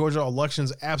County, Georgia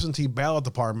Elections Absentee Ballot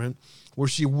Department, where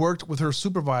she worked with her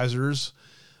supervisor's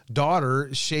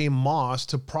daughter, Shay Moss,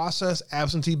 to process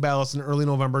absentee ballots in early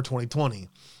November 2020.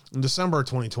 In December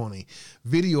 2020,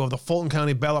 video of the Fulton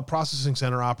County Ballot Processing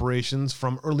Center operations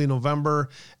from early November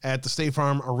at the State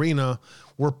Farm Arena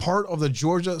were part of the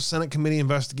Georgia Senate Committee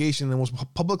investigation and was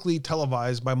publicly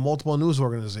televised by multiple news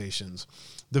organizations.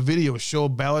 The video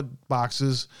showed ballot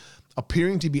boxes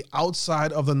appearing to be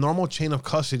outside of the normal chain of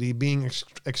custody, being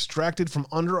extracted from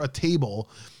under a table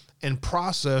and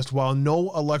processed while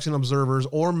no election observers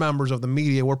or members of the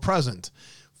media were present.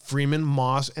 Freeman,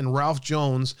 Moss, and Ralph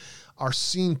Jones are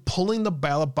seen pulling the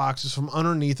ballot boxes from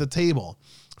underneath the table.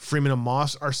 Freeman and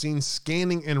Moss are seen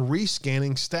scanning and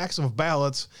rescanning stacks of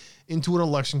ballots into an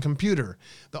election computer.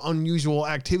 The unusual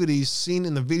activities seen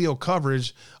in the video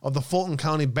coverage of the Fulton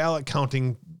County ballot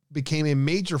counting became a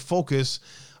major focus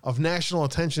of national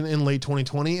attention in late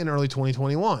 2020 and early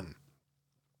 2021.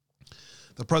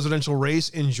 The presidential race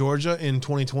in Georgia in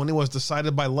 2020 was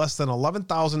decided by less than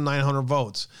 11,900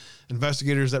 votes.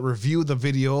 Investigators that reviewed the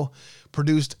video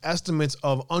produced estimates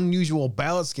of unusual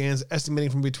ballot scans estimating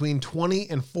from between 20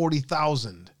 and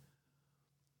 40,000.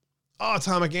 Oh,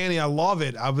 Atomic Annie, I love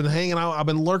it. I've been hanging out. I've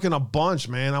been lurking a bunch,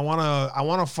 man. I want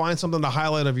to find something to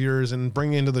highlight of yours and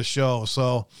bring into the show.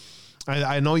 So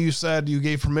I know you said you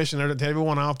gave permission to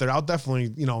everyone out there. I'll definitely,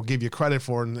 give you credit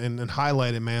for it and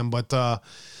highlight it, man. But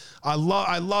I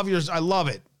love yours. I love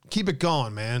it. Keep it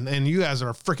going, man. And you guys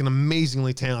are freaking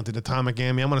amazingly talented, Atomic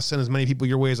Annie. I'm going to send as many people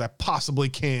your way as I possibly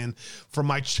can for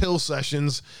my chill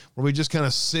sessions where we just kind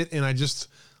of sit and I just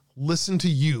listen to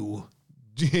you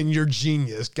and your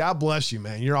genius. God bless you,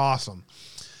 man. You're awesome.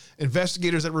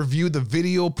 Investigators that reviewed the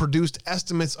video produced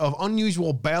estimates of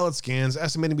unusual ballot scans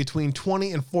estimating between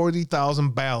 20 and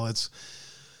 40,000 ballots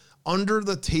under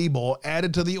the table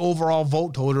added to the overall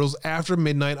vote totals after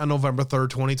midnight on November 3rd,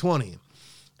 2020.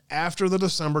 After the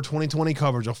December 2020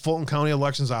 coverage of Fulton County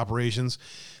elections operations,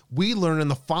 we learned in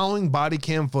the following body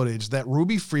cam footage that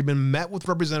Ruby Freeman met with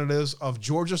representatives of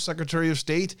Georgia Secretary of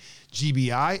State,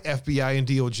 GBI, FBI, and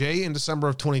DOJ in December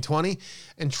of 2020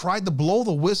 and tried to blow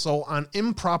the whistle on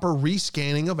improper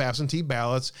rescanning of absentee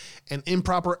ballots and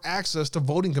improper access to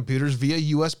voting computers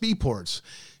via USB ports.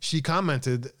 She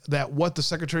commented that what the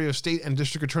Secretary of State and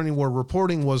District Attorney were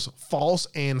reporting was false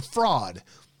and fraud.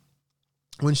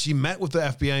 When she met with the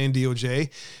FBI and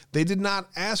DOJ, they did not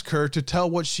ask her to tell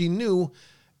what she knew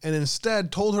and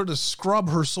instead told her to scrub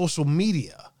her social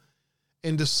media.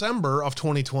 In December of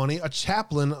 2020, a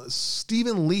chaplain,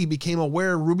 Stephen Lee, became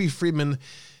aware Ruby Freeman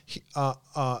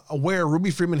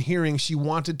hearing she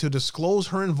wanted to disclose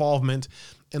her involvement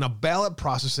in a ballot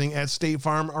processing at State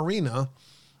Farm Arena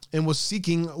and was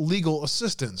seeking legal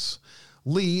assistance.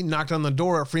 Lee knocked on the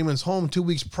door at Freeman's home 2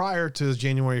 weeks prior to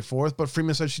January 4th, but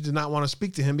Freeman said she did not want to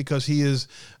speak to him because he is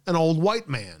an old white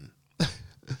man.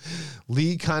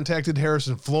 Lee contacted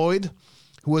Harrison Floyd,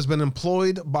 who has been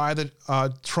employed by the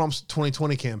Trump's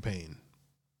 2020 campaign.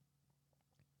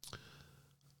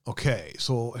 Okay,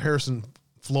 so Harrison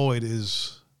Floyd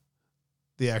is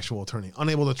the actual attorney.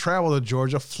 Unable to travel to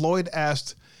Georgia, Floyd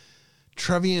asked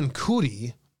Trevian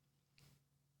Cootie,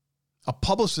 a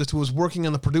publicist who was working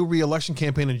on the Purdue re-election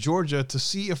campaign in Georgia, to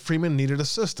see if Freeman needed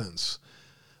assistance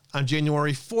on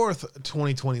January 4th,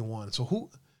 2021. So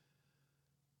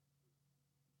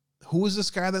who is this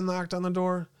guy that knocked on the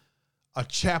door? A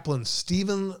chaplain,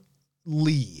 Stephen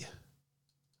Lee.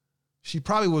 She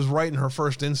probably was right in her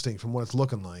first instinct from what it's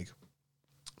looking like.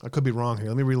 I could be wrong here.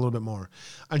 Let me read a little bit more.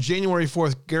 On January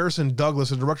 4th, Garrison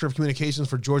Douglas, the director of communications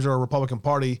for Georgia Republican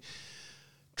Party,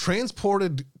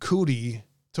 transported Cootie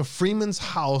to Freeman's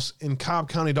house in Cobb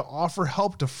County to offer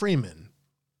help to Freeman.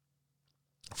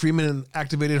 Freeman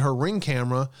activated her Ring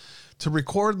camera to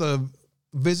record the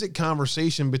visit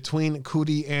conversation between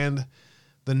Cootie and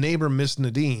the neighbor, Miss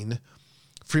Nadine.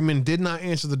 Freeman did not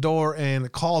answer the door and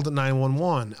called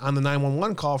 911. On the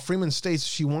 911 call, Freeman states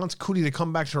she wants Cootie to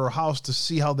come back to her house to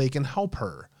see how they can help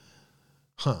her.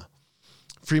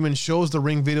 Freeman shows the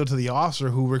Ring video to the officer,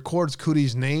 who records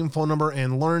Cootie's name, phone number,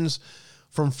 and learns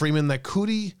from Freeman that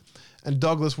Cootie and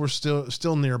Douglas were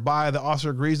still nearby. The officer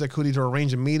agrees that Cootie to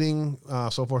arrange a meeting,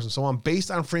 so forth and so on. Based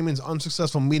on Freeman's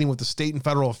unsuccessful meeting with the state and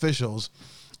federal officials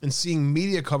and seeing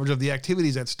media coverage of the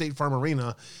activities at State Farm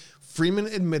Arena, Freeman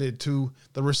admitted to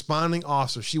the responding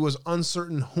officer she was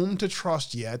uncertain whom to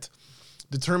trust yet,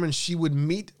 determined she would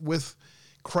meet with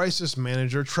crisis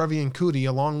manager Trevian Cootie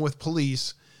along with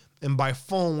police and by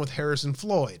phone with Harrison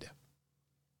Floyd.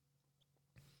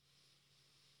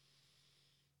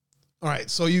 All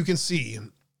right, so you can see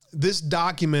this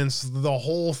documents the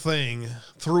whole thing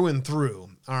through and through.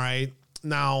 All right,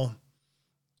 now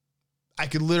I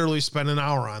could literally spend an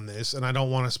hour on this, and I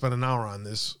don't want to spend an hour on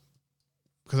this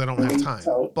because I don't have time.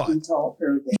 But he told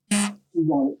her that he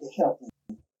wanted to help him.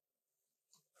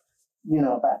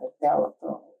 about the ballot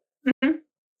throw.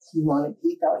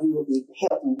 He thought he would be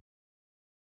helping.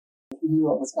 He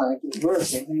knew it was going to get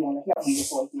worse, and he wanted to help me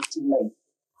before it gets too late.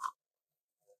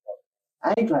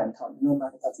 I ain't trying to talk to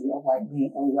nobody because you're a white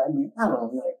man, old white man. I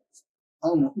don't know. I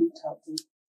don't know who to talk to.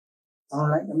 I don't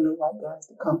like them little white guys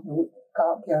to come here with the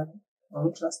cop carry. I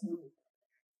don't trust them.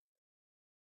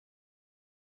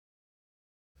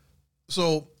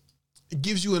 So it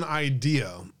gives you an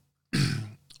idea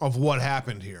of what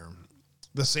happened here.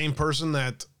 The same person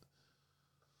that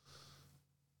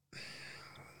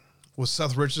was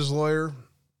Seth Rich's lawyer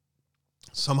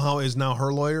somehow is now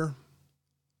her lawyer.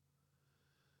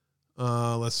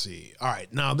 Let's see. All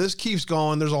right. Now this keeps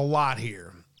going. There's a lot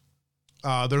here.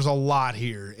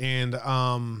 And,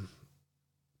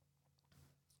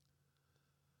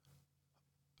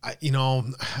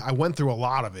 I went through a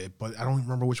lot of it, but I don't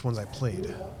remember which ones I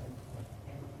played.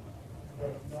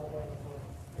 All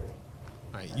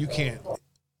right. You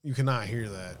cannot hear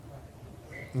that.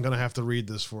 I'm going to have to read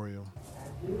this for you.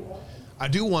 I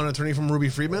do want an attorney from Ruby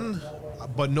Freeman,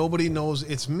 but nobody knows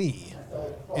it's me.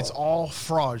 It's all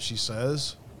fraud, she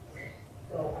says.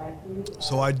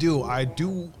 So I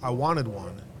wanted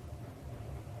one.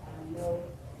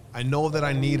 I know that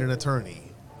I need an attorney.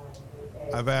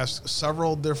 I've asked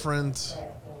several different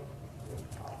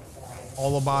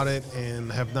all about it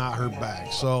and have not heard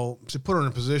back. So she put her in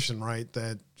a position, right,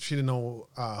 that she didn't know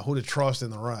who to trust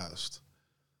and the rest.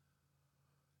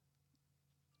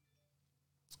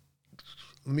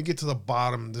 Let me get to the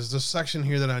bottom. There's this section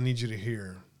here that I need you to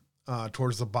hear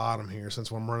towards the bottom here,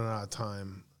 since I'm running out of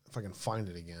time. If I can find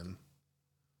it again.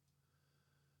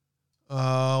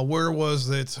 Where was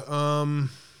it?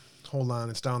 Hold on.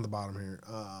 It's down the bottom here.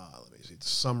 Let me see. It's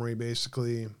summary,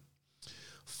 basically.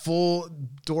 Full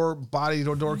body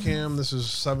door cam. This is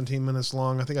 17 minutes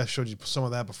long. I think I showed you some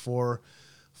of that before.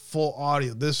 Full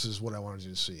audio. This is what I wanted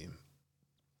you to see.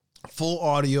 Full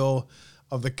audio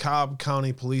of the Cobb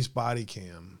County Police body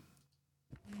cam.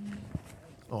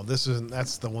 Oh, that's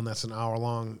the one that's an hour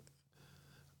long.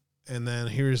 And then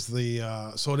here's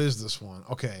the, so it is this one.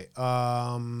 Okay.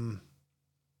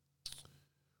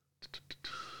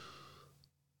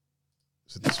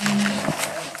 Is it this one?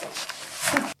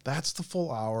 That's the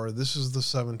full hour. This is the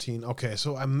 17. Okay.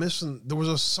 So I'm missing, there was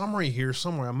a summary here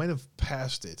somewhere. I might have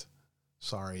passed it.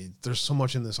 Sorry. There's so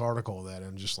much in this article that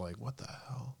I'm just like, what the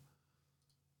hell?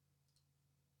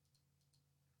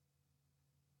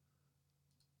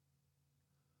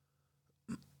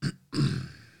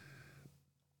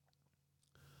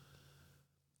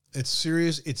 It's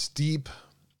serious. It's deep.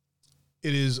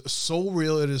 It is so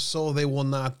real. It is so they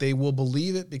will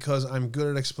believe it because I'm good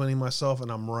at explaining myself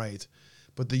and I'm right.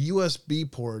 But the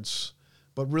USB ports,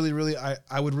 but really,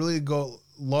 I would really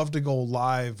love to go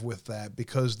live with that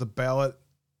because the ballot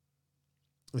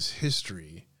is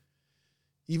history.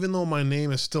 Even though my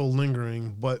name is still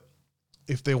lingering, but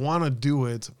if they want to do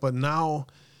it, but now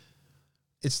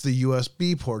it's the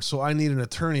USB port. So I need an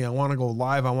attorney. I want to go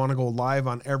live. I want to go live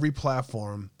on every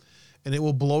platform. And it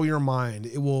will blow your mind.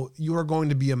 You are going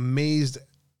to be amazed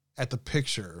at the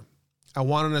picture. I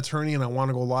want an attorney and I want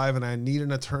to go live and I need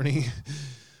an attorney.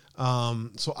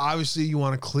 So obviously you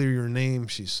want to clear your name,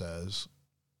 she says.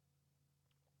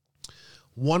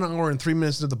 1 hour and 3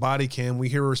 minutes into the body cam, we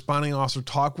hear a responding officer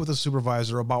talk with a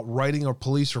supervisor about writing a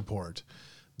police report.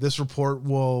 This report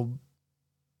will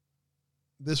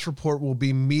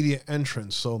be media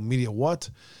entrance. So media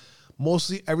what?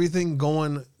 Mostly everything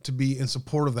going to be in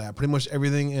support of that. Pretty much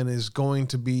everything, and is going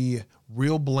to be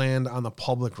real bland on the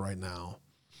public right now.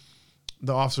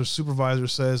 The officer supervisor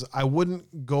says, I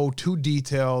wouldn't go too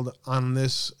detailed on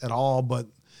this at all, but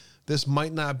this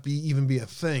might not even be a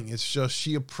thing. It's just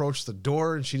she approached the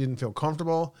door and she didn't feel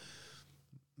comfortable.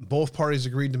 Both parties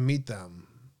agreed to meet them.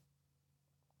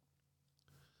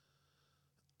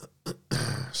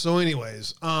 So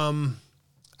anyways,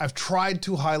 I've tried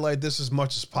to highlight this as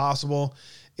much as possible.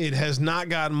 It has not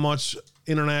gotten much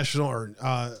international or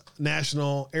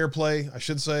national airplay, I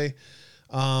should say.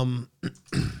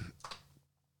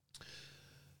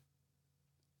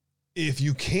 If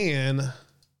you can,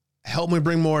 help me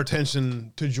bring more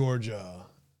attention to Georgia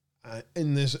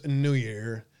in this new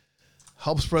year.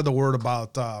 Help spread the word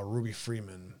about Ruby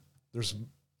Freeman. There's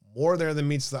more there than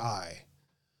meets the eye.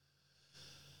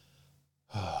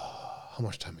 How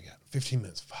much time we got? 15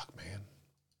 minutes. Fuck, man.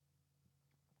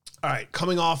 All right.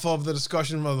 Coming off of the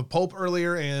discussion of the Pope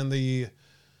earlier and the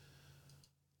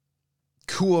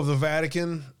coup of the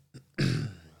Vatican,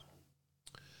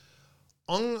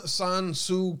 Aung San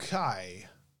Suu Kyi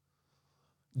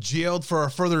jailed for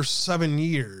a further 7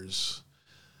 years.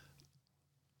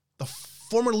 The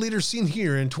former leader seen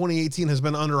here in 2018 has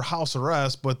been under house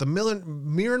arrest, but the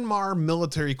Myanmar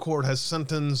military court has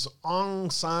sentenced Aung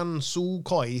San Suu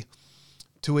Kyi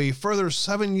to a further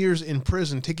 7 years in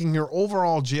prison, taking her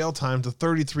overall jail time to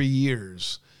 33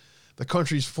 years. The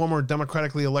country's former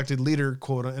democratically elected leader,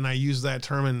 quote, and I use that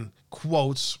term in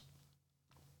quotes,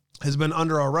 has been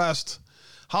under house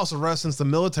arrest since the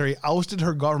military ousted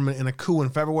her government in a coup in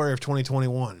February of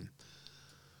 2021.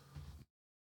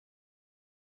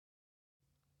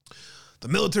 The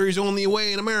military is the only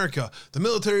way in America. The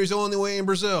military is the only way in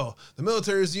Brazil. The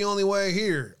military is the only way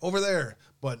here, over there.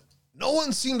 But no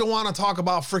one seemed to want to talk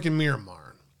about freaking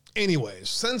Myanmar. Anyways,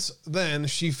 since then,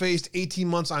 she faced 18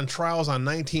 months on trials on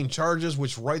 19 charges,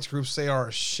 which rights groups say are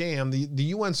a sham. The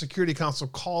UN Security Council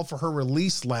called for her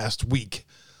release last week.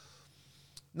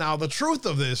 Now, the truth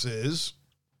of this is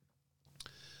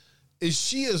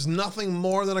she is nothing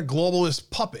more than a globalist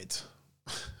puppet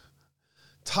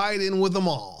tied in with them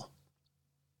all.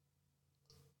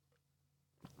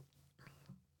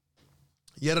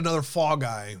 Yet another fall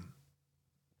guy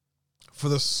for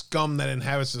the scum that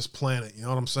inhabits this planet. You know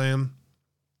what I'm saying?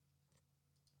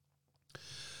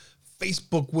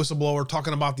 Facebook whistleblower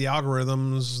talking about the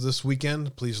algorithms this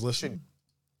weekend. Please listen.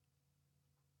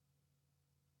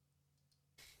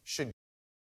 Should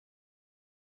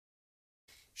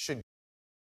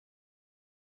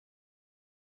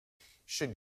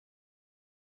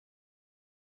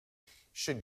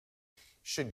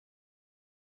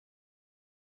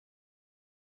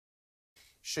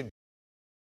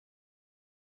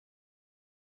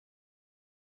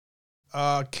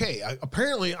Okay,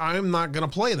 apparently I'm not going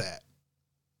to play that.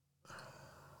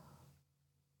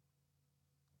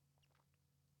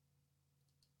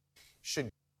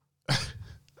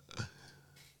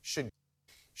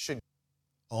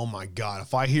 Oh my God.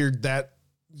 If I hear that,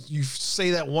 you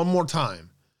say that one more time.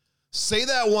 Say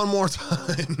that one more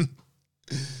time.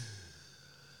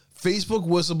 Facebook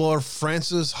whistleblower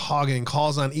Frances Haugen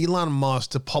calls on Elon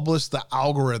Musk to publish the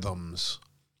algorithms.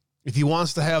 If he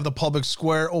wants to have the public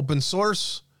square open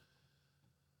source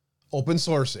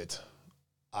it.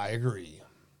 I agree.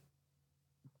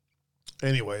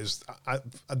 Anyways,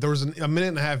 there was a minute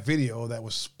and a half video that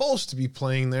was supposed to be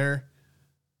playing there.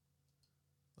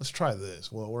 Let's try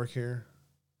this. Will it work here?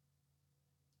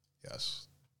 Yes.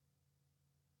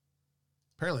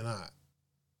 Apparently not.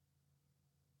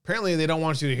 Apparently they don't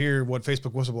want you to hear what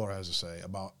Facebook whistleblower has to say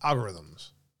about algorithms.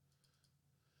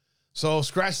 So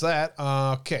scratch that.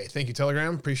 Okay. Thank you,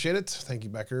 Telegram. Appreciate it. Thank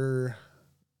you, Becker.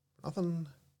 Nothing.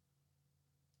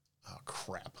 Oh,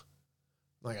 crap.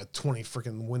 I got 20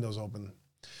 freaking windows open.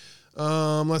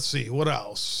 Let's see. What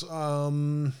else?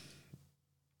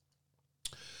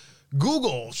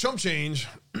 Google, chump change.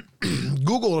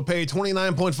 Google to pay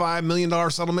 $29.5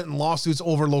 million settlement in lawsuits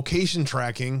over location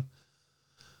tracking.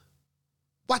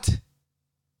 What?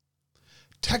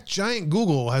 Tech giant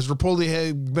Google has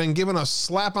reportedly been given a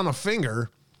slap on the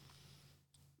finger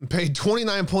and paid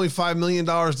 $29.5 million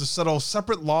to settle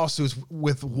separate lawsuits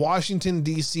with Washington,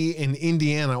 D.C. and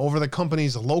Indiana over the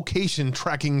company's location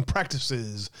tracking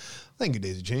practices. Thank you,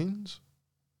 Daisy Chains.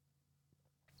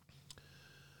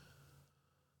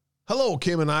 Hello,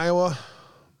 Kim in Iowa.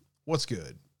 What's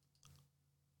good?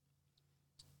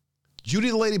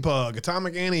 Judy the Ladybug,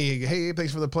 Atomic Annie. Hey,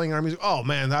 thanks for the playing our music. Oh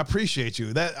man, I appreciate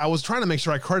you. That I was trying to make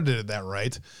sure I credited that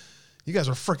right. You guys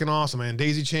are freaking awesome, man.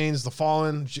 Daisy Chains, The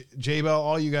Fallen, J-Bell,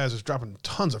 all you guys are dropping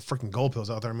tons of freaking gold pills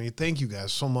out there. I mean, thank you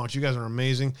guys so much. You guys are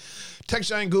amazing. Tech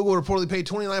giant Google reportedly paid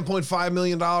 $29.5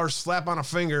 million, slap on a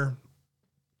finger.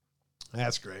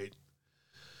 That's great.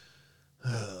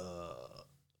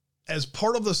 As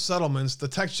part of the settlements, the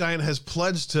tech giant has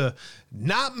pledged to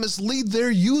not mislead their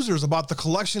users about the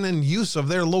collection and use of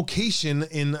their location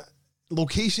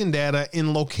data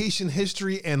in location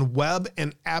history and web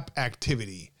and app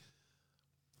activity.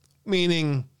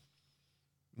 Meaning,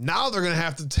 now they're going to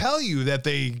have to tell you that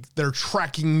they're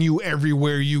tracking you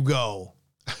everywhere you go.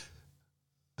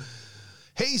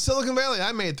 Hey, Silicon Valley,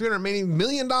 I made $380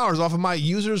 million off of my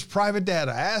users' private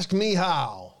data. Ask me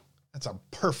how. That's a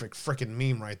perfect freaking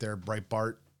meme right there,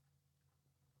 Breitbart.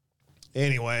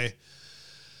 Anyway,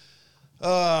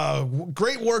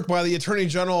 great work by the Attorney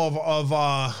General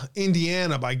of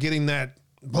Indiana by getting that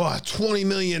 $20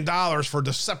 million for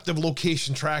deceptive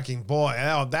location tracking. Boy,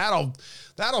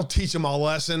 that'll teach them a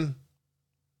lesson.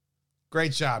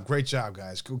 Great job,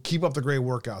 guys. Keep up the great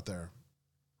work out there.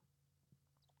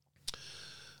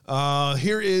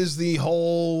 Here is the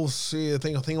whole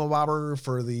thingamabobber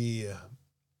for the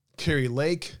Kerry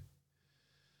Lake.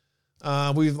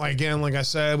 We've, again, like I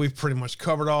said, we've pretty much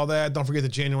covered all that. Don't forget the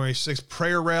January 6th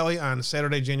prayer rally on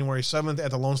Saturday, January 7th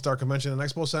at the Lone Star Convention and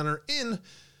Expo Center in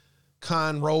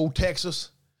Conroe, Texas.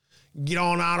 Get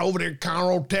on out over there,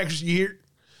 Conroe, Texas, you hear?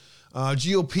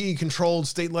 GOP-controlled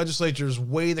state legislatures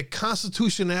weigh the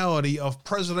constitutionality of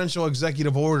presidential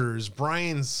executive orders.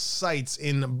 Brian cites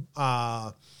in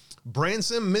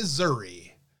Branson, Missouri.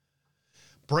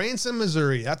 Branson,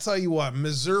 Missouri. I tell you what,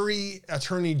 Missouri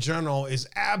Attorney General is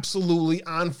absolutely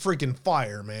on freaking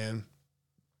fire, man.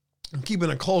 I'm keeping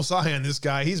a close eye on this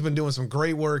guy. He's been doing some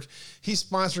great work. He's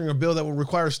sponsoring a bill that will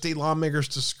require state lawmakers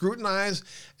to scrutinize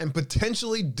and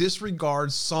potentially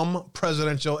disregard some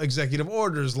presidential executive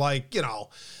orders. Like, you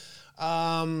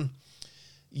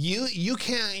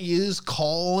can't use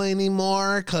coal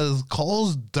anymore because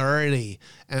coal's dirty,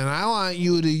 and I want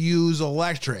you to use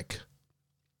electric.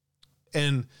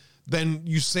 And then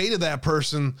you say to that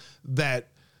person that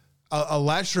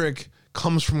electric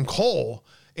comes from coal,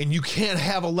 and you can't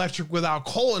have electric without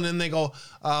coal. And then they go,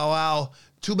 oh, well,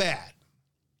 too bad.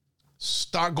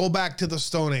 Go back to the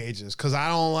Stone Ages, because I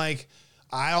don't like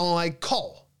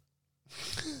coal.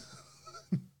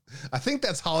 I think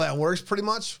that's how that works pretty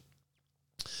much.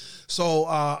 So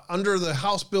under the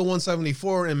House Bill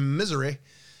 174 in Missouri,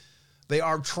 they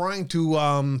are trying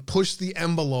to push the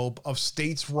envelope of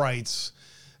states' rights.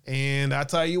 And I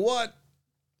tell you what,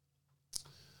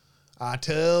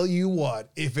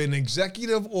 if an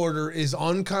executive order is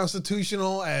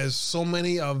unconstitutional, as so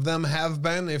many of them have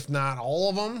been, if not all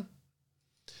of them,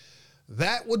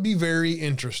 that would be very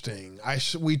interesting.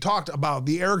 We talked about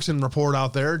the Erickson report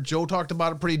out there. Joe talked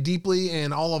about it pretty deeply,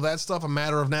 and all of that stuff, a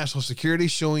matter of national security,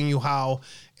 showing you how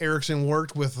Erickson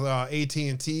worked with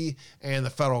AT&T and the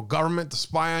federal government to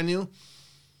spy on you.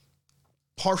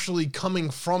 Partially coming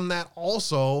from that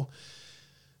also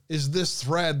is this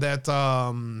thread that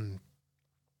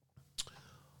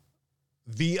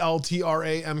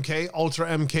VLTRAMK, Ultra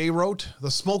MK wrote. The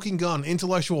smoking gun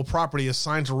intellectual property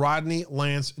assigned to Rodney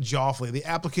Lance Joffley. The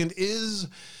applicant is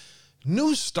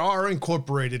New Star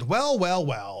Incorporated. Well.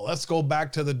 Let's go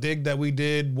back to the dig that we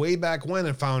did way back when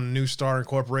and found New Star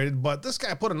Incorporated. But this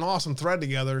guy put an awesome thread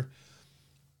together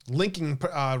linking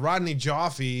Rodney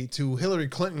Joffley to Hillary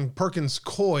Clinton Perkins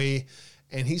Coie.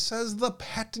 And he says the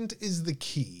patent is the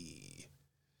key.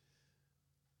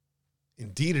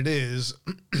 Indeed it is.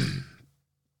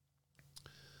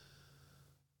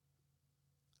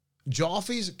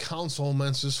 Joffrey's counsel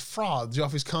mentions fraud.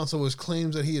 Joffrey's counsel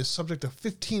claims that he is subject to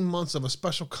 15 months of a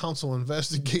special counsel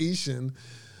investigation.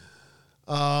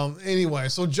 Anyway,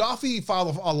 so Joffrey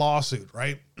filed a lawsuit,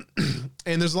 right?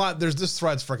 And there's this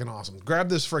thread's freaking awesome. Grab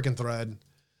this freaking thread,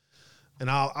 and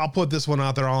I'll put this one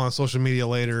out there all on social media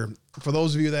later. For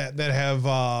those of you that have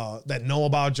that know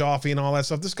about Joffrey and all that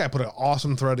stuff, this guy put an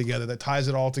awesome thread together that ties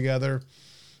it all together.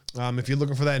 If you're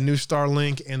looking for that New Star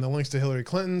link and the links to Hillary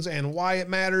Clinton's and why it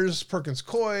matters, Perkins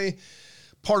Coie,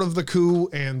 part of the coup,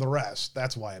 and the rest.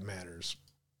 That's why it matters.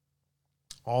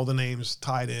 All the names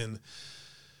tied in.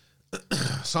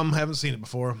 Some haven't seen it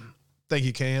before. Thank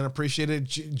you, Ken. Appreciate it.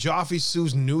 Joffrey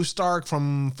sues New Star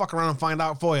from Fuck Around and Find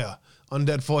Out FOIA.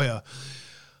 Undead FOIA.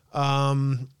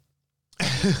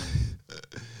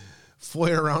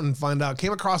 FOIA around and find out.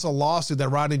 Came across a lawsuit that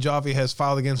Rodney Joffrey has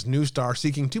filed against New Star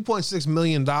seeking $2.6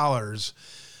 million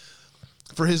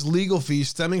for his legal fees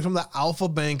stemming from the Alpha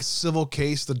Bank civil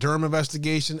case, the Durham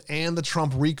investigation, and the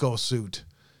Trump RICO suit.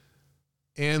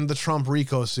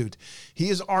 He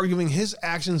is arguing his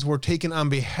actions were taken on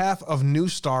behalf of New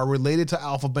Star related to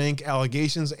Alpha Bank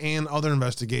allegations and other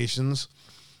investigations.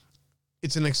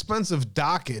 It's an expensive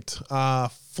docket,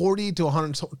 $40 to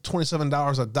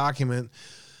 $127 a document.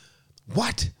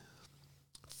 What?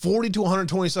 $40 to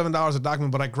 $127 a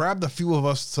document, but I grabbed a few of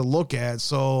us to look at.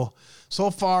 So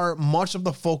far, much of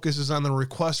the focus is on the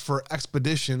request for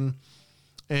expedition,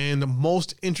 and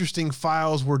most interesting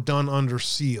files were done under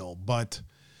seal. But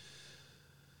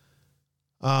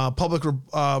public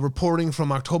reporting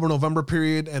from October-November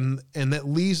period, and that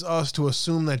leads us to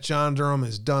assume that John Durham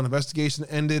is done. Investigation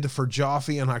ended for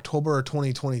Joffrey in October of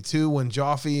 2022 when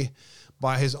Joffrey,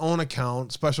 by his own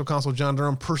account, Special Counsel John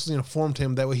Durham personally informed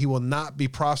him that he will not be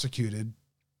prosecuted.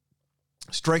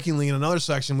 Strikingly, in another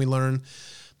section, we learn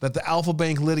that the Alpha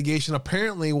Bank litigation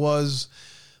apparently was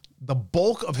the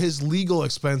bulk of his legal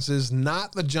expenses,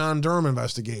 not the John Durham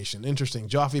investigation. Interesting.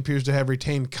 Joffrey appears to have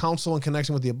retained counsel in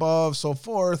connection with the above, so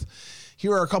forth.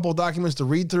 Here are a couple of documents to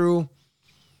read through.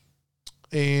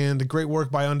 And great work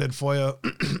by Undead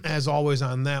FOIA, as always,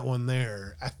 on that one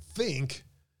there. I think,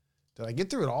 did I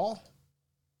get through it all?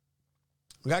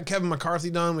 We got Kevin McCarthy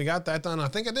done. We got that done. I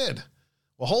think I did.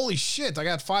 Well, holy shit. I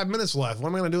got 5 minutes left. What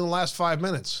am I going to do in the last 5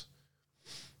 minutes?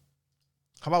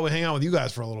 How about we hang out with you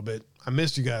guys for a little bit? I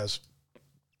missed you guys.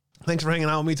 Thanks for hanging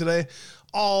out with me today.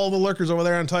 All the lurkers over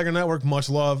there on Tiger Network, much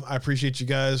love. I appreciate you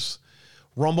guys.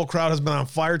 Rumble crowd has been on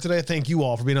fire today. Thank you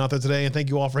all for being out there today, and thank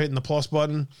you all for hitting the plus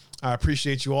button. I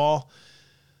appreciate you all.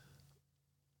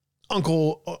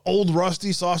 Uncle Old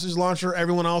Rusty Sausage Launcher,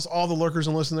 everyone else, all the lurkers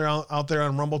and listeners out there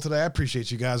on Rumble today, I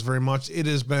appreciate you guys very much. It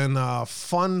has been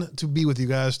fun to be with you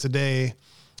guys today.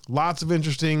 Lots of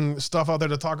interesting stuff out there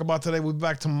to talk about today. We'll be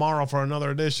back tomorrow for another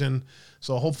edition,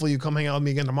 so hopefully you come hang out with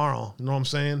me again tomorrow. You know what I'm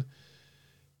saying?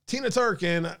 Tina Turk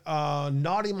and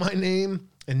Naughty My Name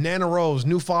and Nana Rose,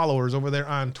 new followers over there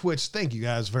on Twitch. Thank you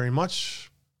guys very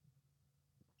much.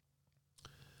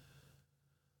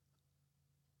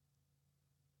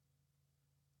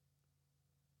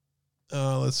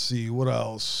 Let's see, what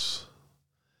else?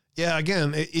 Yeah,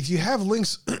 again, if you have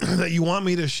links that you want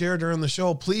me to share during the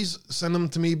show, please send them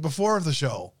to me before the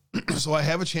show so I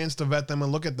have a chance to vet them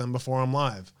and look at them before I'm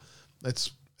live.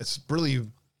 It's really,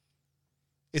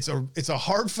 it's a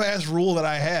hard, fast rule that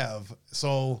I have.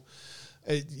 So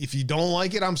if you don't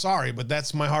like it, I'm sorry, but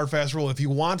that's my hard, fast rule. If you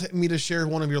want me to share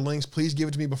one of your links, please give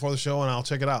it to me before the show and I'll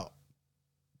check it out.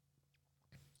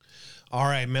 All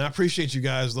right, man. I appreciate you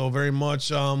guys, though, very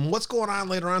much. What's going on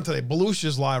later on today?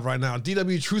 Belusha's live right now.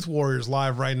 DW Truth Warrior's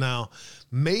live right now.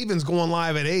 Maven's going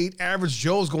live at 8. Average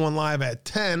Joe's going live at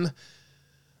 10.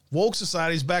 Woke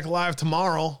Society's back live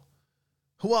tomorrow.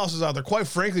 Who else is out there? Quite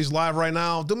Frankly's live right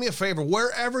now. Do me a favor.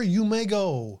 Wherever you may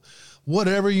go,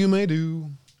 whatever you may do,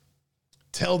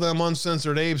 tell them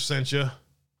Uncensored Abe sent you.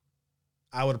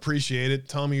 I would appreciate it.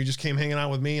 Tell them you just came hanging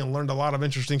out with me and learned a lot of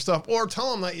interesting stuff. Or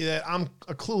tell them that I'm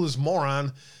a clueless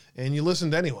moron and you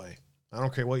listened anyway. I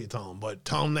don't care what you tell them, but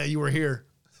tell them that you were here.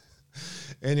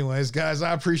 Anyways, guys,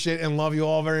 I appreciate and love you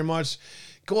all very much.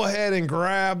 Go ahead and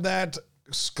grab that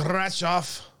scratch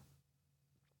off.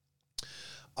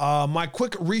 My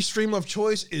quick restream of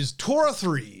choice is Torah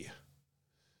 3.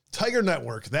 Tiger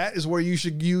Network. That is where you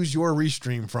should use your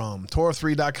restream from.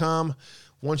 Torah3.com.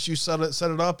 Once you set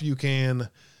it up, you can,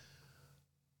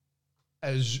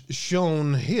 as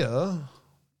shown here,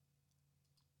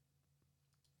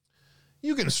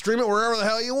 you can stream it wherever the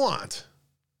hell you want.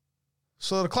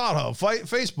 So the Cloud Hub,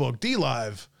 Facebook,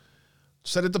 DLive,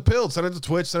 set it to Pild, set it to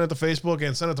Twitch, set it to Facebook,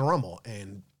 and send it to Rumble.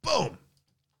 And boom,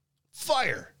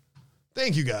 fire.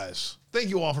 Thank you guys.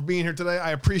 Thank you all for being here today.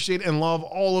 I appreciate and love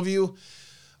all of you.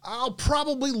 I'll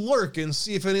probably lurk and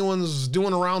see if anyone's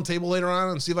doing a roundtable later on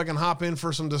and see if I can hop in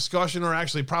for some discussion, or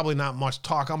actually probably not much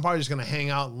talk. I'm probably just going to hang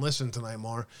out and listen tonight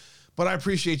more. But I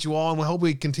appreciate you all, and we hope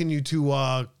we continue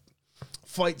to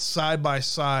fight side by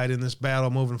side in this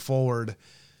battle moving forward.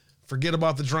 Forget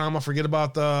about the drama. Forget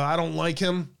about the I don't like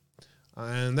him,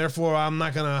 and therefore I'm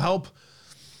not going to help,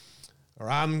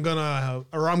 or I'm going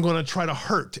to try to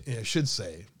hurt, I should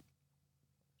say.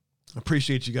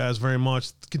 Appreciate you guys very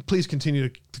much. Please continue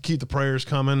to keep the prayers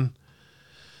coming.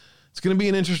 It's going to be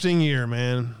an interesting year,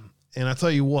 man. And I tell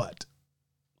you what,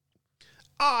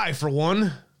 I, for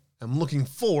one, am looking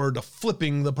forward to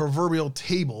flipping the proverbial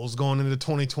tables going into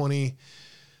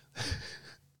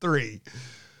 2023.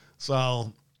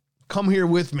 So come here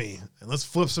with me and let's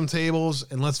flip some tables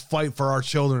and let's fight for our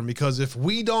children, because if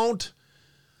we don't,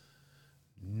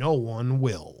 no one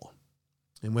will.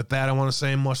 And with that, I want to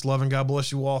say much love and God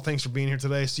bless you all. Thanks for being here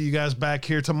today. See you guys back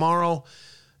here tomorrow.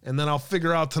 And then I'll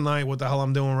figure out tonight what the hell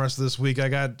I'm doing the rest of this week. I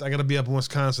got to be up in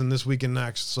Wisconsin this week and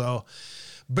next. So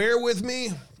bear with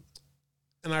me.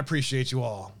 And I appreciate you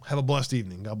all. Have a blessed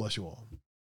evening. God bless you all.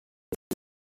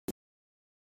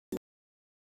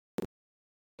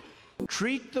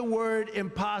 Treat the word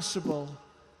impossible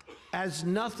as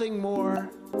nothing more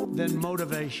than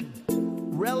motivation.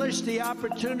 Relish the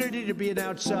opportunity to be an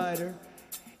outsider.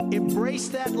 Embrace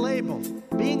that label.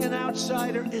 Being an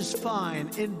outsider is fine.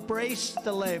 Embrace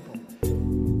the label.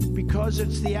 Because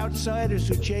it's the outsiders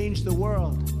who change the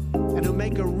world and who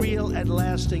make a real and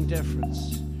lasting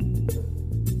difference.